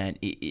 1,000%.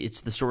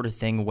 It's the sort of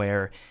thing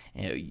where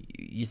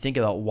you think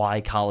about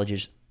why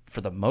colleges,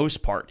 for the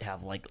most part,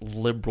 have like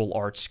liberal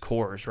arts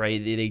cores,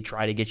 right? They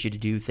try to get you to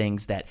do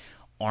things that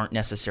aren't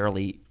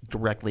necessarily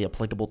directly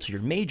applicable to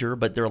your major,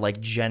 but they're like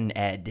gen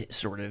ed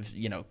sort of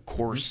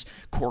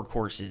core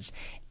courses.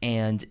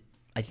 And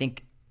I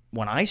think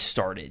when I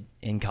started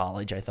in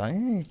college, I thought,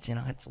 it's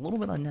a little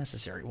bit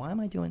unnecessary. Why am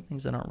I doing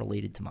things that aren't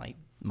related to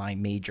my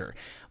major?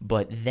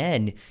 But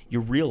then you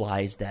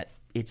realize that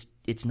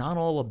it's not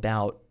all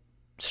about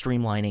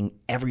streamlining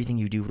everything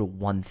you do to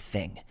one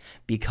thing,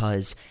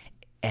 because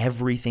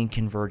everything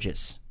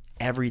converges.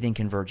 Everything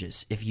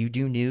converges. If you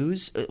do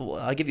news,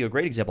 I'll give you a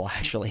great example,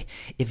 actually.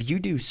 If you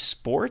do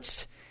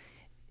sports,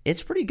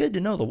 it's pretty good to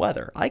know the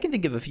weather. I can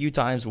think of a few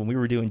times when we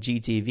were doing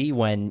GTV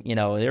when,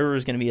 there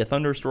was going to be a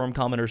thunderstorm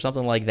coming or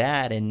something like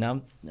that, and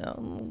I'm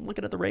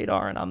looking at the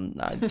radar and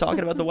I'm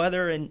talking about the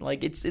weather, and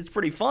like it's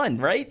pretty fun,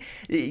 right?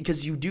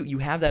 Because you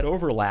have that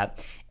overlap,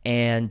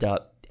 and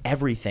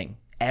everything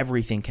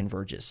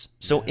converges.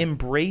 So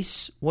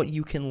embrace what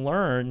you can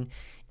learn,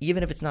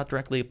 even if it's not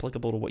directly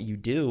applicable to what you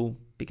do,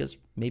 because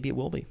maybe it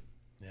will be.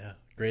 Yeah,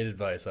 great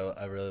advice.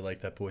 I really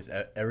like that, boys.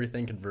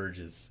 Everything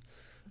converges.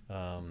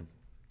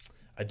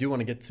 I do want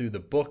to get to the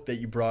book that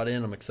you brought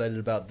in. I'm excited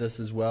about this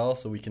as well,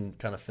 so we can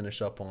kind of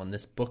finish up on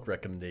this book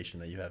recommendation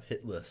that you have,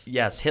 Hit List.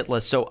 Yes, Hit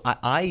List. So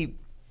I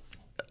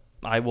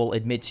will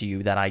admit to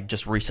you that I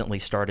just recently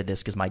started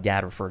this because my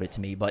dad referred it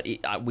to me, but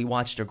we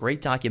watched a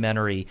great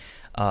documentary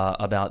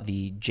about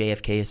the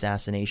JFK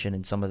assassination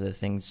and some of the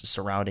things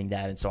surrounding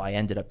that, and so I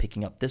ended up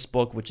picking up this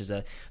book, which is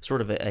a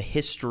sort of a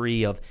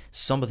history of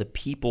some of the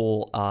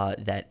people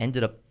that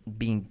ended up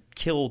being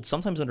killed,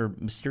 sometimes under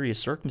mysterious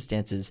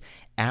circumstances,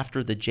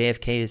 after the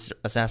JFK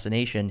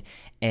assassination,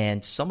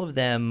 and some of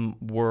them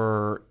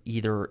were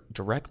either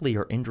directly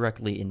or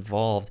indirectly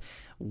involved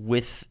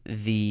with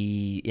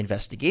the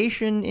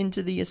investigation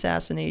into the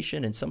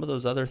assassination and some of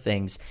those other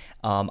things.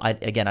 I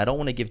don't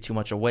want to give too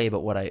much away,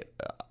 but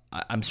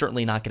I'm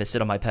certainly not going to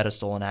sit on my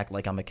pedestal and act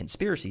like I'm a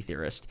conspiracy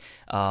theorist.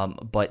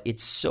 But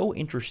it's so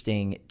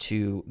interesting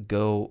to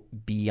go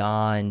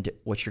beyond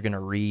what you're going to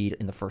read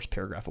in the first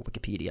paragraph of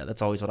Wikipedia.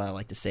 That's always what I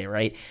like to say,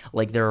 right?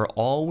 Like, there are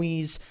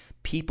always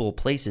people,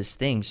 places,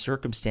 things,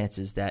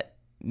 circumstances that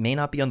may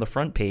not be on the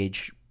front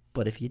page,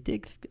 but if you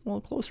dig a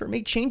little closer, it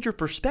may change your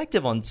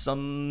perspective on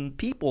some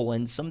people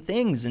and some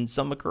things and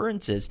some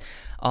occurrences.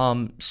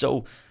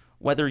 So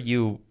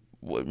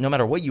no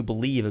matter what you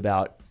believe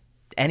about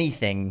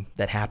anything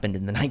that happened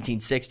in the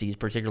 1960s,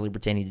 particularly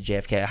pertaining to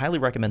JFK, I highly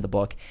recommend the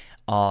book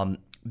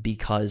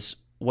because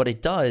what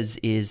it does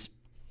is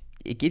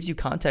it gives you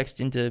context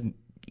into,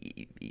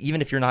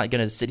 even if you're not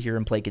going to sit here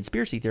and play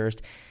conspiracy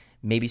theorist,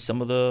 maybe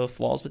some of the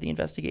flaws with the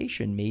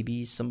investigation,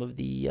 maybe some of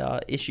the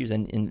issues.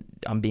 And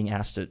I'm being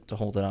asked to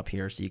hold it up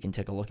here so you can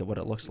take a look at what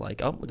it looks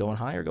like. Oh, going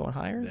higher.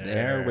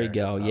 There we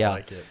go. Yeah. I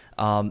like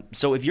it.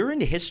 So if you're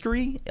into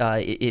history,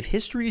 if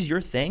history is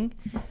your thing,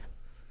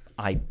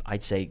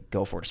 I'd say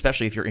go for it,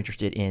 especially if you're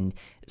interested in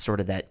sort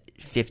of that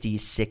 50s,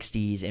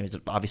 60s. And it was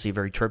obviously a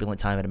very turbulent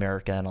time in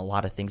America and a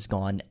lot of things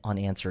gone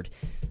unanswered.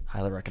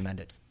 Highly recommend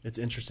it. It's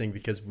interesting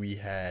because we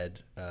had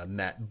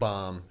Matt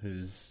Baum,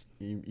 who's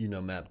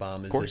Matt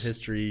Baum is the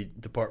history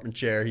department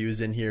chair. He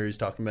was in here.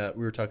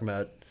 We were talking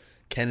about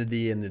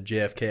Kennedy and the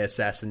JFK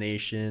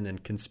assassination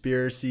and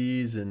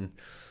conspiracies, and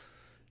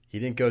he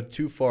didn't go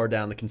too far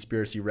down the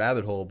conspiracy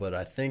rabbit hole. But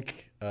I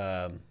think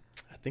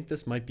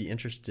this might be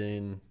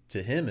interesting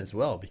to him as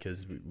well,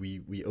 because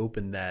we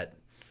opened that.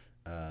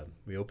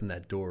 We opened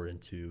that door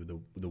into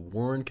the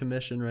Warren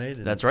Commission, right?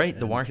 That's right,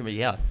 the Warren Commission.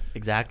 Yeah,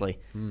 exactly.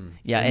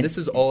 Yeah, and this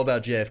is all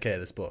about JFK.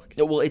 This book.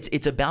 Well,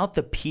 it's about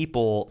the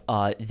people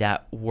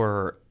that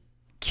were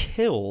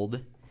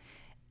killed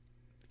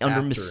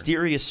under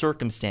mysterious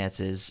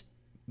circumstances,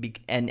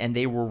 and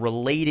they were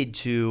related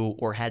to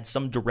or had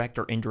some direct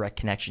or indirect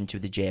connection to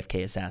the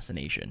JFK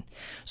assassination.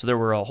 So there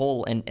were a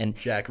whole and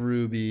Jack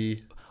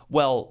Ruby.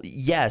 Well,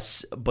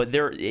 yes, but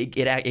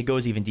it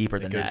goes even deeper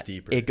than that.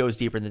 It goes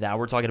deeper than that.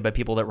 We're talking about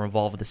people that were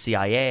involved with the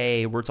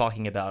CIA. We're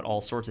talking about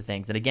all sorts of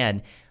things. And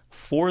again,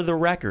 for the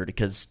record,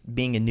 because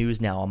being in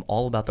news now, I'm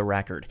all about the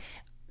record.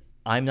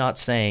 I'm not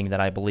saying that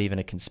I believe in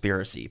a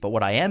conspiracy, but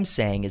what I am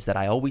saying is that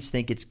I always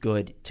think it's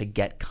good to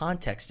get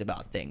context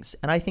about things.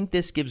 And I think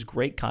this gives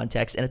great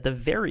context, and at the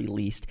very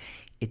least,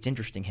 it's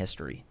interesting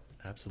history.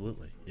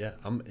 Absolutely. Yeah,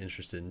 I'm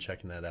interested in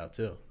checking that out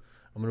too.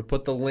 I'm going to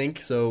put the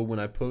link. So when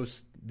I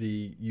post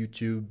the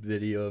YouTube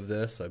video of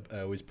this,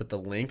 I always put the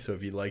link. So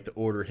if you'd like to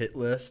order Hit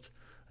List,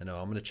 I know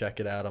I'm going to check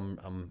it out.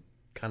 I'm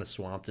kind of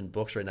swamped in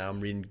books right now.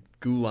 I'm reading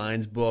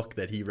Gouline's book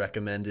that he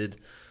recommended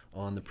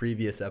on the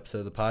previous episode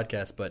of the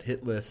podcast, but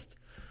Hit List,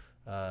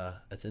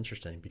 that's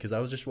interesting because I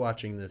was just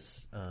watching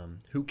this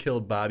Who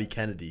Killed Bobby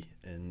Kennedy,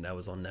 and that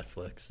was on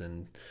Netflix,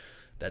 and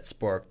that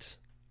sparked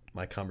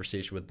my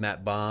conversation with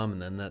Matt Baum,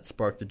 and then that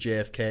sparked the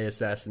JFK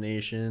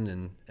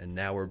assassination, and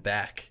now we're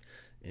back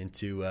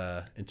into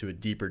a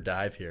deeper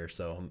dive here.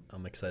 So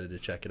I'm excited to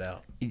check it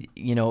out.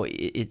 You know,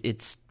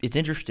 it's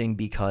interesting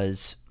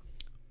because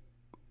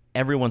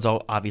everyone's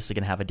obviously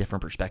going to have a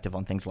different perspective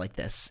on things like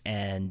this,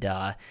 and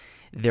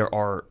there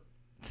are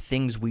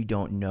things we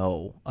don't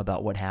know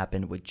about what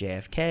happened with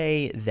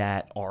JFK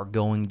that are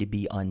going to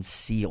be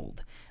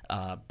unsealed.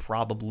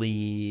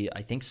 Probably,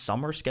 I think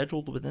some are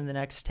scheduled within the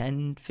next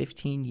 10,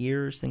 15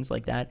 years, things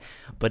like that.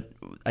 But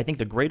I think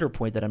the greater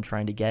point that I'm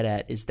trying to get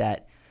at is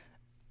that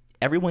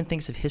everyone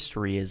thinks of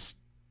history as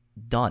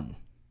done.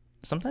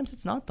 Sometimes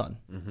it's not done.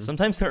 Mm-hmm.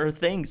 Sometimes there are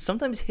things,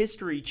 sometimes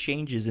history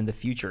changes in the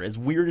future. As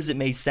weird as it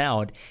may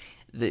sound,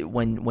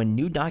 when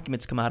new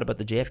documents come out about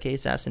the JFK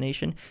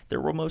assassination, there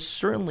will most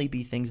certainly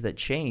be things that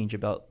change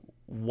about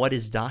what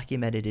is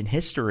documented in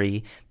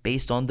history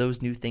based on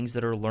those new things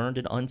that are learned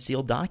in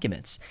unsealed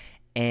documents.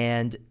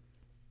 And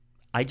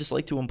I just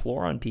like to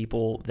implore on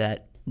people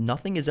that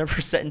nothing is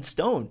ever set in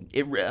stone.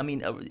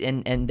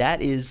 And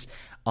that is,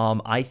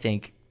 I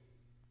think,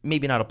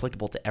 maybe not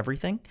applicable to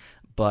everything,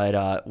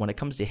 but when it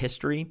comes to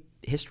history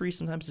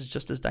sometimes is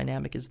just as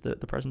dynamic as the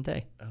present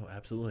day. Oh,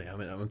 absolutely. I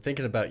mean, I'm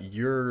thinking about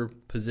your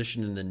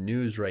position in the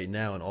news right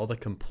now and all the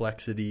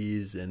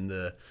complexities and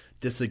the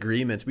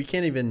disagreements. We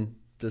can't even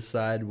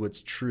decide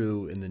what's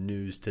true in the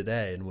news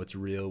today and what's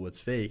real, what's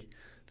fake.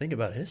 Think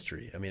about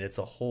history. I mean, it's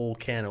a whole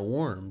can of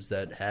worms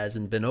that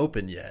hasn't been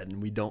opened yet,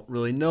 and we don't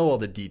really know all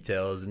the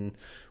details and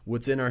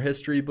what's in our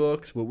history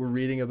books, what we're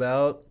reading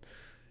about.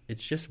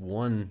 It's just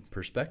one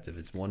perspective.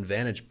 It's one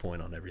vantage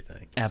point on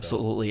everything.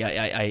 Absolutely. So.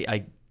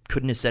 I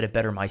couldn't have said it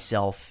better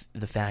myself.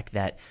 The fact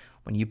that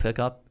when you pick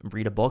up and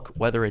read a book,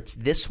 whether it's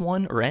this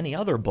one or any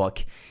other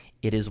book,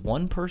 it is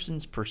one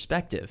person's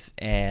perspective.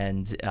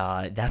 And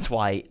that's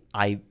why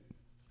I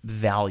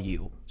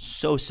value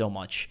so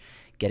much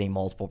getting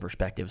multiple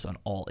perspectives on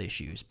all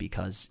issues,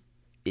 because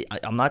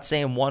I'm not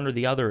saying one or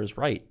the other is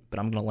right, but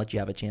I'm going to let you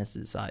have a chance to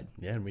decide.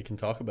 Yeah, and we can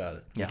talk about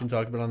it. Yeah. We can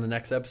talk about it on the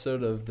next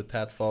episode of the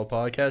Path to Follow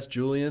podcast.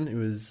 Julian, it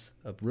was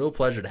a real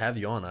pleasure to have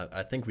you on.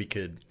 I think we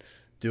could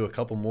do a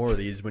couple more of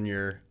these when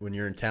you're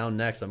in town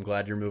next. I'm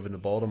glad you're moving to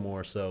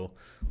Baltimore, so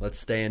let's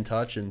stay in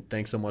touch, and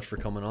thanks so much for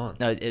coming on.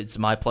 It's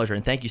my pleasure,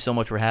 and thank you so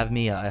much for having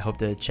me. I hope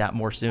to chat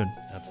more soon.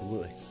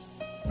 Absolutely.